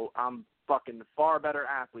I go, I'm fucking far better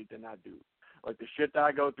athlete than that dude. Like the shit that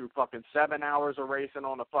I go through, fucking 7 hours of racing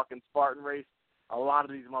on a fucking Spartan race, a lot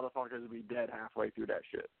of these motherfuckers will be dead halfway through that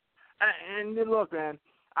shit. And look, man,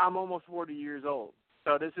 I'm almost 40 years old.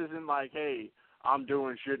 So this isn't like, hey, I'm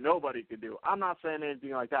doing shit nobody could do. I'm not saying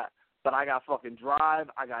anything like that. But I got fucking drive,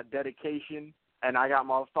 I got dedication, and I got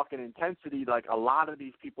motherfucking intensity like a lot of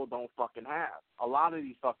these people don't fucking have. A lot of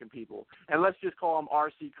these fucking people. And let's just call him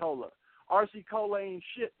RC Cola. RC Cola ain't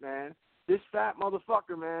shit, man. This fat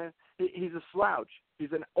motherfucker, man, he's a slouch.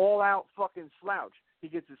 He's an all-out fucking slouch. He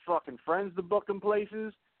gets his fucking friends to book him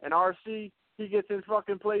places, and RC, he gets in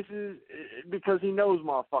fucking places because he knows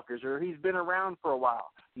motherfuckers, or he's been around for a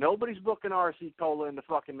while. Nobody's booking RC Cola in the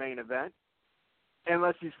fucking main event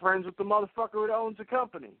unless he's friends with the motherfucker that owns the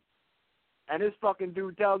company. And this fucking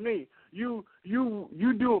dude tells me, you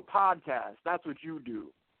do a podcast. That's what you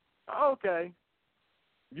do. Okay.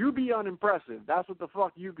 You be unimpressive. That's what the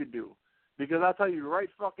fuck you could do. Because I tell you right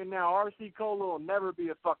fucking now, RC Cola will never be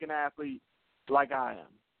a fucking athlete like I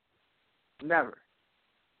am. Never.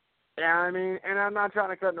 Yeah, I mean, and I'm not trying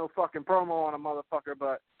to cut no fucking promo on a motherfucker,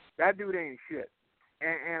 but that dude ain't shit.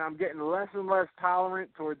 And I'm getting less and less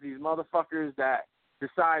tolerant towards these motherfuckers that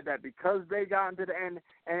decide that because they got into the end,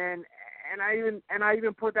 and I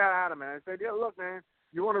even put that out of him. I said, yeah, look, man,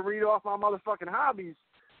 you want to read off my motherfucking hobbies?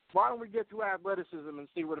 Why don't we get to athleticism and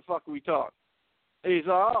see where the fuck we talk? And he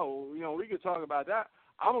said, oh, we could talk about that.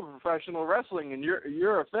 I'm a professional wrestling, and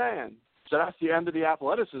you're a fan. So that's the end of the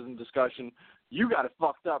athleticism discussion. You got it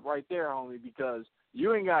fucked up right there, homie, because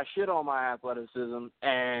you ain't got shit on my athleticism.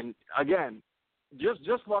 And, again, just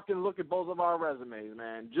fucking look at both of our resumes,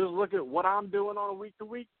 man. Just look at what I'm doing on a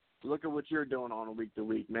week-to-week. Look at what you're doing on a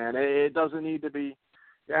week-to-week, man. It doesn't need to be,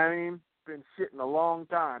 been shitting a long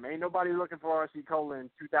time. Ain't nobody looking for RC Cola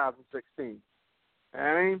in 2016.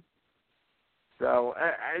 So,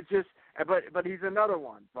 but he's another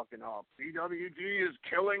one, fucking PWG is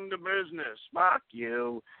killing the business. Fuck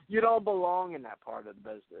you. You don't belong in that part of the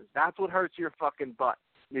business. That's what hurts your fucking butt,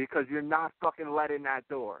 because you're not fucking let in that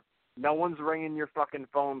door. No one's ringing your fucking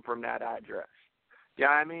phone from that address. You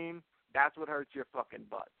know what I mean? That's what hurts your fucking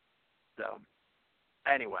butt. So,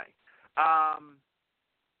 anyway.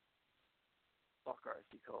 Fuck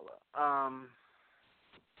RC Cola.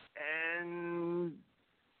 And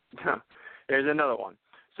there's another one.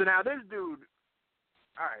 So now this dude,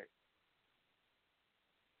 all right,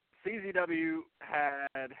 CZW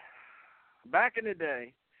had, back in the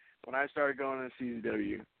day, when I started going to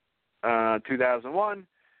CZW, 2001,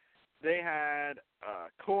 they had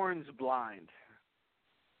Korn's Blind.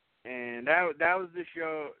 And that was the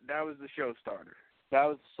show. That was the show starter. That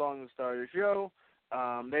was the song that started the show.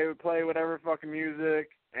 They would play whatever fucking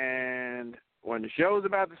music, and when the show was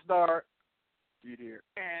about to start, you'd hear,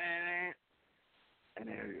 and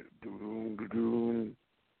then do-do-do-do,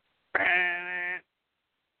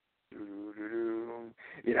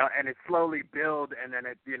 you know, and it slowly build, and then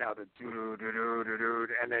it, you know, the do-do-do-do-do,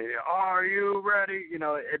 and then, are you ready? You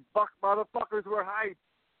know, it motherfuckers were hyped.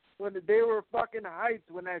 When they were fucking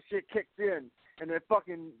hyped when that shit kicked in, and then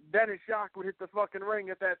fucking Dennis Shock would hit the fucking ring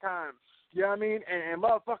at that time. You know what I mean? And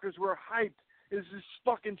motherfuckers were hyped. This is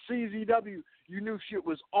fucking CZW. You knew shit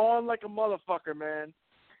was on like a motherfucker, man.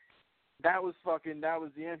 That was the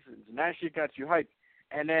entrance, and that shit got you hyped.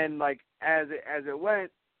 And then, like, as it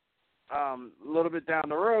went, a little bit down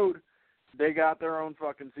the road, they got their own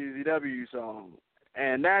fucking CZW song,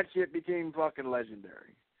 and that shit became fucking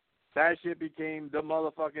legendary. That shit became the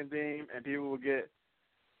motherfucking theme, and people would get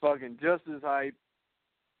fucking just as hyped.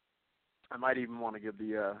 I might even want to give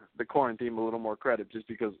the Corn theme a little more credit, just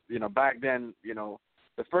because, you know, back then, you know,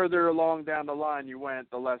 the further along down the line you went,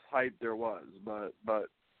 the less hype there was. But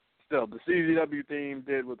still, the CZW theme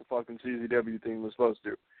did what the fucking CZW theme was supposed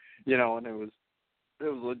to, you know, and it was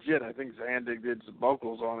legit. I think Zandig did some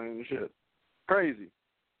vocals on it and shit. Crazy.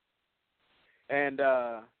 And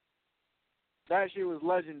that shit was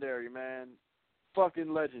legendary, man.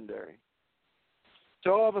 Fucking legendary.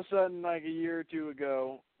 So all of a sudden, like a year or two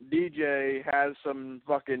ago, DJ has some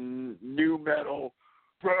fucking new metal,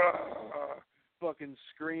 fucking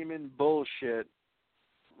screaming bullshit,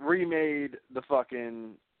 remade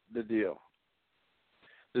the deal.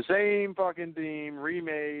 The same fucking theme,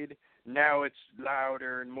 remade. Now it's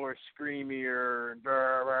louder and more screamier.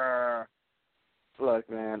 Look,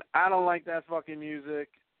 man, I don't like that fucking music.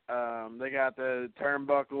 They got the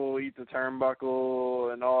turnbuckle, eat the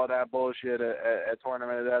turnbuckle, and all that bullshit at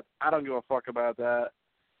Tournament of Death. I don't give a fuck about that.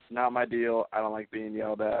 Not my deal. I don't like being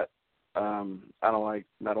yelled at. I don't like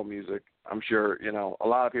metal music. I'm sure, you know, a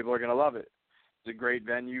lot of people are going to love it. It's a great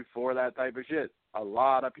venue for that type of shit. A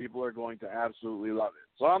lot of people are going to absolutely love it.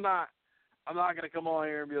 So I'm not going to come on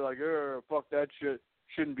here and be like, fuck that shit.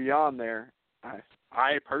 Shouldn't be on there.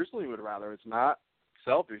 I personally would rather it's not,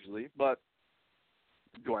 selfishly, but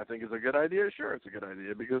do I think it's a good idea? Sure, it's a good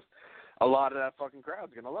idea, because a lot of that fucking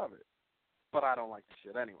crowd's going to love it. But I don't like the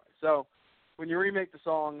shit anyway. So when you remake the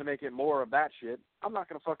song to make it more of that shit, I'm not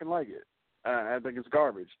going to fucking like it. I think it's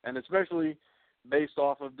garbage. And especially based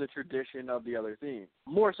off of the tradition of the other theme.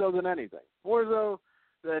 More so than anything. More so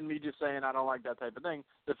than me just saying I don't like that type of thing.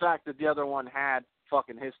 The fact that the other one had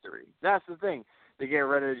fucking history. That's the thing. They get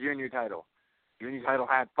rid of the junior title. Junior title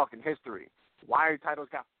had fucking history. Wire title's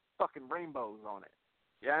got fucking rainbows on it.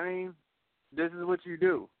 You know what I mean? This is what you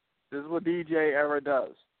do. This is what DJ era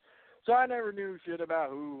does. So I never knew shit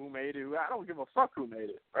about who made it. I don't give a fuck who made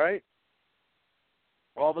it, right?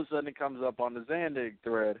 All of a sudden it comes up on the Zandig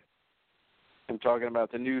thread. I'm talking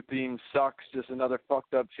about the new theme sucks, just another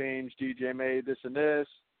fucked up change DJ made, this and this.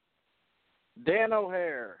 Dan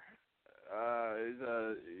O'Hare,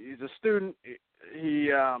 he's a student.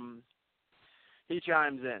 He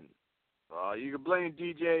chimes in. You can blame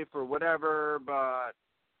DJ for whatever, but,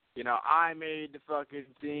 you know, I made the fucking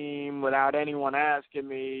theme without anyone asking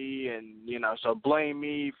me, and, you know, so blame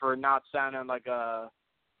me for not sounding like a,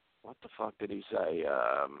 what the fuck did he say?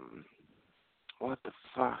 What the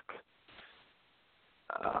fuck?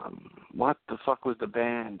 What the fuck was the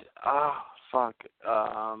band? Oh, fuck.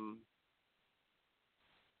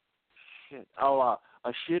 Shit. Oh,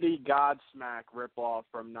 a shitty Godsmack ripoff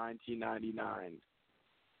from 1999.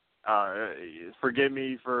 Forgive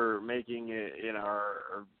me for making it, you know,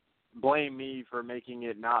 or blame me for making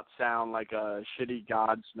it not sound like a shitty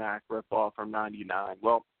Godsmack ripoff from 99.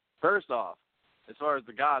 Well, first off, as far as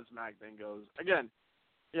the Godsmack thing goes, again,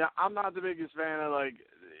 yeah, I'm not the biggest fan of, like,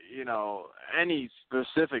 you know, any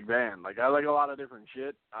specific band. Like, I like a lot of different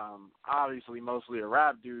shit. Obviously, mostly a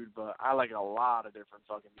rap dude, but I like a lot of different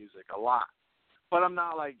fucking music, a lot. But I'm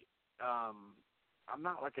not like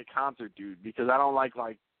a concert dude, because I don't like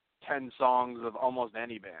 10 songs of almost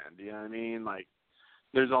any band. You know what I mean? Like,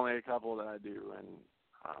 there's only a couple that I do, and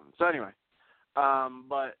so anyway.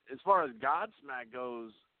 But as far as Godsmack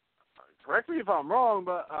goes, correct me if I'm wrong,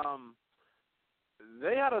 but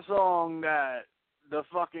they had a song that the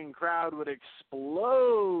fucking crowd would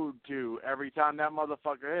explode to every time that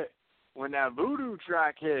motherfucker hit. When that Voodoo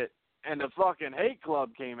track hit and the fucking Hate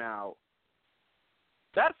Club came out,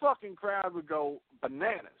 that fucking crowd would go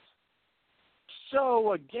bananas.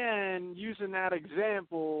 So, again, using that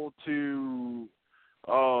example to,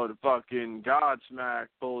 the fucking Godsmack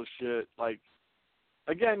bullshit, like,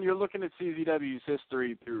 again, you're looking at CZW's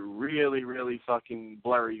history through really, really fucking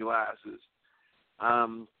blurry glasses.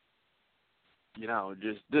 You know,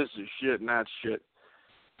 just this is shit and that's shit.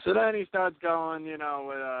 So then he starts going,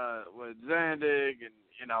 with Zandig, and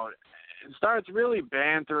it starts really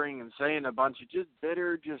bantering and saying a bunch of just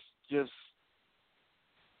bitter, just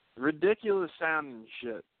ridiculous sounding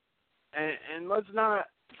shit. And let's not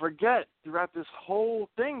forget throughout this whole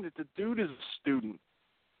thing that the dude is a student.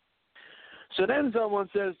 So then someone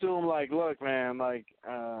says to him, like, look, man, like,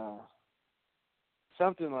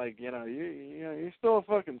 something like, you're still a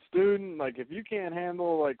fucking student. Like, if you can't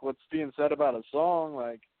handle, like, what's being said about a song,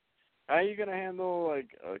 like, how are you going to handle, like,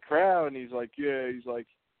 a crowd? And he's like,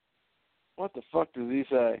 what the fuck does he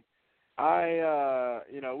say?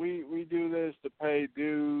 We do this to pay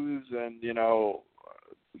dues and,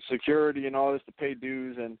 security and all this to pay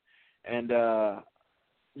dues. And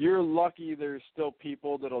you're lucky there's still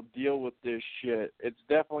people that'll deal with this shit. It's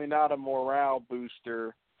definitely not a morale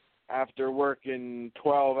booster after working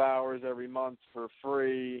 12 hours every month for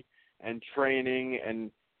free and training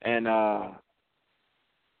and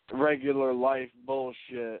regular life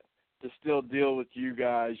bullshit to still deal with you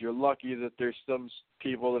guys. You're lucky that there's some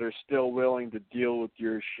people that are still willing to deal with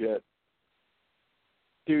your shit.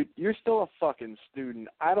 Dude, you're still a fucking student.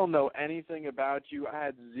 I don't know anything about you. I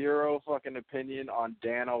had zero fucking opinion on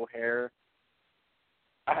Dan O'Hare.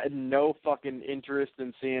 I had no fucking interest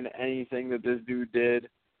in seeing anything that this dude did.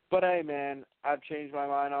 But hey, man, I've changed my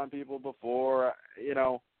mind on people before.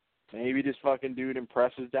 Maybe this fucking dude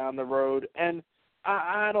impresses down the road. And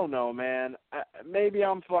I don't know, man. Maybe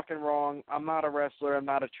I'm fucking wrong. I'm not a wrestler. I'm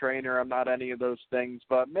not a trainer. I'm not any of those things.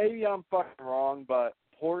 But maybe I'm fucking wrong. But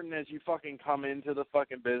important as you fucking come into the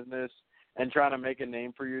fucking business and trying to make a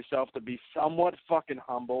name for yourself, to be somewhat fucking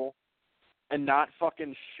humble and not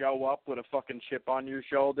fucking show up with a fucking chip on your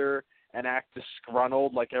shoulder and act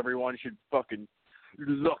disgruntled like everyone should fucking, you're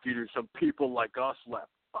lucky there's some people like us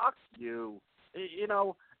left. Fuck you.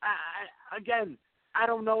 I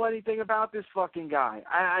don't know anything about this fucking guy.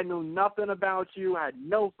 I know nothing about you. I had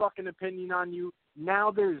no fucking opinion on you.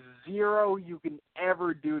 Now there's zero you can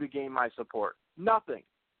ever do to gain my support. Nothing.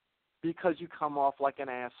 Because you come off like an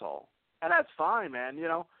asshole. And that's fine, man. You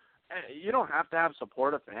don't have to have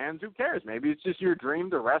supportive fans. Who cares? Maybe it's just your dream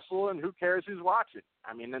to wrestle, and who cares who's watching?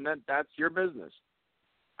 I mean, and that's your business.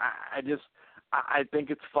 I think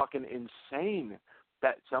it's fucking insane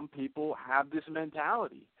that some people have this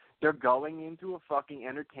mentality. They're going into a fucking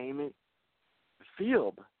entertainment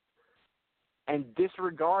field and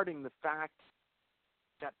disregarding the fact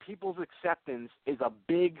that people's acceptance is a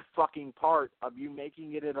big fucking part of you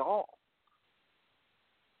making it at all.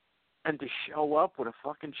 And to show up with a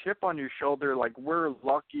fucking chip on your shoulder like we're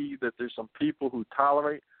lucky that there's some people who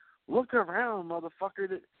tolerate. Look around,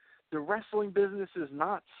 motherfucker. The wrestling business is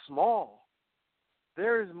not small.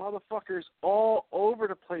 There's motherfuckers all over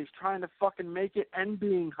the place trying to fucking make it and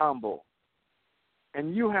being humble.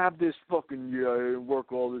 And you have this fucking, I didn't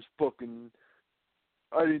work all this fucking,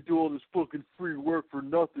 I didn't do all this fucking free work for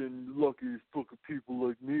nothing. Lucky there's fucking people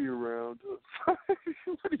like me around. What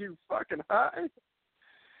are you, fucking high?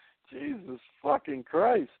 Jesus fucking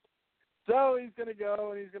Christ. So he's going to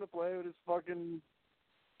go and he's going to play with his fucking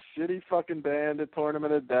shitty fucking band at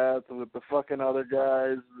Tournament of Death with the fucking other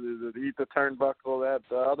guys that eat the turnbuckle, that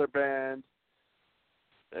the other band.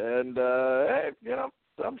 And, hey,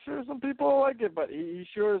 I'm sure some people like it, but he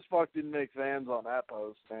sure as fuck didn't make fans on that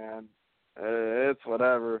post, man. It's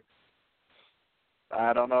whatever.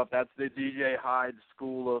 I don't know if that's the DJ Hyde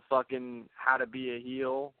school of fucking how to be a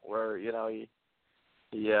heel, where, he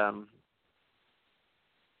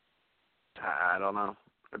I don't know,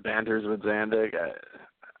 banters with Zandig.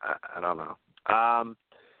 I don't know.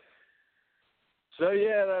 So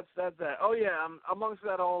yeah, that's that. Oh yeah, amongst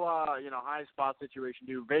that whole Highspots situation,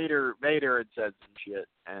 dude, Vader had said some shit,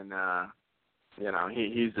 and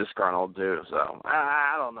he's disgruntled too. So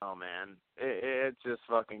I don't know, man. It's just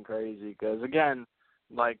fucking crazy because again,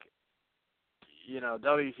 like,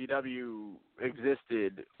 WCW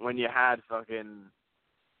existed when you had fucking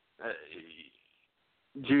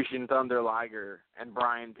Jushin Thunder Liger and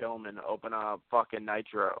Brian Pillman open up fucking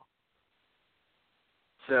Nitro.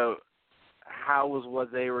 So how was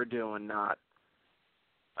what they were doing not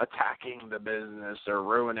attacking the business or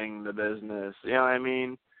ruining the business? You know what I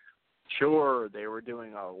mean? Sure, they were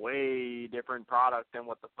doing a way different product than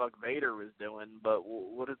what the fuck Vader was doing, but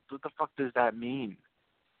what the fuck does that mean?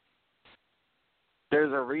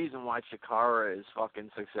 There's a reason why Chikara is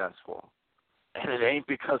fucking successful. And it ain't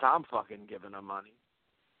because I'm fucking giving them money.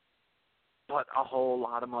 But a whole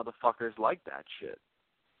lot of motherfuckers like that shit.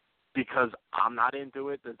 Because I'm not into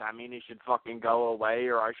it, does that mean it should fucking go away,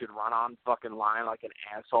 or I should run on fucking line like an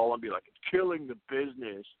asshole and be like, it's killing the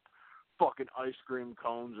business. Fucking ice cream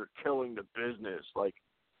cones are killing the business. Like,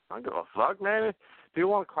 I don't give a fuck, man.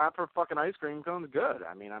 people want to clap for fucking ice cream cones, good.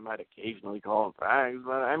 I mean, I might occasionally call them fags,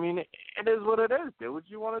 but I mean, it is what it is. Do what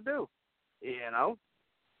you want to do, you know?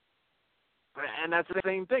 And that's the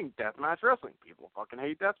same thing, deathmatch wrestling. People fucking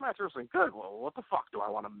hate deathmatch wrestling. Good. Well, what the fuck? Do I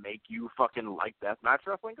want to make you fucking like deathmatch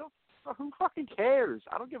wrestling? Go, well, who fucking cares?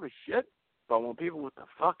 I don't give a shit. But when people with the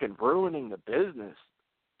fucking ruining the business,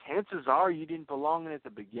 chances are you didn't belong in it to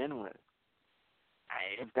begin with.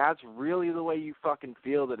 If that's really the way you fucking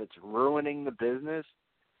feel, that it's ruining the business,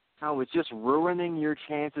 no, it's just ruining your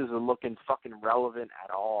chances of looking fucking relevant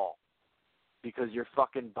at all. Because your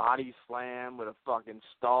fucking body slam with a fucking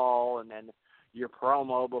stall, and then your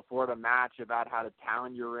promo before the match about how the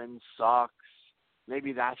town you're in sucks.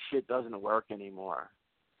 Maybe that shit doesn't work anymore.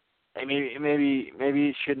 And maybe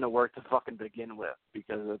it shouldn't have worked to fucking begin with,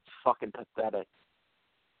 because it's fucking pathetic.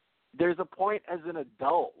 There's a point as an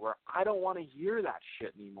adult where I don't want to hear that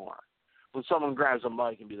shit anymore. When someone grabs a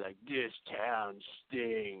mic and be like, "This town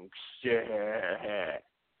stinks,"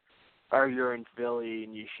 or you're in Philly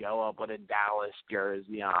and you show up with a Dallas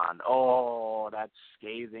jersey on. Oh, that's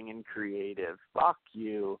scathing and creative. Fuck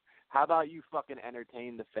you. How about you fucking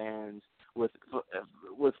entertain the fans with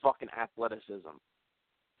fucking athleticism?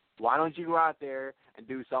 Why don't you go out there and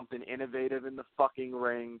do something innovative in the fucking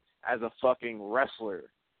ring as a fucking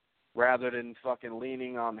wrestler, rather than fucking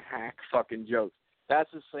leaning on hack fucking jokes?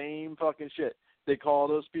 That's the same fucking shit. They call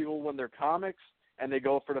those people when they're comics, and they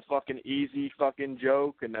go for the fucking easy fucking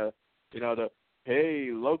joke and the hey,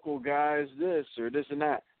 local guys this or this and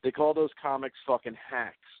that. They call those comics fucking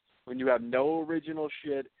hacks. When you have no original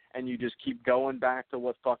shit and you just keep going back to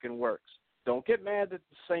what fucking works. Don't get mad that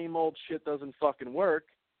the same old shit doesn't fucking work.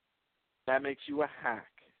 That makes you a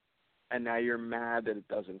hack. And now you're mad that it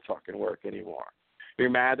doesn't fucking work anymore. You're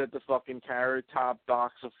mad that the fucking carrot top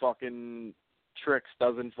box of fucking tricks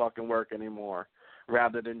doesn't fucking work anymore,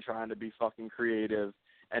 rather than trying to be fucking creative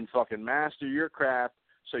and fucking master your craft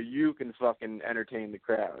so you can fucking entertain the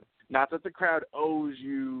crowd. Not that the crowd owes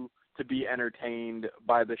you to be entertained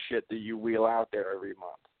by the shit that you wheel out there every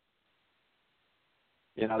month.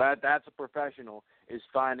 You know, that's a professional, is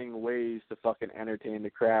finding ways to fucking entertain the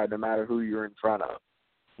crowd no matter who you're in front of.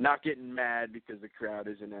 Not getting mad because the crowd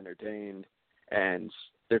isn't entertained and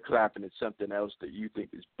they're clapping at something else that you think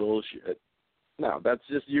is bullshit. No, that's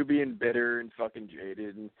just you being bitter and fucking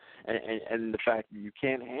jaded and the fact that you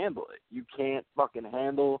can't handle it. You can't fucking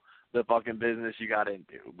handle the fucking business you got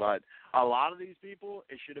into. But a lot of these people,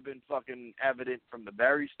 it should have been fucking evident from the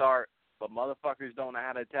very start, but motherfuckers don't know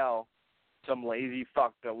how to tell. Some lazy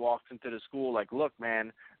fuck that walks into the school like, look,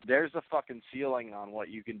 man, there's a fucking ceiling on what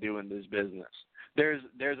you can do in this business. There's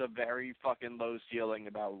a very fucking low ceiling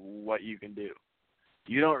about what you can do.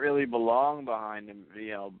 You don't really belong behind them,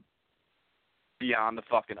 beyond the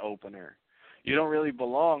fucking opener. You don't really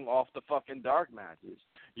belong off the fucking dark matches.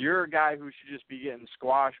 You're a guy who should just be getting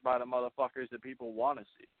squashed by the motherfuckers that people want to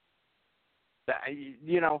see.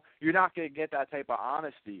 You're not going to get that type of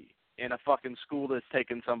honesty in a fucking school that's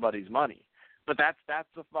taking somebody's money. But that's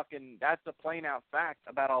the plain out fact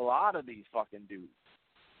about a lot of these fucking dudes.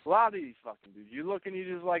 A lot of these fucking dudes. You look and you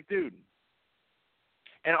just like, dude.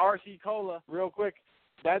 And RC Cola, real quick,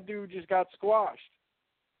 that dude just got squashed.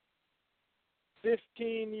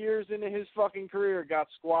 15 years into his fucking career, got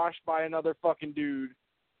squashed by another fucking dude.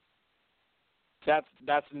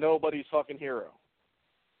 That's nobody's fucking hero.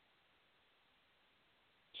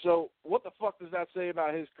 So what the fuck does that say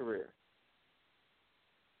about his career?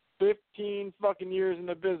 15 fucking years in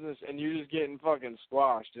the business, and you're just getting fucking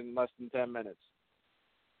squashed in less than 10 minutes.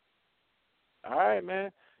 All right,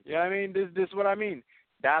 man. You know what I mean? This is what I mean.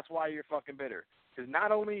 That's why you're fucking bitter. Because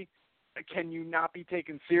not only can you not be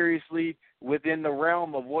taken seriously within the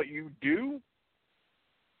realm of what you do,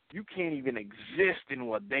 you can't even exist in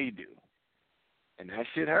what they do. And that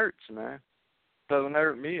shit hurts, man. Doesn't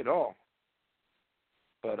hurt me at all.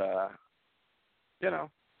 But,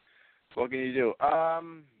 what can you do?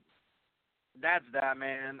 That's that,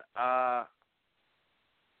 man.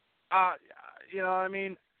 You know what I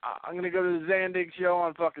mean? I'm going to go to the Zandig show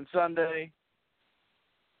on fucking Sunday.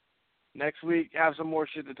 Next week, have some more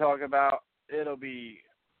shit to talk about. It'll be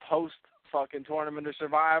post-fucking Tournament of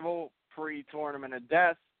Survival, pre-Tournament of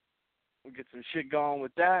Death. We'll get some shit going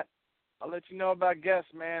with that. I'll let you know about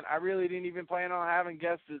guests, man. I really didn't even plan on having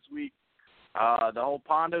guests this week. The whole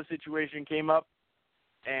Pondo situation came up,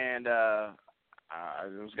 and I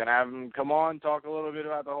was going to have him come on, talk a little bit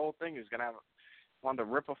about the whole thing. He was going to wanted to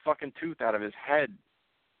rip a fucking tooth out of his head.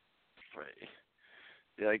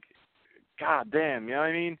 Like, God damn, you know what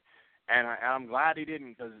I mean? And I'm glad he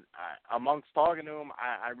didn't, because amongst talking to him,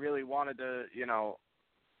 I really wanted to,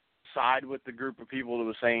 side with the group of people that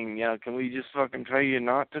was saying, you know, can we just fucking tell you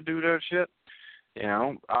not to do that shit? You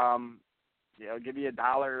know, give you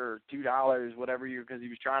 $1 or $2, whatever because he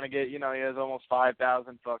was trying to get, you know, he has almost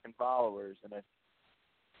 5,000 fucking followers, and if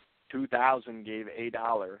 2,000 gave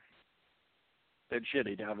 $1, then shit,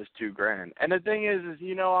 he'd have his $2,000. And the thing is,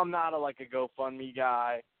 you know, I'm not a GoFundMe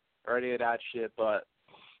guy or any of that shit, but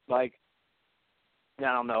like,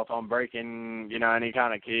 I don't know if I'm breaking, you know, any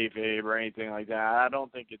kind of kayfabe or anything like that. I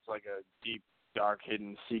don't think it's like a deep, dark,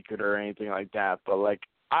 hidden secret or anything like that. But like,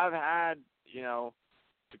 I've had, you know,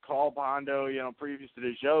 to call Pondo, you know, previous to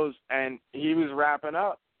the shows, and he was wrapping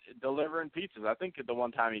up delivering pizzas. I think the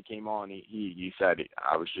one time he came on, he said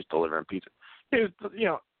I was just delivering pizzas. He was, you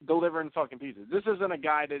know, delivering fucking pizzas. This isn't a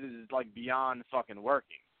guy that is like beyond fucking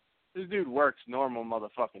working. This dude works normal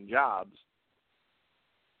motherfucking jobs.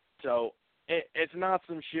 So it's not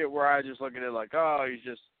some shit where I just look at it like, oh, he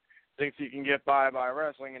just thinks he can get by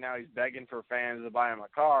wrestling and now he's begging for fans to buy him a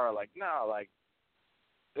car. Like, no, like,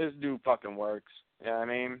 this dude fucking works. You know what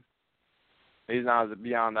I mean? He's not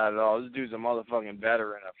beyond that at all. This dude's a motherfucking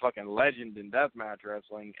veteran, a fucking legend in deathmatch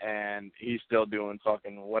wrestling, and he's still doing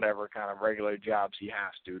fucking whatever kind of regular jobs he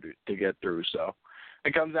has to get through. So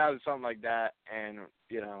it comes out to something like that, and,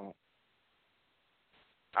 you know,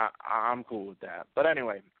 I'm cool with that. But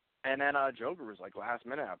anyway, and then Joker was like, last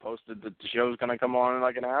minute, I posted that the show's going to come on in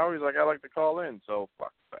like an hour. He's like, I'd like to call in. So,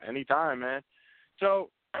 fuck, anytime, man.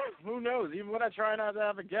 So, who knows? Even when I try not to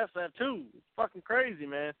have a guest, I have two. It's fucking crazy,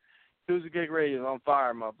 man. Yakuza Kick Radio is on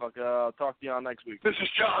fire, motherfucker. I'll talk to y'all next week. This is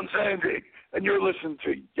John Zandig, and you're listening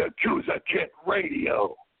to Yakuza Kick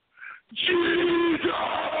Radio. Jesus!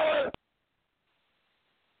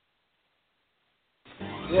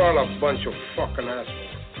 You're all a bunch of fucking assholes.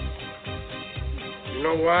 You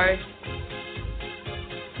know why?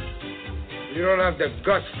 You don't have the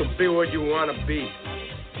guts to be what you want to be.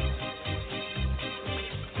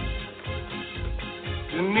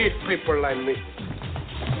 You need people like me.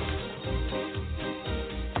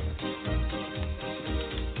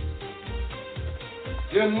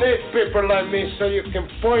 You need people like me so you can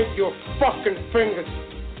point your fucking fingers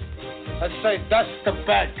and say, that's the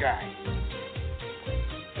bad guy.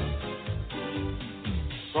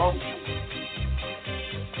 So,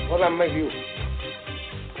 what'll make you?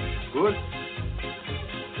 Good?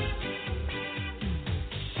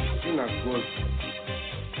 You're not good.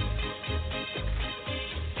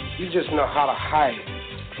 You just know how to hide.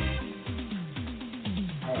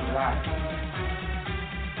 How to lie.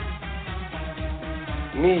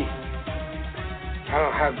 Me, I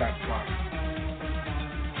don't have that part.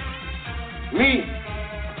 Me,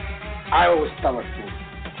 I always tell the truth.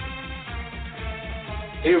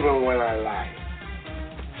 Even when I lie.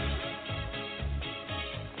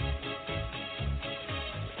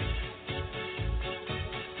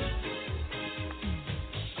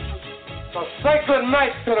 So say good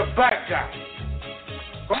night to the bad guy.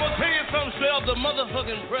 I'm gonna tell you something straight off the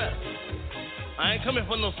motherfucking press. I ain't coming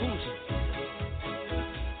for no foolishness.